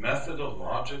is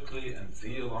methodologically and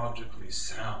theologically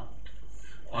sound,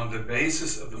 on the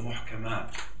basis of the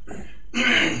muhkamat,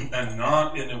 and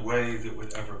not in a way that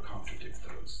would ever contradict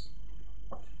those.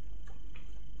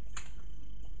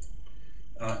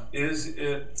 Is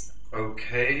it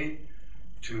okay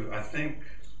to, I think,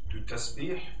 do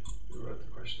tasbih? Who wrote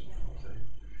the question?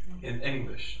 In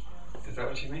English. Is that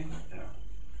what you mean? Yeah.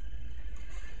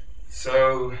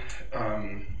 So,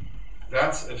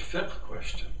 that's a fiqh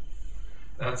question.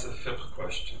 That's a fiqh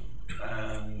question.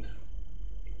 And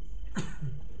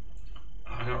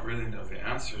I don't really know the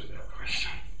answer to that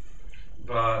question.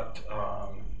 But,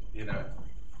 you know,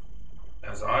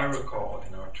 as I recall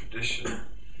in our tradition,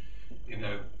 you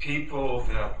know, people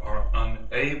that are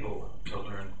unable to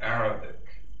learn Arabic,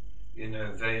 you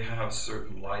know, they have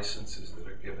certain licenses that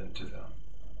are given to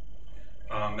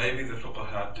them. Maybe the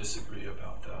fuqaha disagree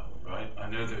about that, right? I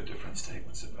know there are different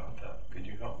statements about that. Could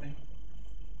you help me?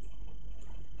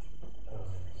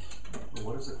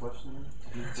 What is the question?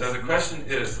 So the question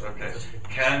is, okay,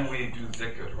 can we do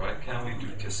dhikr, right? Can we do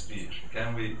tasbih?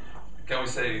 Can we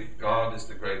say God is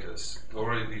the greatest,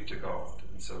 glory be to God,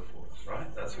 and so forth,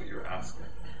 right? That's what you're asking.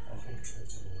 I think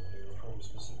they refer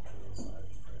specifically inside.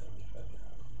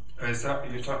 Is that,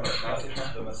 you're talking about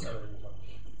Fatiha? The Masala.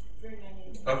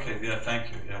 Okay, yeah, thank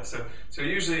you. Yeah, so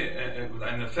usually in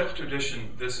the fiqh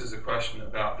tradition, this is a question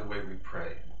about the way we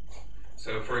pray.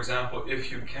 So, for example,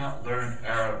 if you can't learn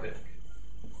Arabic,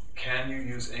 can you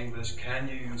use English? Can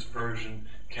you use Persian?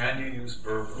 Can you use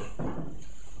Berber?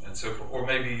 And so forth. Or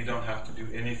maybe you don't have to do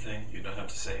anything. You don't have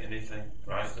to say anything,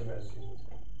 right?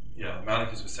 Yeah,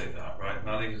 Malikis would say that, right?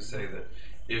 Malikis would say that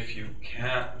if you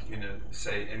can't, you know,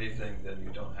 say anything, then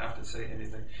you don't have to say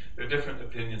anything. There are different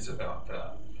opinions about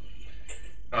that.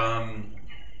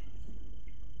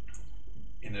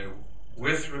 You know,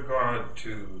 with regard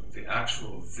to the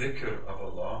actual dhikr of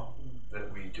Allah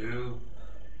that we do,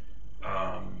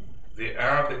 the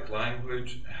Arabic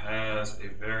language has a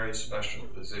very special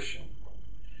position.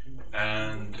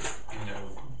 And, you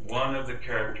know, one of the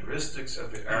characteristics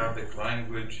of the Arabic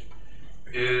language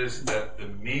is that the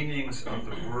meanings of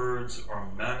the words are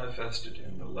manifested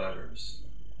in the letters.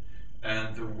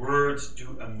 And the words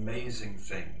do amazing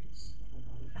things.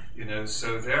 You know,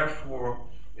 so therefore,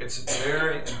 it's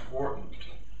very important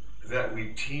that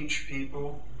we teach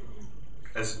people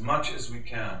as much as we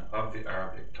can of the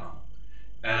Arabic tongue,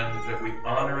 and that we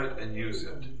honor it and use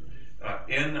it.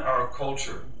 In our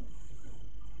culture,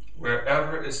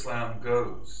 wherever Islam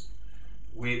goes,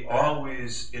 we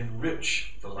always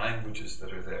enrich the languages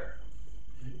that are there.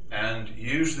 And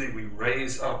usually we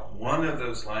raise up one of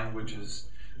those languages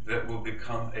that will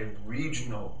become a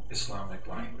regional Islamic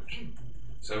language.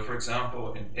 So for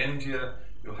example, in India,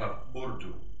 you'll have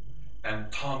Urdu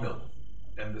and Tamil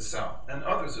in the south, and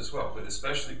others as well, but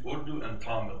especially Urdu and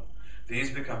Tamil.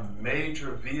 These become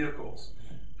major vehicles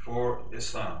for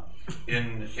Islam.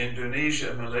 In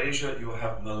Indonesia and Malaysia, you'll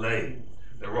have Malay.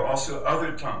 There were also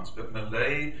other tongues, but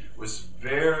Malay was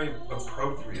very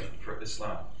appropriate for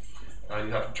Islam.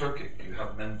 You have Turkic, you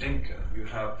have Mandinka, you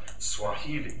have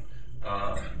Swahili,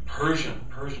 Persian.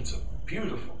 Persian's a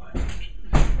beautiful language.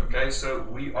 Okay, so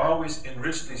we always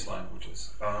enrich these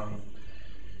languages.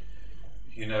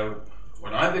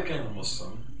 When I became a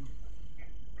Muslim,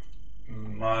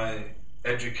 my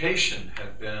education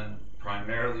had been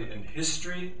primarily in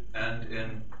history and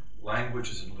in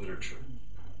languages and literature.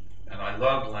 And I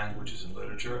loved languages and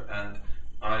literature, and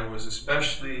I was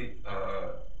especially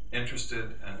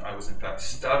interested, and I was in fact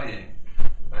studying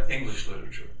English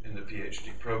literature in the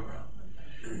PhD program.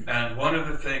 And one of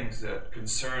the things that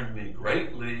concerned me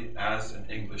greatly as an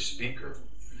English speaker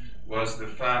was the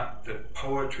fact that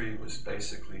poetry was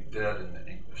basically dead in the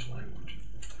English language.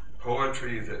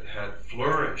 Poetry that had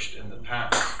flourished in the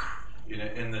past,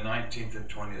 in the 19th and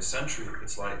 20th century,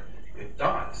 it's like it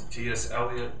dies. T.S.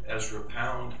 Eliot, Ezra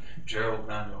Pound, Gerald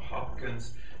Manuel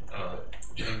Hopkins,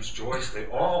 James Joyce, they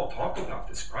all talk about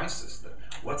this crisis, that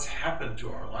what's happened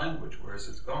to our language, where has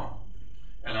it gone?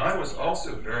 And I was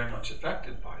also very much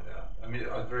affected by that.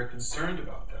 I was very concerned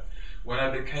about that. When I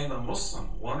became a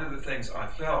Muslim, one of the things I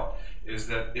felt is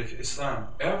that if Islam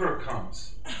ever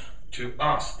comes to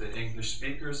us, the English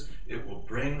speakers, it will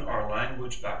bring our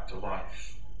language back to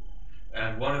life.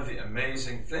 And one of the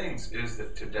amazing things is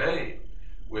that today,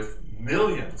 with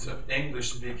millions of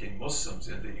English-speaking Muslims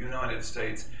in the United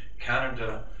States,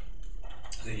 Canada,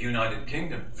 the United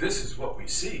Kingdom, this is what we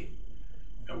see.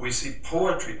 And we see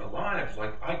poetry alive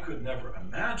like I could never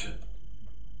imagine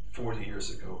 40 years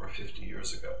ago or 50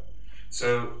 years ago.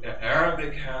 So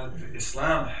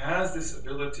Islam has this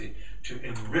ability to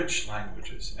enrich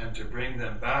languages and to bring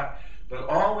them back, but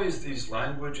always these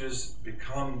languages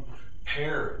become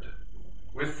paired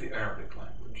with the Arabic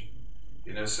language.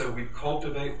 So we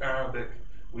cultivate Arabic,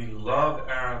 we love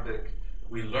Arabic,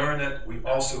 we learn it, we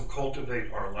also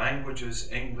cultivate our languages,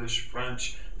 English,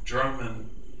 French, German,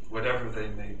 whatever they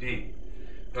may be.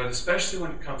 But especially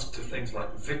when it comes to things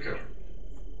like dhikr,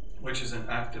 which is an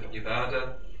act of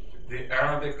ibadah, the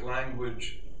Arabic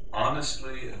language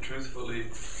honestly and truthfully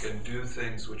can do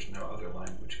things which no other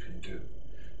language can do.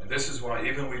 And this is why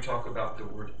even we talk about the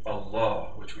word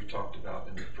Allah, which we talked about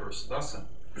in the first lesson,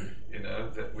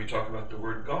 that we talk about the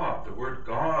word God. The word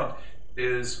God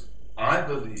is, I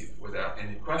believe, without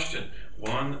any question,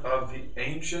 one of the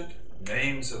ancient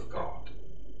names of God.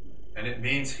 And it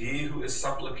means he who is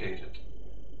supplicated.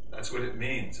 That's what it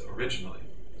means originally.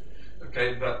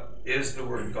 Okay, but is the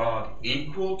word God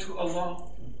equal to Allah?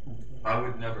 I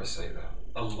would never say that.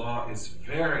 Allah is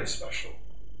very special.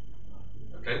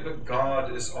 Okay, but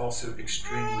God is also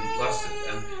extremely blessed,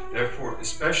 and therefore,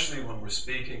 especially when we're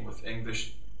speaking with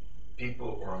English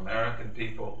people or American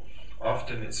people,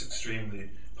 often it's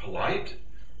extremely polite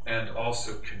and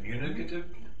also communicative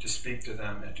to speak to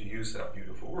them and to use that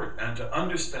beautiful word and to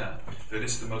understand that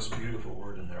it's the most beautiful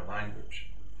word in their language.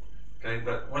 Okay,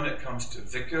 but when it comes to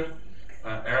dhikr,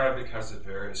 Arabic has a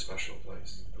very special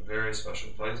place,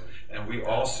 and we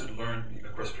also learn,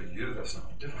 of course for you that's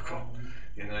not difficult,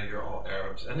 you're all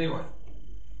Arabs anyway,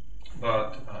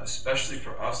 but especially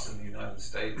for us in the United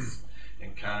States,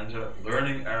 in Canada,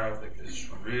 learning Arabic is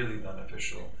really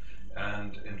beneficial.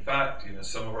 And in fact,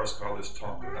 some of our scholars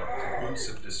talk about the roots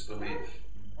of disbelief.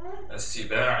 As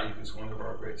Sibai, who's one of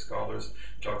our great scholars,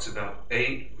 talks about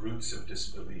 8 roots of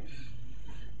disbelief.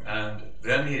 And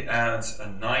then he adds a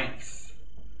 9th,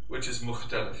 which is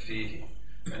mukhtalaf fihi.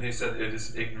 And he said it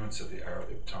is ignorance of the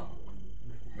Arabic tongue.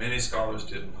 Many scholars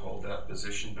didn't hold that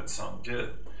position, but some did.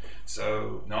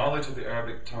 So knowledge of the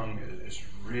Arabic tongue is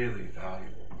really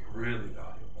valuable,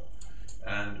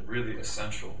 and really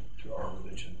essential to our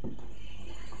religion.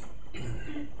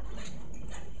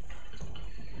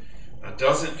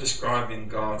 Doesn't describing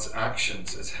God's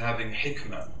actions as having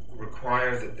hikmah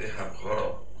require that they have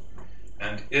gharad?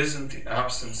 And isn't the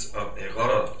absence of a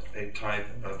gharad a type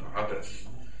of abath,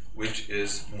 which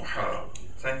is muharram?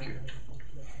 Thank you.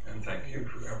 And thank you,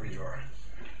 whoever you are.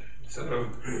 So,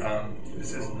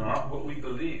 this is not what we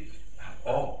believe at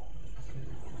all.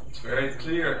 It's very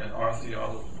clear in our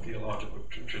theological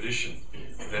tradition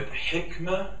that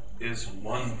hikmah is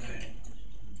one thing.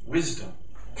 Wisdom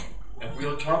and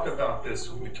we'll talk about this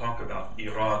when we talk about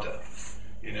irada,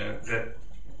 that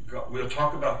we'll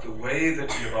talk about the way that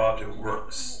irada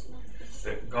works,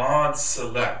 that God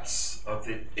selects of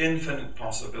the infinite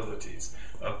possibilities,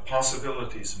 of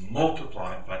possibilities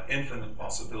multiplied by infinite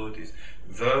possibilities,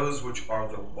 those which are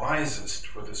the wisest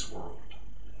for this world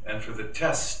and for the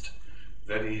test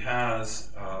that He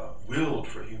has willed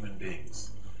for human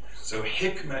beings. So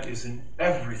hikmah is in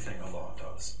everything Allah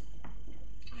does.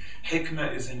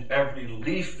 Hikmah is in every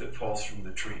leaf that falls from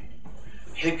the tree.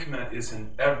 Hikmah is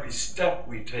in every step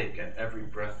we take and every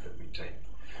breath that we take.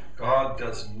 God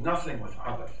does nothing with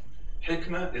abath.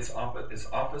 Hikmah is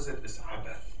opposite is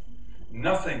abath.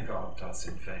 Nothing God does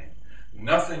in vain.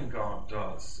 Nothing God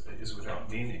does is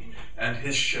without meaning. And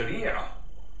His sharia,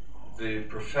 the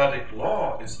prophetic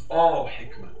law, is all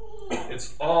hikmah.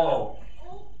 It's all,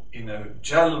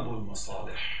 jalbul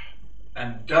masalih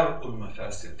and dar'ul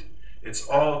mafasid. It's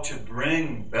all to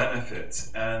bring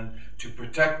benefits and to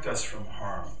protect us from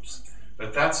harms.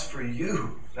 But that's for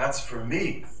you. That's for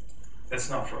me. It's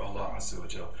not for Allah Azza wa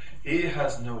Jal. He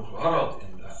has no gharad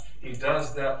in that. He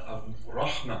does that of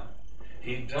rahmah.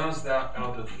 He does that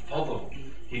out of fadl.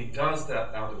 He does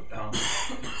that out of bounty.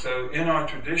 So in our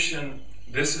tradition,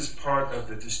 this is part of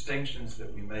the distinctions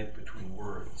that we make between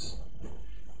words.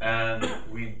 And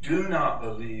we do not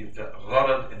believe that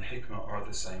gharad and hikmah are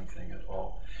the same thing at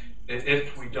all.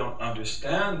 If we don't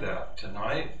understand that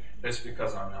tonight, it's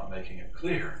because I'm not making it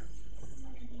clear.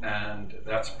 And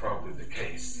that's probably the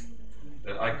case.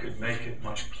 That I could make it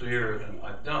much clearer than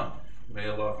I've done. May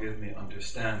Allah give me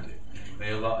understanding.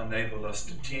 May Allah enable us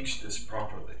to teach this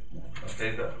properly.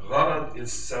 Okay, that gharad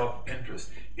is self-interest.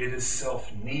 It is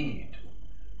self-need.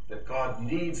 That God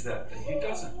needs that thing. He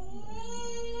doesn't.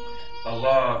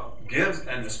 Allah gives,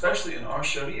 and especially in our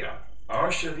sharia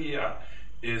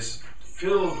is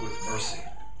filled with mercy.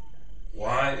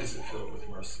 Why is it filled with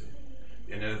mercy?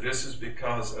 This is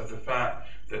because of the fact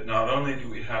that not only do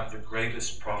we have the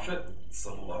greatest prophet,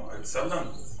 sallallahu alaihi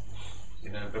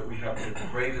wasallam, but we have the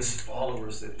greatest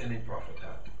followers that any prophet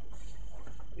had.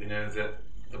 That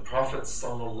the Prophet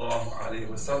sallallahu alaihi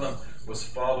wasallam was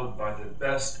followed by the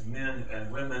best men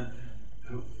and women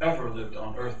who ever lived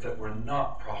on earth that were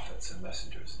not prophets and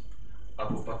messengers.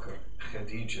 Abu Bakr,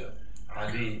 Khadija,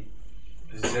 Ali,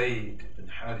 Zayd bin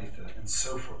Haritha, and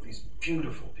so forth, these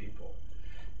beautiful people.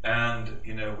 And,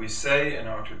 we say in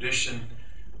our tradition,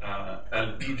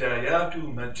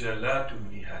 al-bidayatu majalatu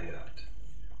nihayat.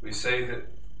 We say that,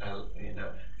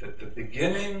 that the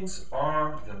beginnings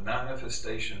are the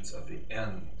manifestations of the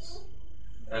ends.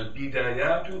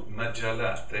 Al-bidayatu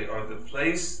majalat. They are the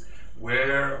place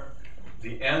where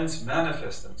the ends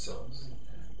manifest themselves.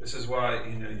 This is why,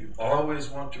 you always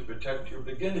want to protect your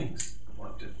beginnings. You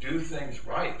want to do things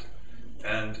right.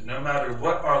 And no matter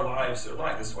what our lives are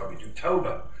like, this is why we do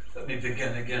tawbah. Let me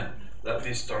begin again. Let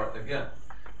me start again.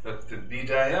 But the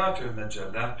bidayatu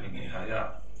majalatu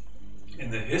nihayat. In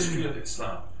the history of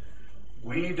Islam,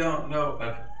 we don't know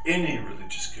of any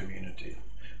religious community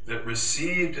that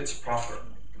received its prophet,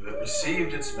 that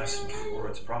received its messenger or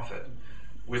its prophet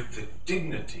with the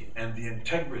dignity and the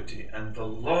integrity and the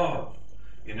love,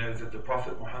 that the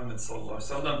Prophet Muhammad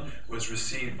ﷺ was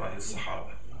received by his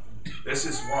Sahaba. This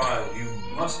is why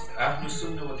you must, Ahlul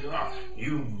Sunnah wal Jama'ah,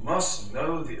 you must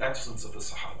know the excellence of the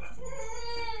Sahaba.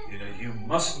 You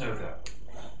must know that.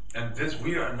 And this,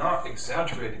 we are not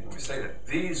exaggerating when we say that.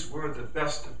 These were the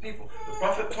best of people. The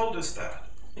Prophet told us that.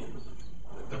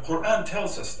 The Quran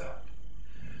tells us that.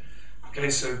 Okay,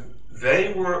 so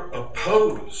they were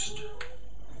opposed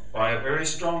by a very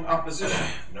strong opposition.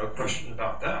 No question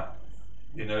about that.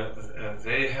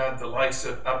 They had the likes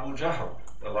of Abu Jahl,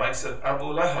 the likes of Abu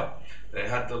Lahab. They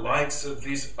had the likes of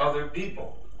these other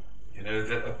people,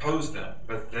 that opposed them.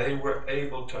 But they were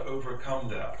able to overcome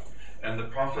that. And the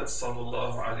Prophet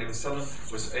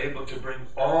ﷺ was able to bring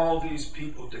all these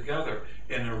people together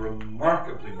in a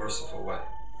remarkably merciful way.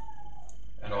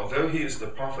 And although he is the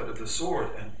prophet of the sword,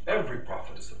 and every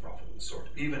prophet is the prophet of the sword,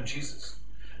 even Jesus.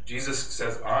 Jesus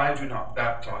says, I do not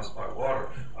baptize by water,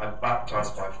 I baptize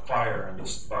by fire and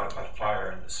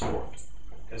the sword.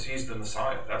 Because he's the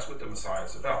Messiah. That's what the Messiah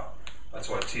is about. That's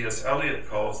why T.S. Eliot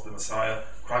calls the Messiah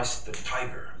Christ the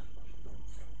Tiger.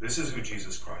 This is who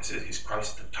Jesus Christ is. He's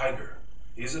Christ the Tiger.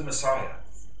 He's a Messiah.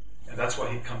 And that's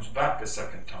why he comes back a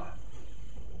second time.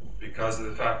 Because of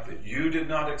the fact that you did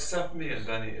not accept me in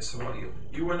Bani Israel.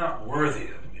 You were not worthy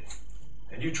of me.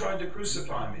 And you tried to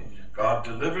crucify me. God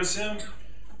delivers him,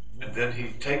 and then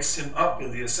he takes him up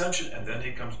in the ascension, and then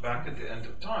he comes back at the end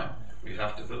of time. We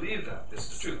have to believe that. It's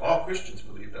the truth. All Christians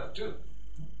believe that too.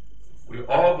 We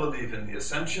all believe in the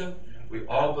ascension. We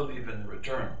all believe in the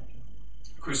return.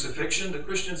 Crucifixion, the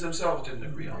Christians themselves didn't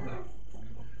agree on that.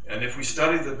 And if we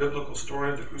study the biblical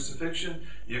story of the crucifixion,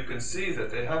 you can see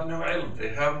that they have no ilm, they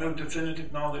have no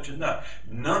definitive knowledge in that.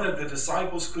 None of the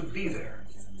disciples could be there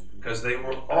because they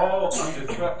were all under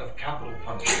threat of capital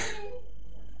punishment.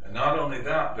 And not only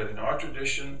that, but in our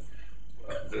tradition,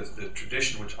 the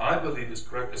tradition which I believe is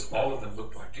correct is all of them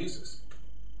looked like Jesus.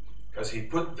 Because he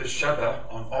put the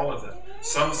Shabbat on all of them.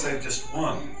 Some say just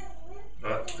one,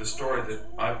 but the story that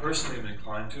I personally am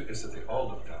inclined to is that they all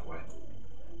look that way.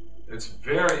 It's a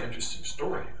very interesting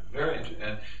story, very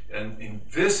interesting, and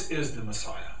this is the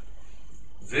Messiah.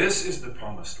 This is the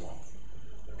promised one.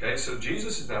 Okay, so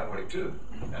Jesus is that way too.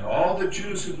 And all the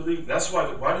Jews who believe, that's why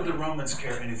did the Romans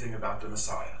care anything about the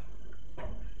Messiah?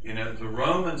 You know, the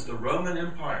Roman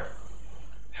Empire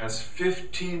has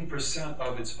 15%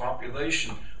 of its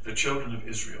population, the children of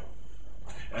Israel.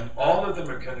 And all of them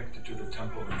are connected to the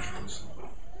temple in Jerusalem.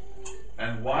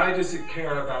 And why does it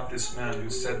care about this man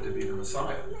who's said to be the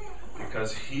Messiah?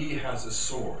 Because he has a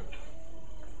sword.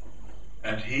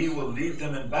 And he will lead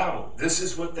them in battle. This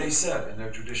is what they said in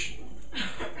their tradition.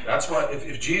 That's why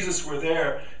if Jesus were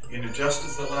there, you know, just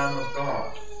as the Lamb of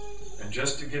God, and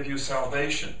just to give you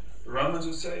salvation, the Romans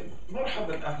would say,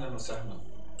 Marhaban ahlan wa sahlan.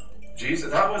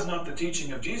 Jesus, that was not the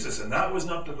teaching of Jesus, and that was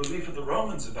not the belief of the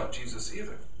Romans about Jesus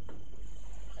either.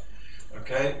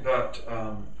 Okay, but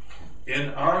in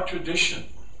our tradition,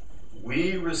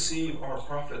 we receive our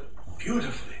prophet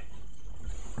beautifully.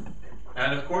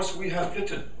 And of course we have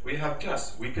fitan, we have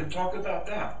tests, we can talk about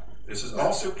that. This is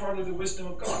also part of the wisdom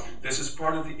of God. This is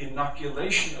part of the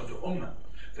inoculation of the Ummah.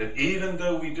 That even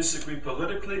though we disagree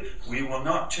politically, we will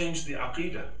not change the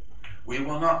Aqidah. We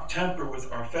will not tamper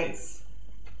with our faith.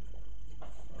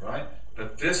 Alright?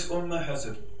 But this Ummah has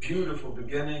a beautiful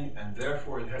beginning, and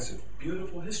therefore it has a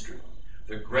beautiful history.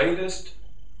 The greatest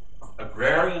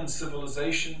agrarian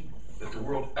civilization that the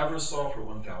world ever saw for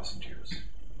 1,000 years.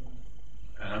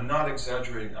 And I'm not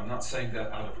exaggerating, I'm not saying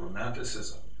that out of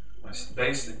romanticism. I'm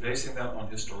basing that on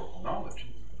historical knowledge.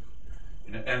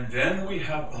 You know, and then we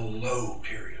have a low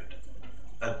period,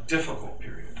 a difficult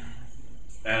period.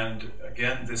 And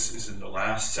again, this is in the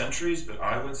last centuries, but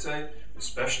I would say,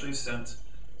 especially since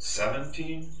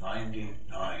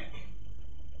 1799,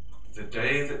 the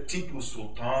day that Tipu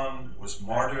Sultan was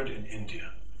martyred in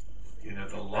India. You know,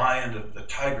 the lion, the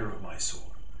tiger of Mysore.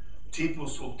 Tipu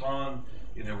Sultan,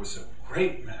 you know, was a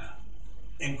great man,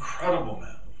 incredible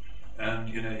man. And,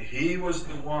 you know, he was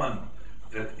the one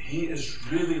that he is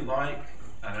really like,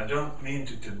 and I don't mean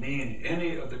to demean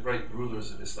any of the great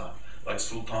rulers of Islam, like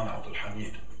Sultan Abdul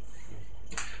Hamid.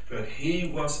 But he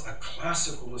was a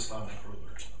classical Islamic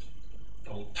ruler,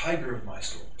 the tiger of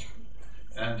Mysore.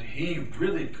 And he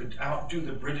really could outdo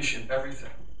the British in everything.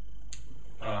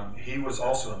 He was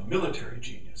also a military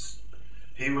genius.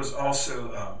 He was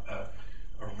also a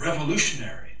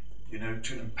revolutionary, you know,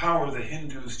 to empower the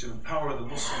Hindus, to empower the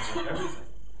Muslims and everything.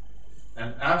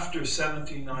 And after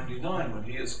 1799, when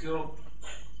he is killed,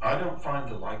 I don't find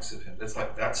the likes of him. It's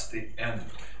like that's the end.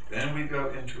 Then we go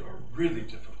into a really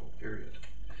difficult period.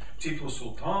 Tipu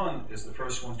Sultan is the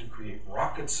first one to create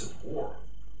rockets of war.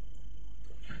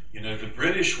 You know, the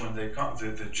British, when they come,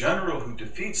 the general who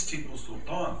defeats Tipu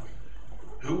Sultan,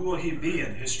 who will he be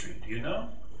in history? Do you know?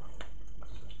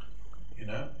 You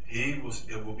know,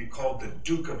 it will be called the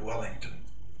Duke of Wellington.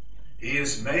 He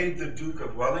is made the Duke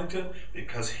of Wellington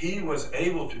because he was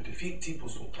able to defeat Tipu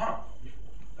Sultan.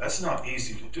 That's not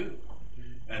easy to do.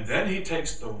 And then he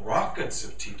takes the rockets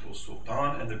of Tipu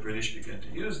Sultan and the British begin to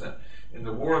use them. In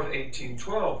the War of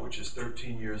 1812, which is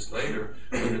 13 years later,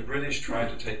 when the British tried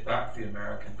to take back the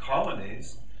American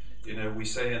colonies, you know, we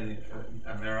say in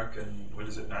the American,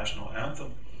 national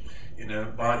anthem, you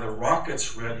know, by the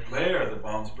rocket's red glare, the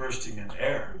bombs bursting in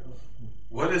air.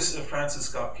 What does Francis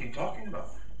Scott keep talking about?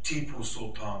 Tipu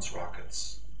Sultan's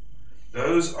rockets.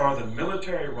 Those are the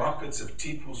military rockets of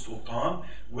Tipu Sultan,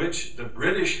 which the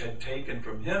British had taken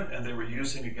from him and they were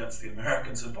using against the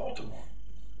Americans in Baltimore.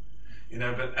 You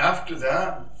know, but after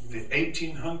that, the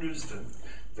 1800s,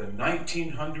 the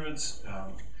 1900s,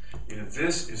 you know,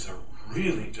 this is a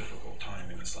really difficult time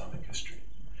in Islamic history.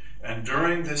 And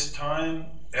during this time,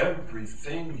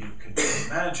 everything you can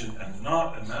imagine and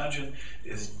not imagine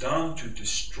is done to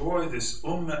destroy this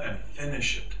ummah and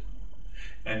finish it.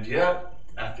 And yet,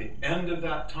 at the end of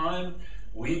that time,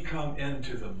 we come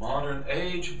into the modern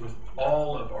age with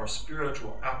all of our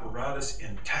spiritual apparatus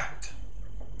intact.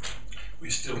 We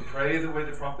still pray the way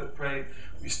the Prophet prayed.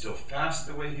 We still fast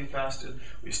the way he fasted.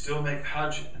 We still make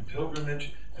Hajj and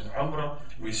pilgrimage and Umrah.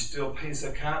 We still pay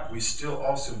Zakat. We still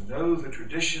also know the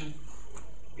tradition.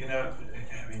 You know,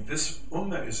 I mean, this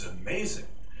Ummah is amazing.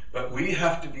 But we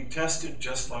have to be tested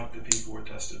just like the people were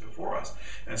tested before us.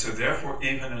 And so therefore,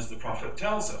 even as the Prophet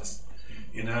tells us,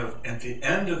 at the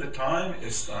end of the time,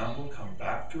 Islam will come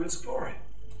back to its glory.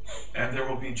 And there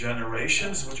will be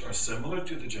generations which are similar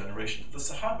to the generation of the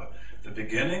Sahaba. The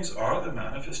beginnings are the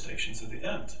manifestations of the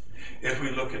end. If we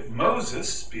look at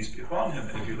Moses, peace be upon him,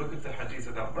 and if you look at the hadith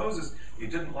about Moses, he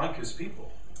didn't like his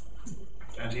people.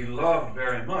 And he loved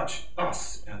very much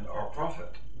us and our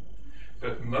prophet.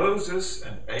 But Moses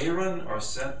and Aaron are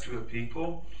sent to a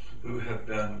people who have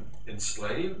been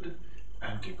enslaved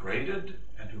and degraded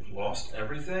and who've lost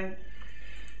everything.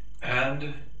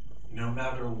 And no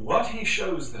matter what he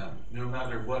shows them, no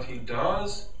matter what he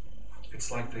does,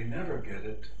 it's like they never get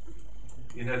it.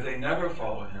 They never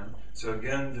follow him. So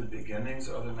again, the beginnings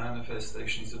are the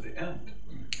manifestations of the end.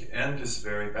 The end is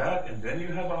very bad, and then you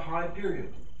have a high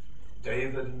period.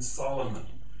 David and Solomon.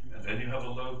 And then you have a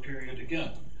low period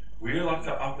again. We're like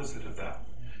the opposite of that.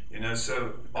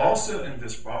 So also in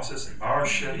this process, our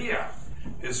Sharia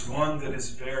is one that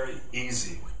is very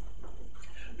easy.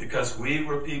 Because we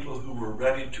were people who were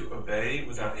ready to obey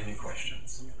without any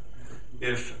questions.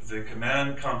 If the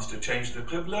command comes to change the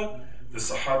Qibla, the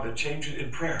Sahaba change it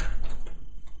in prayer.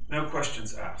 No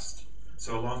questions asked.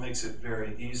 So Allah makes it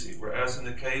very easy. Whereas in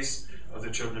the case of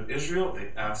the children of Israel,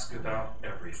 they ask about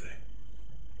everything.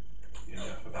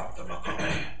 About the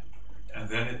maqam. And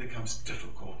then it becomes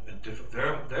difficult and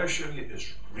difficult. Their Sharia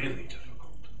is really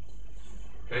difficult.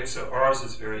 Okay, so ours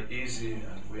is very easy,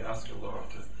 and we ask Allah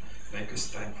to make us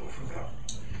thankful for that.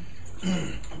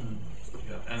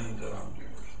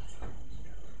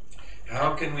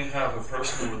 How can we have a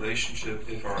personal relationship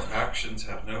if our actions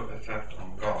have no effect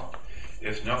on God?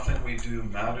 If nothing we do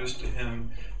matters to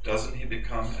Him, doesn't He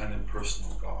become an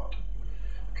impersonal God?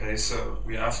 Okay, so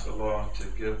we ask Allah to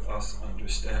give us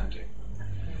understanding.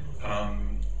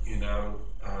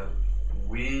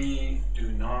 We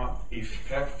do not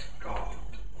affect God.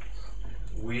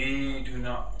 We do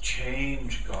not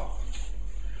change God.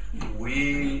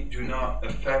 We do not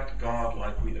affect God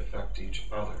like we affect each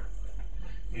other.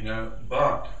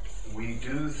 But we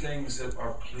do things that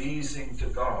are pleasing to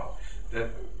God,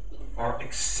 that are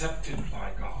accepted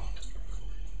by God,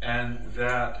 and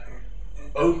that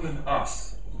open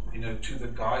us, to the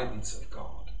guidance of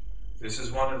God. This is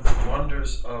one of the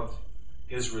wonders of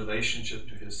His relationship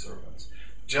to His servants.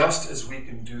 Just as we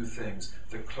can do things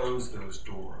that close those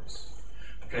doors.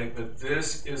 Okay, but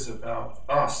this is about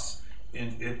us,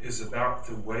 and it is about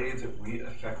the way that we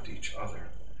affect each other.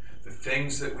 The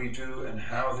things that we do and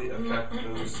how they affect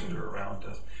those that are around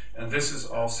us. And this is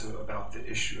also about the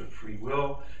issue of free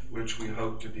will, which we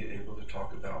hope to be able to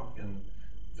talk about in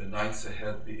the nights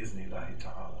ahead, bi-idhnillahi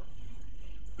ta'ala.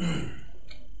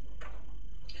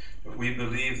 But we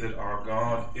believe that our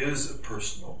God is a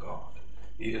personal God.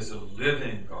 He is a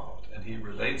living God, and He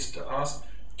relates to us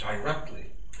directly.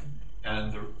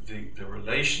 And the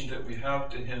relation that we have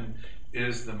to Him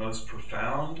is the most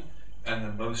profound and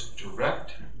the most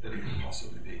direct that it can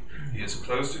possibly be. He is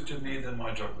closer to me than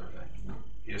my jugular vein.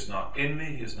 He is not in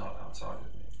me, He is not outside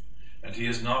of me. And He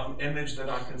is not an image that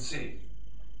I can see.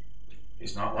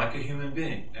 He's not like a human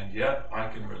being, and yet I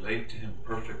can relate to Him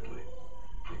perfectly,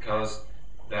 because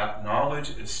that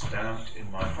knowledge is stamped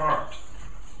in my heart.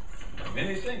 Now,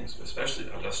 many things, especially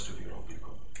Alastu bi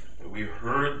Rabbikum, that we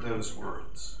heard those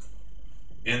words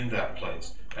in that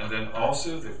place. And then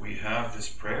also that we have this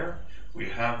prayer, we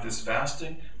have this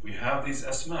fasting, we have these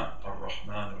asma,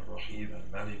 Ar-Rahman, Ar-Rahim,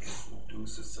 Al-Malik,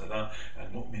 Al-Qudus, Al-Salam,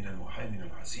 Al-Mu'min, Al-Muhaymin,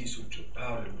 Al-Aziz,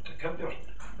 Al-Jabbar, Al-Mutakabbir,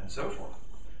 and so forth.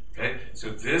 Okay, so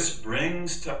this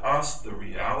brings to us the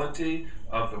reality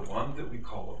of the one that we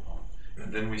call upon.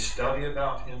 And then we study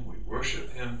about Him, we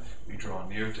worship Him, we draw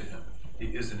near to Him. He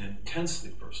is an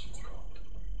intensely personal God.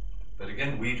 But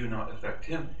again, we do not affect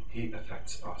Him, He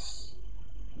affects us.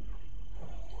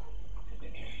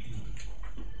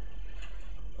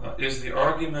 Is the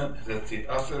argument that the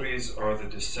Atharis are the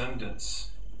descendants,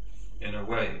 in a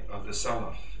way, of the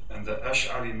Salaf, and the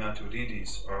Ash'ari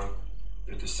Maturidis are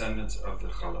the descendants of the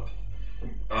Khalaf?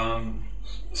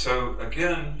 So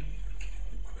again,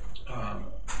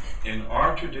 in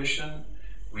our tradition,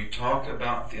 we talk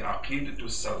about the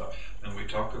Aqidatul Salaf, and we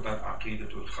talk about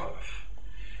Aqidatul Khalaf.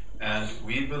 And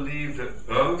we believe that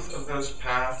both of those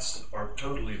paths are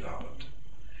totally valid.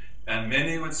 And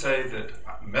many would say that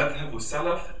Madhabu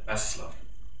Salaf Aslam,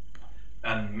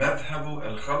 and Madhabu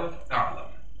Al-Khalaf A'lam.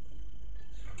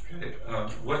 Okay,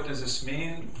 what does this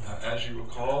mean? As you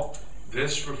recall,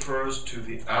 this refers to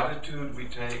the attitude we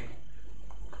take,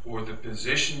 or the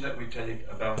position that we take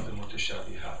about the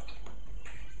mutashabihat.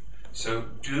 So,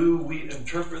 do we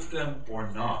interpret them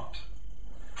or not?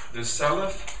 The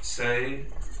Salaf say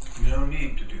No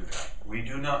need to do that. We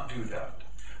do not do that.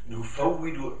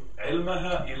 نُفَوِّدُ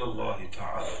عِلْمَهَا إِلَى اللَّهِ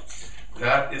تَعَالَى.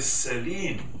 That is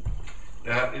salim.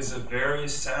 That is a very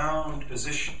sound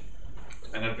position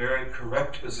and a very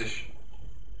correct position.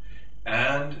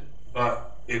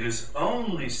 But it is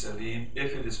only salim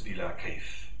if it is bila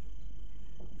kayf.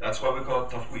 That's why we call it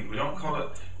tafweed. We don't call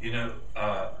it,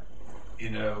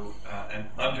 an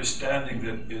understanding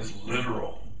that is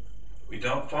literal. We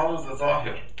don't follow the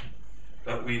zahir,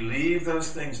 but we leave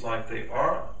those things like they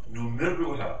are.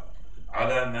 نُمِرُّهَا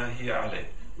عَلَى مَا هِيَ عَلَيْهِ.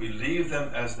 We leave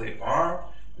them as they are.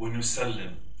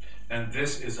 وَنُسَلِّمْ. And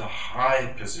this is a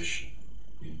high position.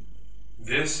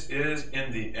 This is,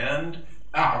 in the end,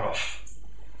 a'raf.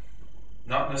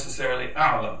 Not necessarily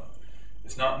a'lam.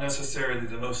 It's not necessarily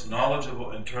the most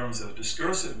knowledgeable in terms of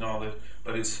discursive knowledge,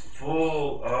 but it's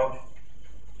full of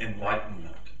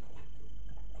enlightenment.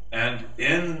 And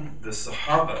in the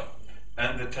Sahaba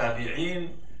and the Tabi'een,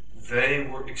 they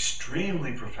were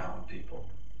extremely profound people.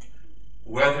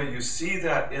 Whether you see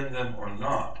that in them or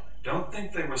not, don't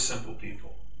think they were simple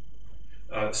people.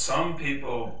 Some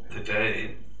people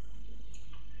today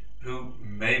who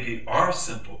maybe are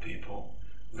simple people,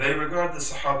 they regard the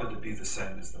Sahaba to be the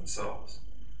same as themselves.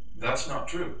 That's not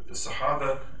true. The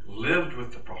Sahaba lived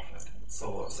with the Prophet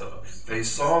ﷺ. They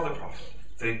saw the Prophet.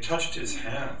 They touched his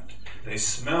hand. They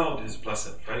smelled his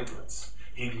blessed fragrance.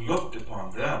 He looked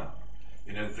upon them.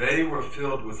 They were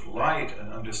filled with light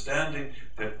and understanding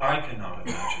that I cannot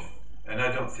imagine. And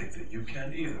I don't think that you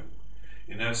can either.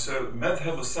 So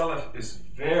Madhhab al-Salaf is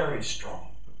very strong,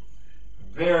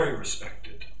 very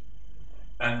respected.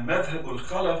 And Madhhab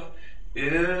al-Khalaf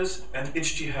is an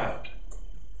ijtihad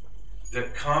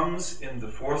that comes in the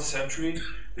 4th century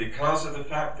because of the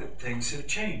fact that things have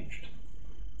changed.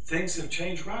 Things have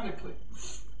changed radically.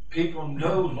 People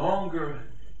no longer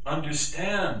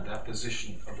understand that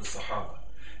position of the Sahaba.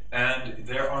 And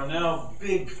there are now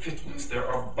big fitnas. There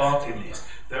are batinis.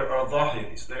 There are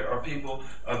zahiris. There are people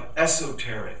of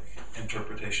esoteric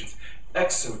interpretations,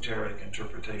 exoteric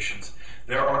interpretations.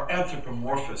 There are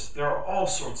anthropomorphists. There are all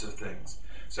sorts of things.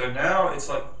 So now it's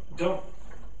like, don't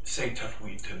say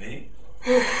tafweed to me.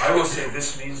 I will say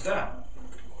this means that.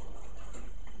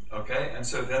 Okay? And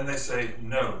so then they say,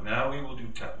 no, now we will do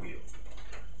ta'wil.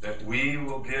 That we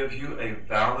will give you a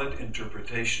valid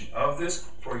interpretation of this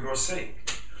for your sake.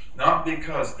 Not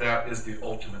because that is the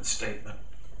ultimate statement,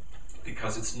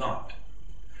 because it's not.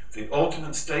 The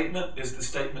ultimate statement is the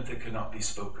statement that cannot be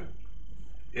spoken.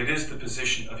 It is the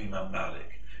position of Imam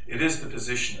Malik. It is the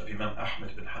position of Imam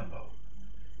Ahmed bin Hanbal.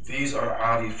 These are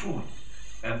arifun,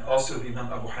 and also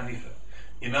Imam Abu Hanifa.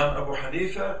 Imam Abu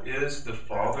Hanifa is the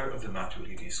father of the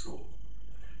Maturidi school.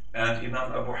 And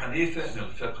Imam Abu Hanifa in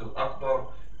Al-Fiqh al-Akbar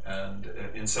and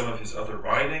in some of his other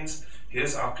writings,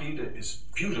 his Aqidat is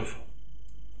beautiful.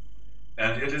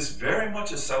 And it is very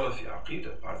much a Salafi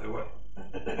Aqidah, by the way.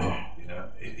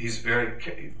 He's very,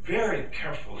 very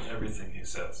careful in everything he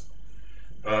says.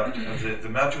 But the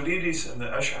Maturidis and the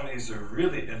Ash'aris are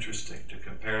really interesting to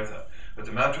compare them. But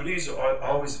the Maturidis are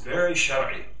always very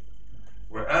Shari.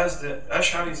 Whereas the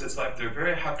Ash'aris, it's like they're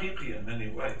very haqiqi in many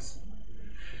ways.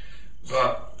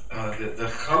 But the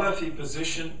Khalafi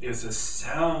position is a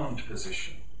sound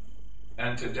position.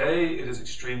 And today it is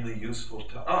extremely useful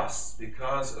to us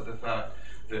because of the fact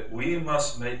that we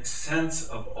must make sense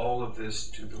of all of this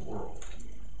to the world.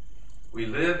 We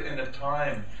live in a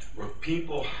time where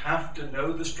people have to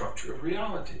know the structure of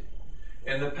reality.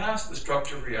 In the past, the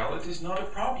structure of reality is not a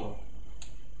problem.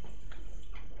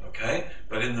 Okay?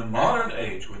 But in the modern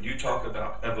age, when you talk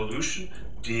about evolution,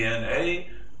 DNA,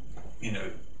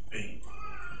 a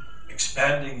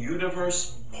expanding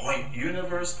universe, point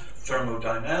universe,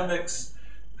 thermodynamics,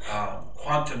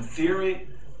 quantum theory,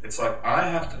 it's like I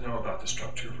have to know about the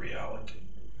structure of reality.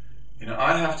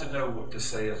 I have to know what to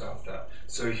say about that.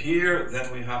 So here,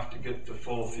 then we have to get the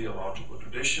full theological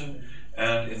tradition,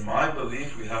 and in my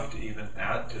belief, we have to even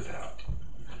add to that.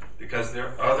 Because there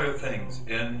are other things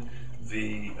in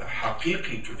the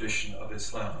haqiqi tradition of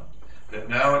Islam that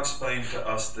now explain to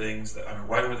us things that,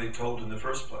 why were they told in the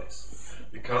first place?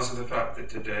 Because of the fact that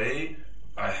today,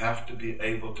 I have to be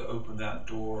able to open that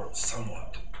door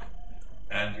somewhat.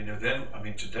 And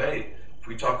today, if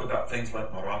we talk about things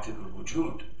like maratib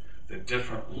al-wujud, the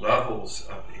different levels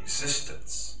of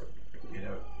existence,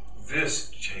 this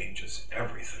changes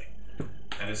everything.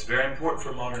 And it's very important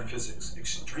for modern physics,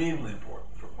 extremely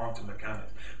important for quantum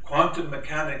mechanics. Quantum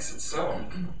mechanics itself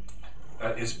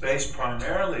is based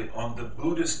primarily on the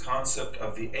Buddhist concept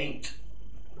of the eight.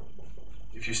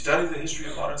 If you study the history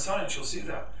of modern science, you'll see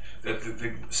that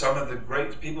some of the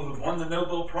great people who've won the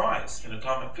Nobel Prize in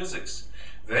atomic physics,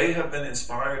 they have been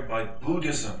inspired by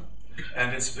Buddhism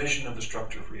and its vision of the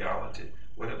structure of reality.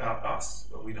 What about us?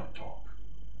 But we don't talk.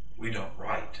 We don't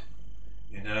write.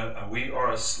 We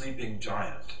are a sleeping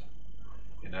giant.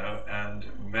 And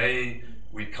may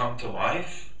we come to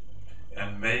life,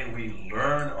 and may we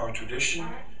learn our tradition,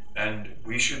 and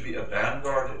we should be a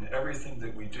vanguard in everything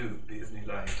that we do,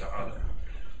 bi'idhnillahi ta'ala.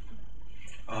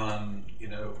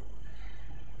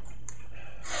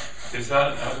 Is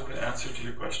that an adequate answer to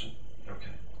your question?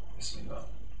 Okay, bismillah.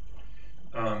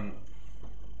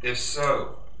 If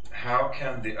so, how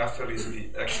can the Atharis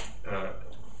be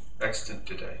extant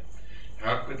today?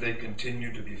 How could they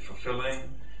continue to be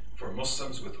fulfilling for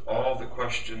Muslims with all the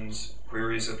questions,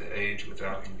 queries of the age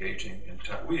without engaging in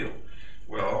ta'wil?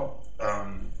 Well,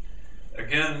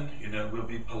 again, we'll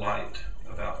be polite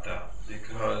about that,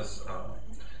 because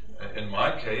in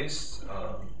my case,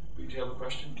 do you have a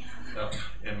question?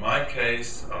 In my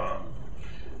case,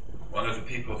 one of the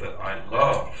people that I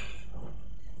love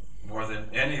more than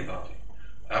anybody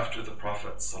after the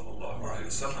Prophet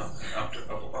ﷺ, after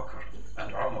Abu Bakr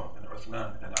and Umar and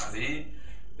Uthman and Ali,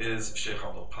 is Sheikh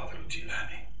Abdul Qadir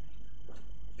al-Jilani.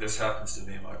 This happens to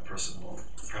be my personal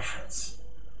preference.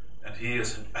 And he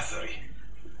is an Athari.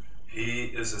 He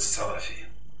is a Salafi.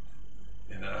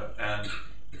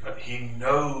 But he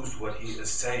knows what he is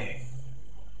saying.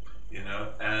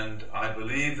 And I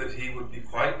believe that he would be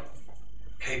quite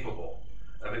capable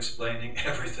of explaining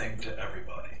everything to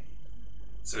everybody.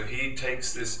 So he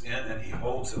takes this in and he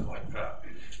holds it like that.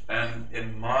 And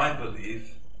in my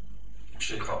belief,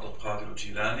 Sheikh Abdul Qadir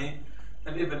al-Jilani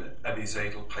and Ibn Abi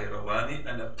Zayd al-Qayrawani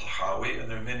and al-Tahawi, and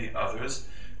there are many others,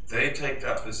 they take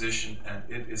that position and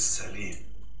it is salim.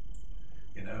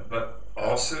 But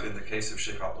also in the case of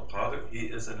Sheikh Abdul Qadir, he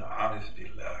is an arif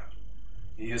billah.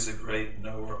 He is a great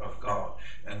knower of God,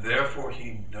 and therefore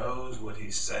he knows what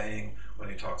he's saying when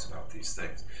he talks about these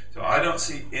things. So I don't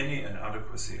see any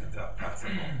inadequacy in that path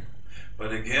at all.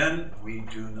 But again, we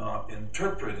do not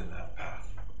interpret in that path,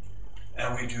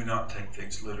 and we do not take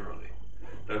things literally.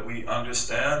 But we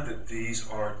understand that these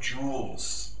are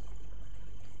jewels,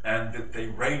 and that they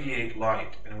radiate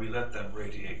light, and we let them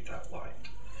radiate that light.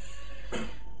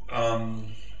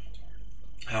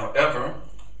 However,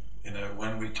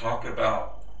 when we talk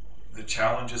about the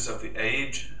challenges of the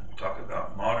age, we talk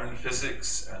about modern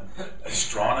physics and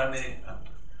astronomy and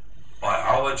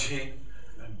biology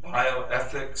and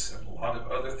bioethics and a lot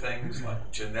of other things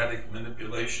like genetic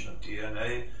manipulation of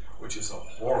DNA, which is a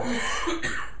horror.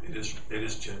 It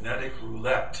is genetic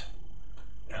roulette.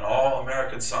 And all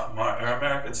American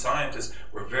scientists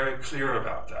were very clear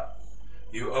about that.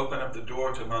 You open up the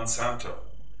door to Monsanto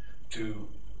to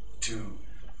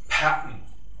patent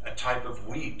a type of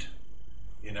wheat,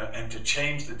 and to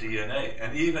change the DNA.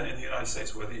 And even in the United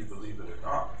States, whether you believe it or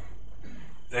not,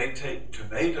 they take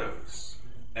tomatoes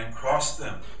and cross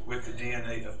them with the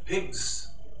DNA of pigs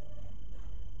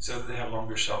so that they have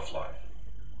longer shelf life.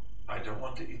 I don't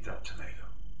want to eat that tomato.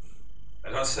 I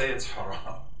don't say it's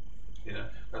haram,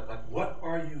 but like, what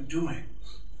are you doing?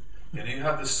 You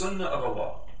have the Sunnah of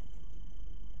Allah,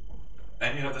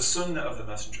 and you have the Sunnah of the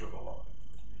Messenger of Allah.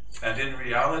 And in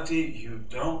reality, you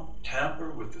don't tamper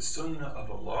with the Sunnah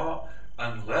of Allah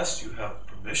unless you have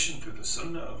permission through the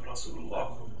Sunnah of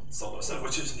Rasulullah,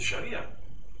 which is the Sharia.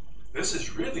 This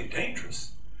is really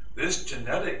dangerous. This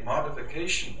genetic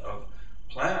modification of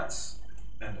plants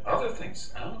and other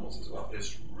things, animals as well,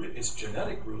 is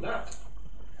genetic roulette.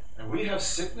 And we have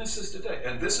sicknesses today.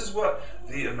 And this is what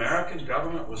the American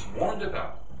government was warned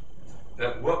about.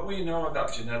 That what we know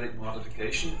about genetic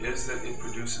modification is that it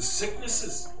produces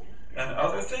sicknesses and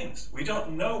other things. We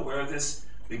don't know where this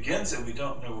begins and we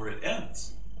don't know where it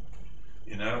ends.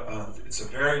 It's a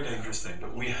very dangerous thing.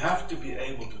 But we have to be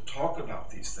able to talk about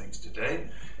these things today,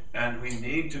 and we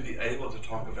need to be able to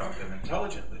talk about them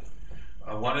intelligently.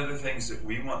 One of the things that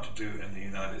we want to do in the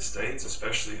United States,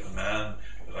 especially a man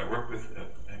that I work with,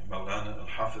 Maulana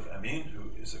Al-Hafiz Amin,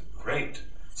 who is a great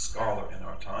scholar in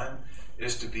our time,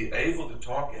 is to be able to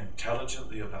talk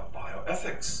intelligently about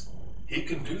bioethics. He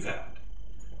can do that.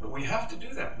 But we have to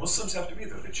do that. Muslims have to be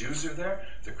there. The Jews are there.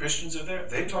 The Christians are there.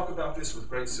 They talk about this with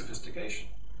great sophistication.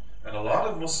 And a lot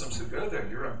of Muslims who go there,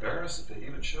 you're embarrassed that they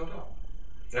even showed up.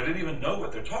 They didn't even know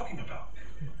what they're talking about.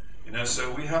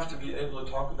 So we have to be able to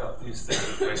talk about these things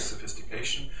with great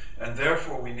sophistication, and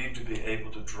therefore we need to be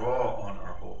able to draw on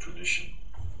our whole tradition.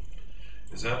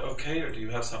 Is that okay, or do you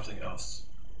have something else?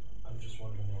 I'm just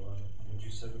wondering, would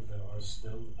you say that there are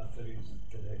still Atharis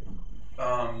today?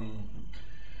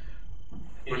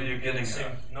 What are you getting Same,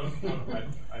 at? no,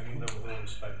 I mean that with all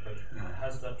respect, but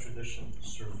has that tradition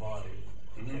survived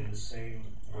in the same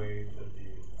way that the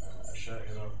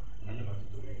Asha'ira and the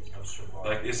Maturidis have survived?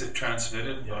 Like, is it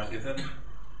transmitted by Idhan?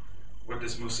 What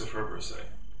does Musa Ferber say?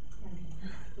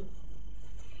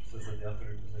 Says that the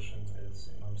authority position is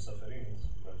Imam Safari's,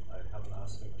 but I haven't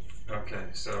asked him. Okay,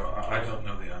 so I don't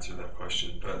know the answer to that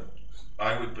question, but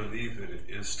I would believe that it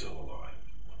is still alive.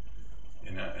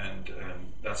 You know, and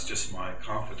that's just my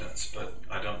confidence, but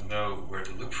I don't know where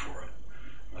to look for it.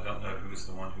 I don't know who's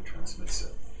the one who transmits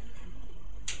it.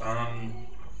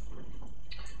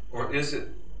 Or is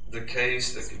it the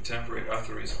case that contemporary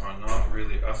Atharis are not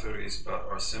really Atharis, but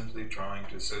are simply trying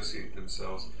to associate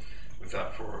themselves with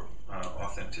that for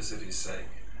authenticity's sake?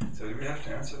 So do we have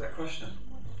to answer that question?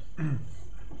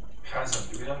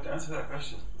 Hazem, do we have to answer that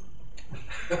question?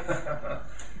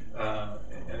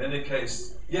 In any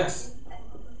case, yes?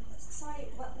 Sorry,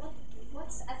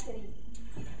 what's Athari?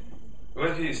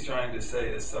 What he's trying to say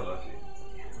is Salafi.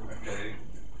 Okay?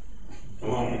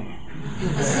 Boom.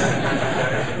 That's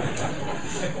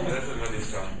what he's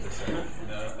trying to say. You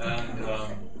know?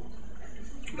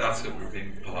 And that's what we're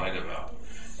being polite about.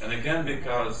 And again,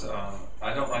 because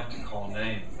I don't like to call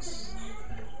names,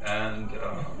 and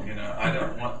you know, I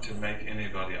don't want to make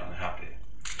anybody unhappy.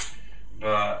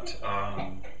 But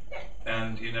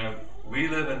and you know, we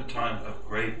live in a time of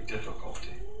great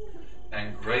difficulty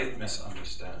and great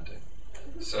misunderstanding.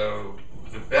 So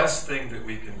the best thing that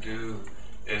we can do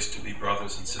is to be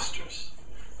brothers and sisters.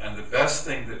 And the best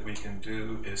thing that we can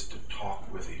do is to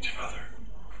talk with each other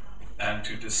and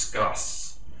to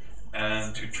discuss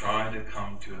and to try to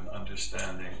come to an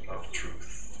understanding of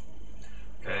truth.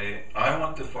 Okay? I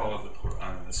want to follow the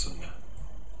Quran and the Sunnah.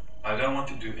 I don't want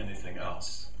to do anything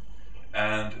else.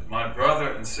 And my brother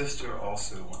and sister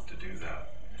also want to do that.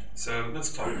 So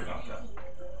let's talk about that.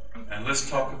 And let's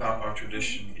talk about our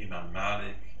tradition, Imam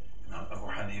Malik, Imam Abu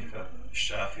Hanifa,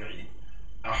 Shafi'i,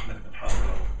 Ahmed bin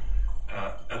Hanbal,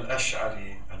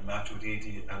 Al-Ash'ari,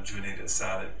 Al-Maturidi, Al-Junayd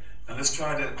al-Sadiq. And let's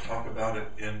try to talk about it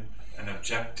in an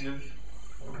objective,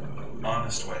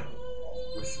 honest way,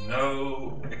 with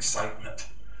no excitement,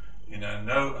 you know,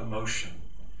 no emotion.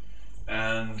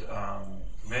 And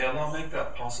may Allah make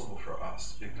that possible for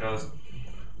us, because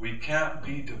we can't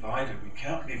be divided, we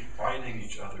can't be fighting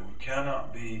each other, we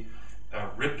cannot be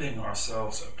ripping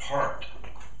ourselves apart.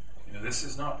 You know, this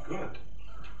is not good.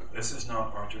 This is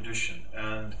not our tradition.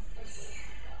 And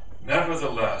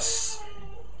nevertheless,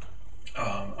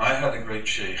 I had a great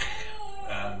sheikh,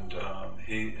 and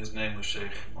his name was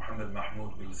Sheikh Muhammad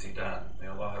Mahmoud bin Zidan. May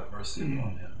Allah have mercy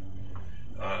upon him.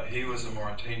 He was a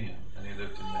Mauritanian, and he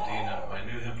lived in Medina. I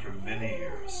knew him for many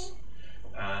years.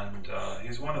 And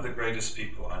he's one of the greatest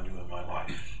people I knew in my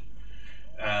life.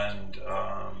 And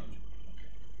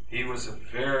he was a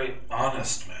very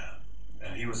honest man,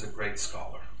 and he was a great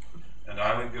scholar. And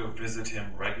I would go visit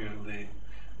him regularly.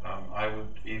 I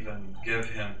would even give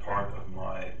him part of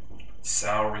my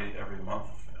salary every month.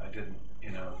 I didn't,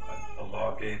 you know,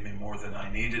 Allah gave me more than I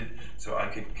needed, so I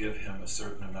could give him a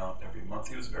certain amount every month.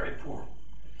 He was very poor.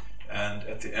 And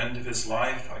at the end of his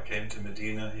life, I came to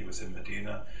Medina. He was in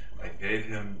Medina. I gave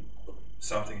him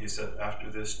something. He said, after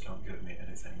this, don't give me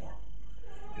anything more.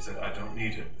 He said, I don't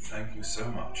need it. Thank you so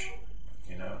much.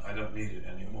 You know, I don't need it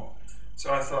anymore.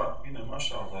 So I thought, you know,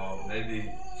 mashallah, maybe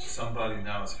somebody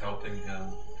now is helping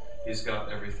him. He's got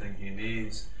everything he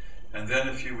needs. And then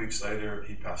a few weeks later,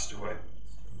 he passed away.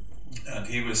 And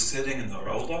he was sitting in the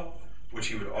Rawda, which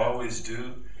he would always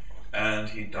do, and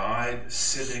he died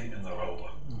sitting in the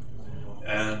Rawda.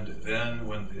 And then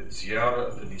when the ziyarah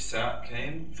of the Nisa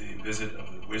came, the visit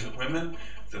of the women,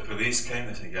 the police came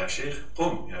and said, Ya Sheikh,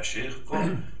 qum, Ya Sheikh,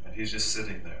 qum. And he's just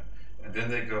sitting there. And then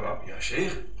they go up, Ya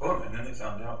Sheikh, qum. And then they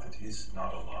found out that he's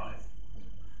not alive.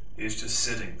 He's just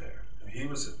sitting there. And he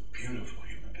was a beautiful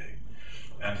human being.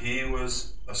 And he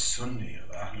was a Sunni,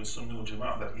 Ahlul Sunnah wal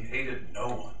Jama'ah, but he hated no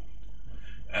one.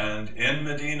 And in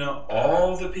Medina,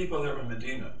 all the people that were in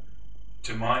Medina,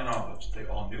 to my knowledge, they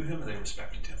all knew him and they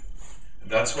respected him. And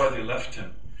that's why they left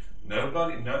him.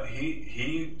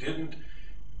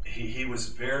 He was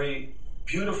very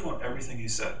beautiful in everything he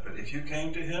said. But if you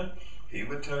came to him, he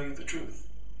would tell you the truth,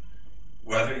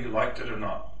 whether you liked it or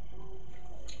not.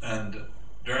 And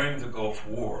during the Gulf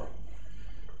War,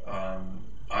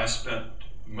 I spent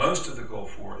most of the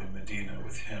Gulf War in Medina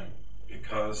with him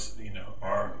because, you know,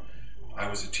 I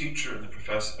was a teacher and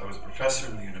I was a professor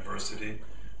in the university.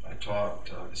 I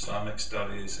taught Islamic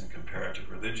studies and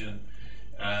comparative religion.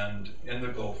 And in the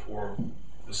Gulf War,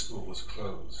 the school was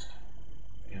closed.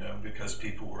 because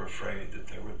people were afraid that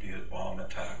there would be a bomb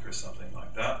attack or something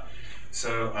like that.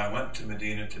 So I went to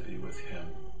Medina to be with him.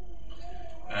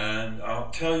 And I'll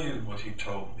tell you what he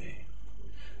told me.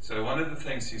 So one of the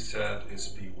things he said is,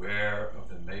 beware of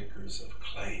the makers of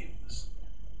claims.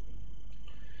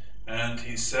 And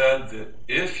he said that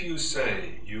if you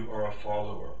say you are a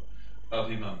follower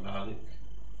of Imam Malik,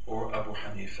 or Abu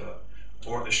Hanifa,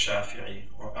 or Al-Shafi'i,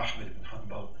 or Ahmed ibn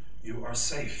Hanbal, you are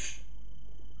safe.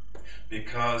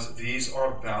 Because these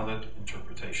are valid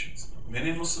interpretations.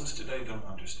 Many Muslims today don't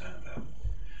understand that.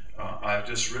 I've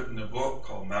just written a book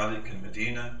called Malik in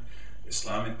Medina,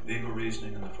 Islamic Legal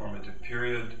Reasoning in the Formative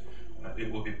Period. It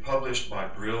will be published by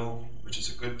Brill, which is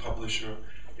a good publisher.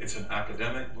 It's an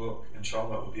academic book.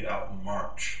 Inshallah, it will be out in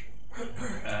March.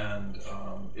 And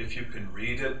if you can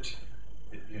read it,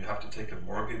 you have to take a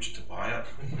mortgage to buy it.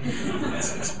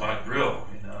 It's by Brill.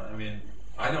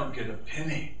 I don't get a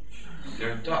penny.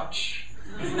 They're Dutch.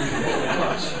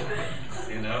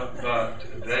 But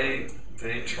they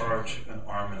charge an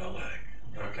arm and a leg,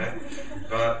 okay?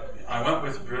 But I went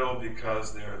with Brill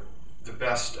because they're the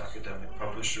best academic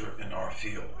publisher in our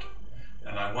field.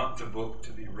 And I want the book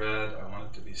to be read, I want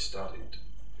it to be studied.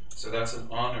 So that's an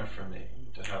honor for me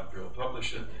to have Brill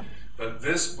publish it. But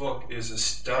this book is a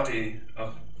study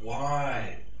of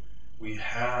why we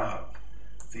have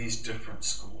these different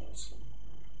schools,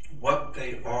 what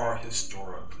they are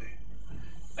historically,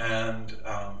 and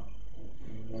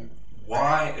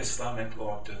why Islamic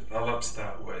law develops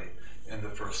that way in the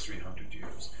first 300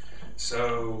 years.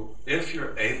 So if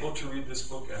you're able to read this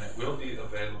book, and it will be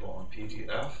available on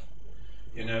PDF,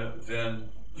 then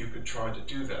you could try to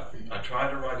do that. I try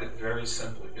to write it very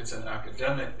simply. It's an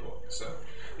academic book, so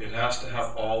it has to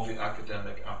have all the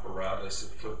academic apparatus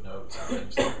and footnotes and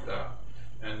things like that.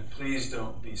 And please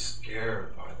don't be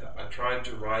scared by that. I tried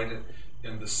to write it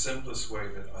in the simplest way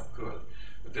that I could.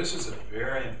 But this is a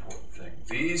very important thing.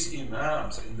 These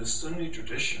imams in the Sunni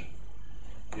tradition,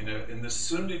 in the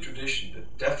Sunni tradition,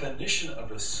 the definition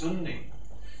of a Sunni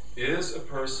is a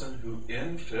person who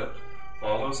in fiqh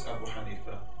follows Abu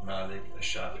Hanifa, Malik,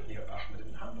 Al-Shafi'i, or Ahmed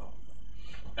ibn Hanbal,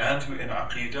 and who in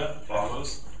Aqidat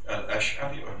follows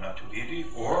Al-Ash'ari or Maturidi,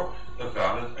 or the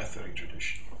valid Athari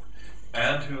tradition,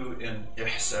 and who in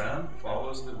Ihsan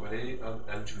follows the way of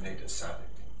Al-Junayd al-Sadiq.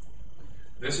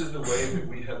 This is the way that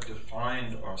we have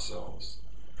defined ourselves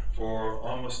for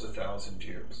almost 1,000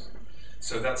 years.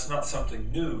 So that's not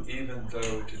something new, even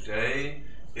though today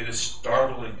it is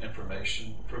startling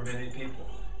information for many people.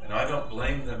 And I don't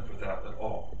blame them for that at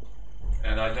all.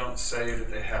 And I don't say that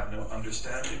they have no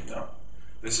understanding, no.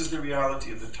 This is the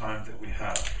reality of the time that we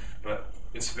have. But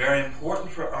it's very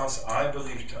important for us, I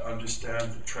believe, to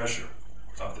understand the treasure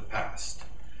of the past.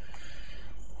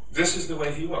 This is the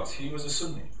way he was. He was a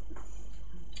Sunni.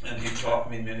 And he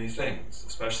taught me many things,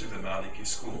 especially the Maliki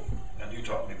school. And he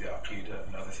taught me the Aqidah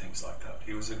and other things like that.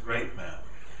 He was a great man.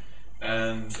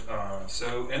 And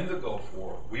so in the Gulf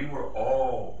War, we were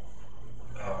all,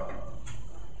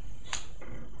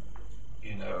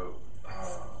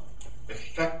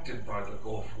 affected by the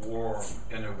Gulf War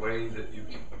in a way that you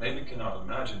maybe cannot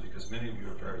imagine, because many of you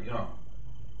are very young.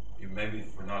 You maybe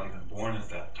were not even born at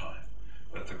that time.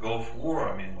 But the Gulf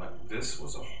War, this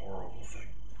was a horrible thing.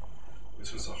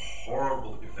 This was a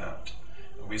horrible event.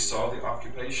 We saw the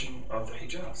occupation of the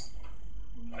Hijaz.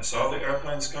 I saw the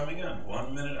airplanes coming in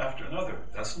 1 minute after another.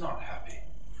 That's not happy.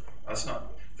 That's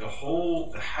not. The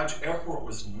Hajj airport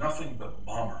was nothing but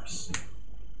bombers.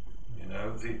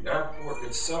 The airport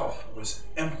itself was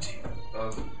empty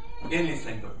of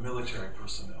anything but military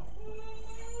personnel.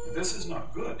 This is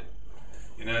not good.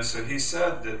 So he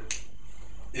said that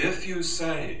if you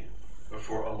say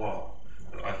before Allah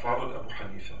that I followed Abu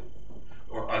Hanifa,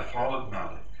 or I followed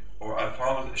Malik, or I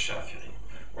followed Al-Shafi'i,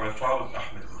 or I followed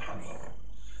Ahmed ibn Hanbal,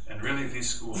 and really these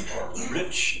schools are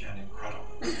rich and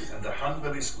incredible, and the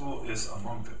Hanbali school is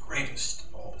among the greatest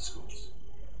of all the schools.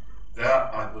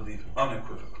 That I believe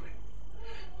unequivocally.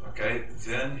 Okay,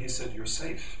 then he said, you're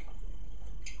safe.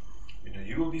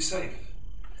 You will be safe.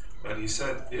 But he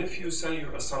said, if you say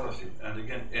you're a Salafi, and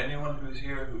again, anyone who's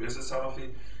here who is a Salafi,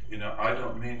 I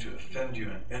don't mean to offend you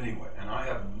in any way, and I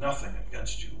have nothing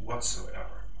against you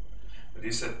whatsoever. But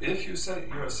he said, if you say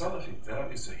you're a Salafi,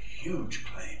 that is a huge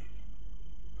claim.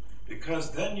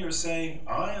 Because then you're saying,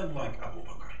 I am like Abu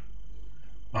Bakr,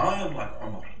 I am like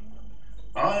Umar,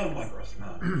 I am like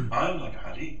Uthman, I am like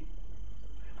Ali.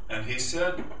 And he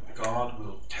said, God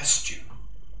will test you.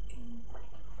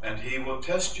 And he will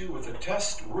test you with a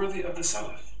test worthy of the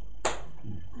Salaf.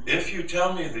 If you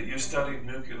tell me that you studied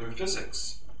nuclear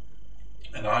physics,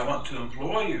 and I want to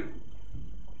employ you,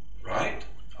 right?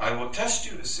 I will test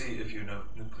you to see if you know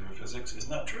nuclear physics.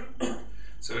 Isn't that true?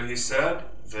 So he said,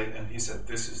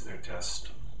 this is their test.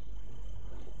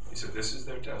 He said, this is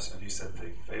their test. And he said, they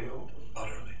failed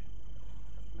utterly.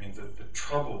 I mean, the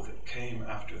trouble that came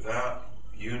after that,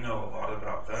 you know a lot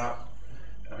about that.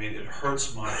 I mean, it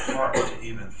hurts my heart to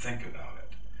even think about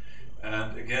it.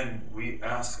 And again, we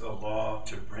ask Allah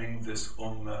to bring this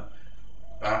ummah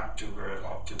back to where it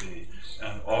ought to be.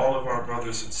 And all of our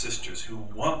brothers and sisters who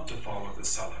want to follow the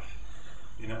Salaf,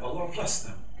 you know, Allah bless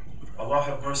them. Allah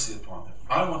have mercy upon them.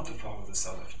 I want to follow the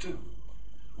Salaf too.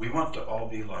 We want to all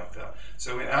be like that.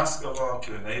 So we ask Allah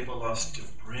to enable us to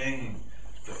bring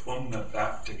the ummah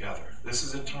back together. This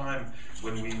is a time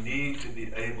when we need to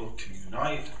be able to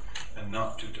unite and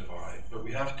not to divide. But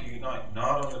we have to unite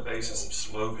not on the basis of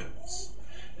slogans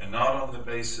and not on the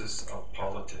basis of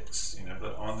politics, you know,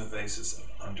 but on the basis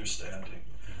of understanding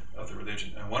of the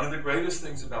religion. And one of the greatest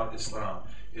things about Islam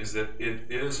is that it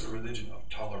is a religion of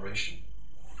toleration.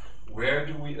 Where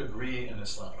do we agree in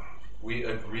Islam? We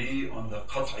agree on the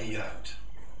qat'iyat.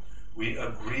 We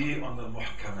agree on the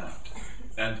muhkamat.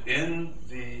 And in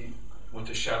the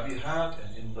mutashabihat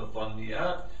and in the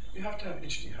dhanniyat, you have to have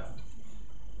ijtihad.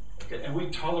 Okay? And we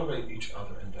tolerate each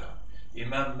other in that.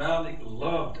 Imam Malik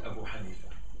loved Abu Hanifa.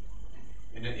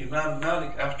 You know, Imam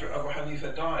Malik, after Abu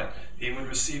Hanifa died, he would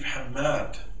receive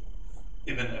Hamad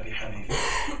ibn Abi Hanifa,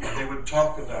 and they would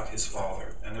talk about his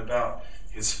father and about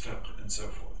his fiqh and so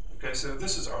forth. Okay, so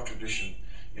this is our tradition.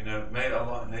 You know, may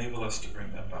Allah enable us to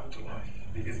bring that back to life.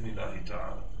 Bi-idhnillahi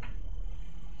ta'ala.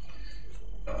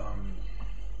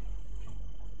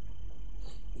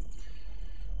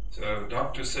 So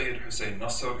Dr. Sayyid Hussein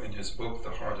Nasr, in his book, The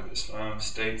Heart of Islam,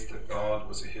 states that God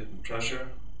was a hidden treasure,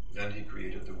 then he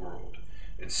created the world.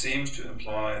 It seems to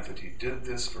imply that he did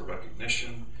this for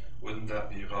recognition. Wouldn't that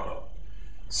be gharab?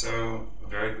 So, a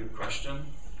very good question.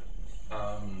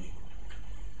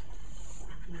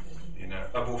 You know,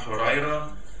 Abu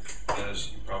Huraira,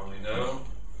 as you probably know,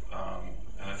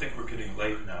 and I think we're getting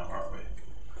late now, aren't we?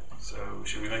 So,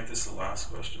 should we make this the last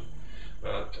question?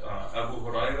 But Abu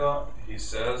Huraira, he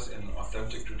says in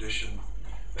authentic tradition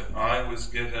that I was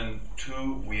given 2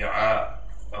 wi'a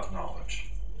of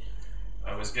knowledge.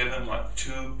 I was given like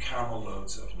 2 camel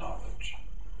loads of knowledge.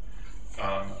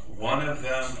 One of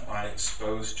them I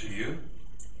exposed to you,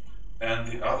 and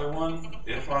the other one,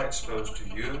 if I expose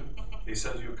to you, he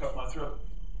says, you cut my throat.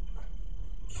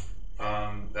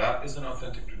 That is an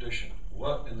authentic tradition.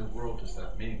 What in the world does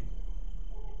that mean?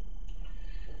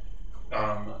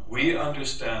 We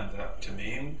understand that to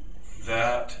mean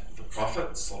that the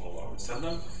Prophet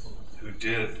ﷺ, who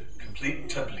did complete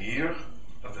tabligh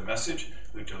of the message,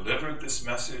 who delivered this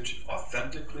message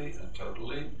authentically and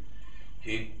totally,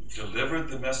 he delivered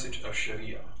the message of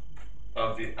Sharia,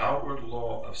 of the outward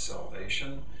law of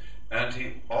salvation, and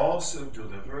he also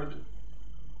delivered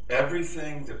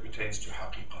everything that pertains to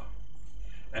haqiqah.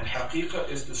 And haqiqah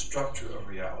is the structure of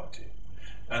reality.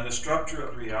 And the structure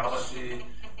of reality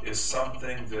is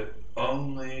something that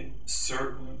only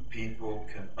certain people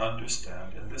can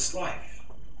understand in this life.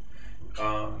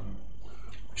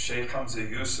 Sheikh Hamza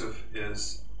Yusuf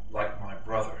is like my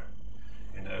brother.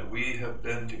 You know, we have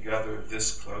been together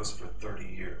this close for 30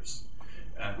 years.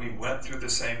 And we went through the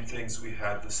same things, we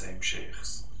had the same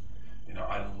sheikhs. You know,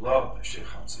 I love Sheikh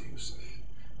Hamza Yusuf.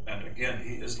 And again,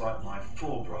 he is like my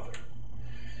full brother.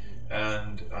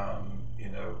 And, you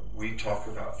know, we talk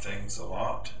about things a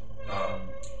lot.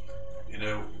 You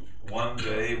know, one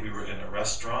day we were in a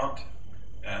restaurant,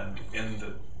 and in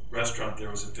the restaurant there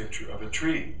was a picture of a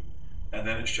tree, and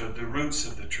then it showed the roots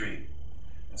of the tree.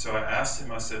 And so I asked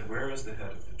him, I said, where is the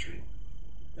head of the tree?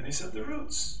 And he said, the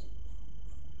roots.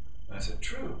 And I said,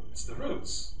 true, it's the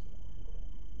roots.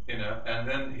 You know, and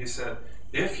then he said,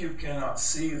 if you cannot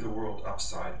see the world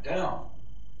upside down,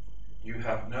 you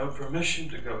have no permission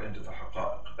to go into the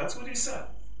haqa'iq. That's what he said.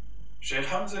 Sheikh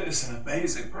Hamza is an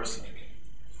amazing person.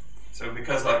 So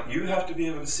because like you have to be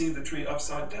able to see the tree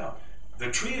upside down. The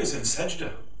tree is in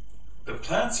sajda. The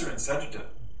plants are in sajda.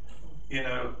 You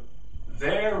know,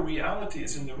 their reality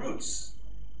is in the roots.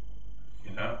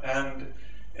 You know, and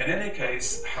in any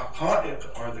case,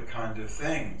 haqa'iq are the kind of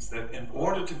things that in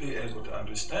order to be able to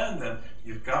understand them,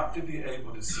 you've got to be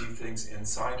able to see things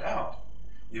inside out.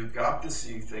 You've got to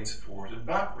see things forward and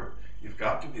backward. You've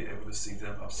got to be able to see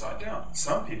them upside down.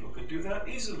 Some people could do that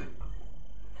easily.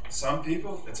 Some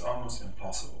people, it's almost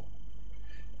impossible.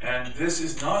 And this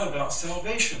is not about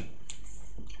salvation.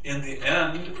 In the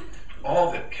end,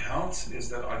 all that counts is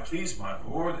that I please my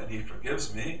Lord and He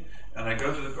forgives me, and I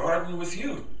go to the garden with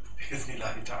you.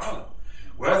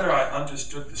 Whether I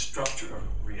understood the structure of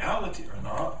reality or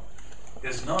not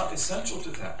is not essential to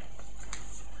that.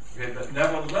 Okay, but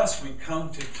nevertheless, we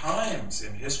come to times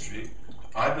in history,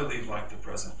 I believe like the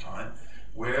present time,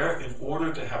 where in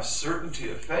order to have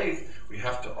certainty of faith, we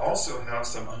have to also have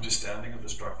some understanding of the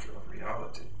structure of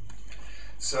reality.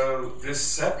 So this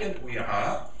second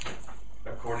wi'a,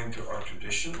 according to our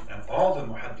tradition, and all the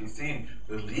muhaddithin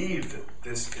believe that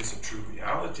this is a true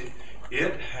reality,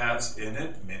 it has in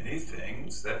it many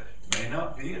things that may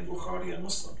not be in Bukhari and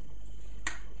Muslim.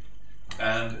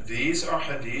 And these are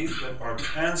hadith that are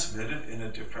transmitted in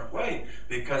a different way,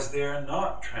 because they are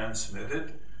not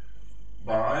transmitted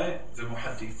by the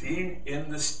muhaddithin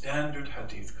in the standard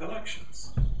hadith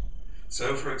collections.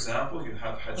 So, for example, you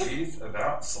have hadith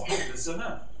about Sahib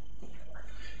al-Zaman.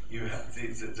 You have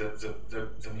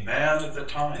the man of the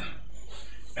time,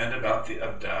 and about the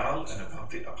Abdal, and about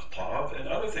the Aqtab, and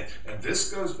other things. And this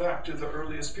goes back to the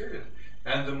earliest period.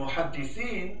 And the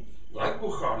muhaddithin, like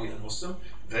Bukhari and Muslim,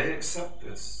 they accept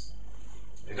this.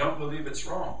 They don't believe it's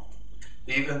wrong,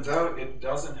 even though it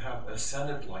doesn't have a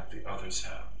sanad like the others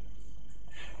have.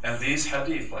 And these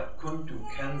hadith, like kuntu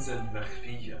kanzan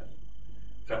makhfiyan,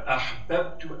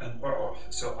 فأحببت أن أعرف.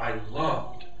 So I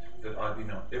loved that I be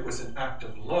known. It was an act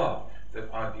of love that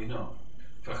I be known.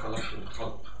 فخلقت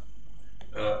الخلق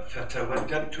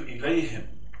فتوددت إليهم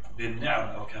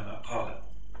بالنعم أو كما قال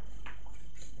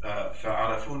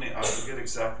فعرفوني. I forget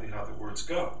exactly how the words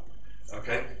go.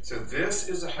 Okay, so this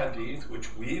is a hadith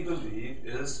which we believe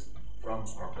is from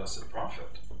our blessed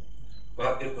Prophet,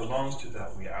 but it belongs to that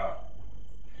wi'a.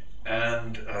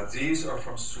 And these are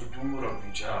from sudur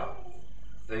al-rijal.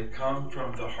 They come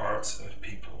from the hearts of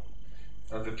people.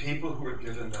 The people who are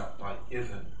given that by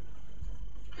idhn.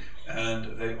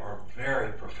 And they are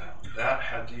very profound. That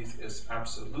hadith is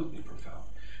absolutely profound.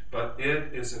 But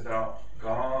it is about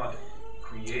God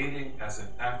creating as an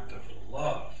act of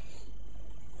love.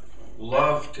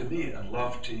 Love to me and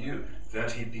love to you,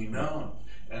 that he be known.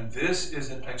 And this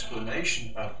is an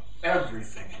explanation of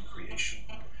everything in creation.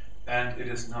 And it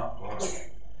is not ghadab.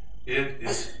 It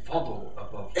is fadl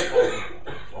above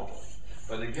fadl.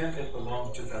 But again, it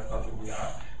belongs to that other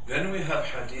wi'a. Then we have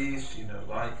hadith,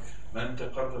 like من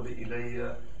تقرب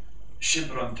إلي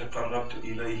شبرا تقربت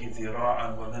إليه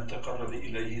ذراعا ومن تقرب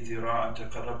إليه ذراعا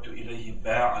تقربت إليه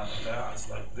باعا. Ba' is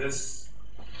like this,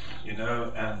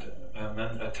 and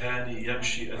من أتاني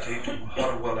يمشي أتيته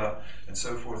هرولا, and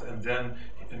so forth. And then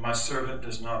my servant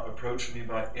does not approach me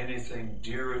by anything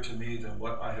dearer to me than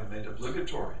what I have made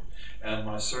obligatory. And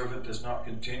my servant does not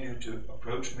continue to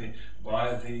approach me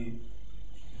by the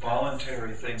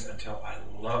voluntary things until I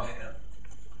love him.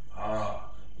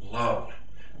 Love.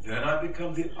 Then I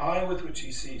become the eye with which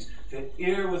he sees, the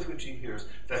ear with which he hears,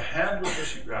 the hand with which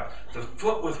he grabs, the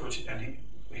foot with which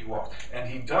he walks. And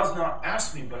he does not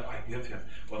ask me, but I give him.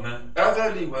 وَمَنْ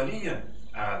أَذَى لِي وَلِيًّا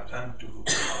آذَنْتُهُ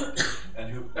بِالْحَرْبِ.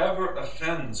 And whoever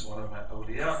offends one of my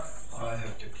awliya, I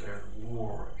have declared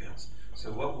war against.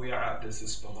 So what wi'a does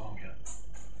this belong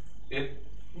in? It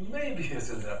maybe is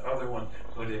in that other one,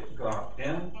 but it got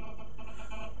in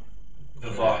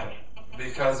the zahir.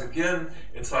 Because again,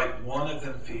 it's like one of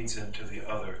them feeds into the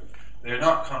other. They're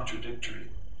not contradictory.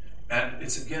 And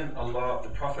it's again Allah, the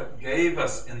Prophet gave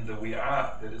us in the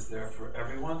wi'a that is there for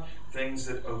everyone, things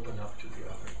that open up to the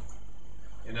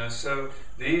other. So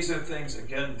these are things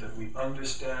again that we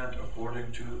understand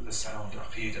according to the sound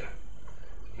Aqidah.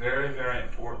 Very, very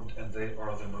important, and they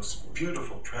are the most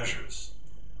beautiful treasures,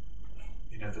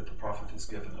 that the Prophet has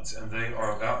given us. And they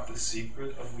are about the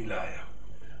secret of wilayah,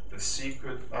 the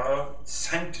secret of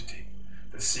sanctity,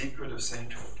 the secret of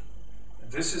sainthood.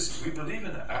 And this is, we believe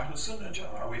in the Ahlul Sunnah and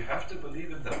Jama'ah. We have to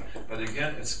believe in that. But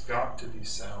again, it's got to be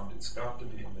sound. It's got to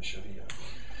be in the Sharia.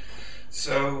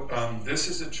 So this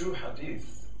is a true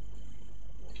hadith.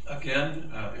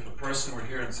 Again, if a person were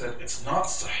here and said, it's not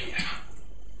sahih,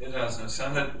 it has no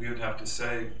sanad, we would have to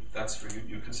say, that's for you,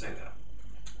 you can say that.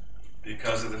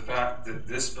 Because of the fact that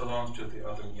this belongs to the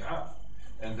other wi'a.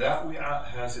 And that wi'a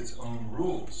has its own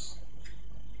rules.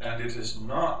 And it is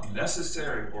not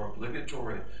necessary or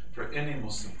obligatory for any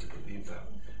Muslim to believe that.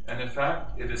 And in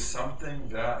fact, it is something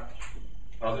that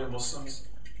other Muslims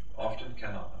often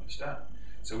cannot understand.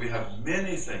 So we have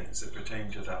many things that pertain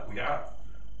to that wi'a.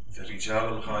 The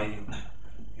Rijal al-Ghayb,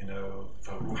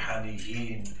 the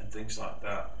Ruhaniyin, and things like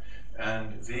that.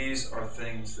 And these are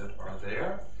things that are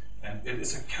there, and it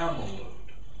is a camel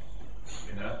load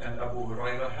And Abu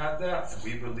Hurairah had that, and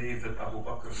we believe that Abu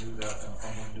Bakr knew that, and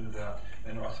Umar knew that,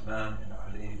 and Uthman, and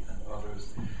Ali, and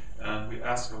others. And we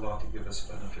ask Allah to give us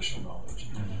beneficial knowledge.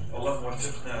 اللهم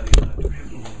وفقنا لما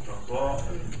تحبه وترضاه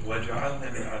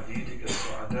واجعلنا من عبيدك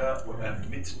السعداء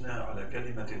وأمتنا على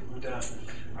كلمة الهدى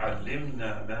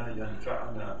علمنا ما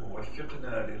ينفعنا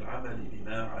ووفقنا للعمل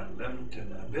بما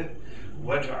علمتنا به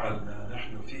واجعل ما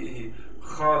نحن فيه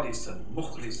خالصا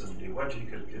مخلصا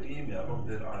لوجهك الكريم يا رب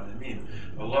العالمين.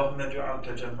 اللهم اجعل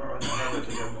تجمعنا هذا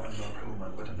تجمعا مرحوما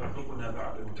وتفرقنا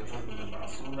بعده تفرقا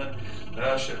معصوما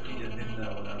لا شقيا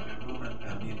منا ولا محروما.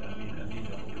 امين امين امين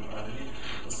يا رب العالمين.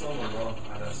 وصلى الله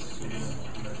على سيدنا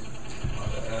محمد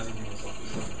وعلى اله وصحبه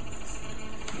وسلم.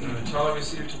 Inshallah, we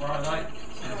see you tomorrow night.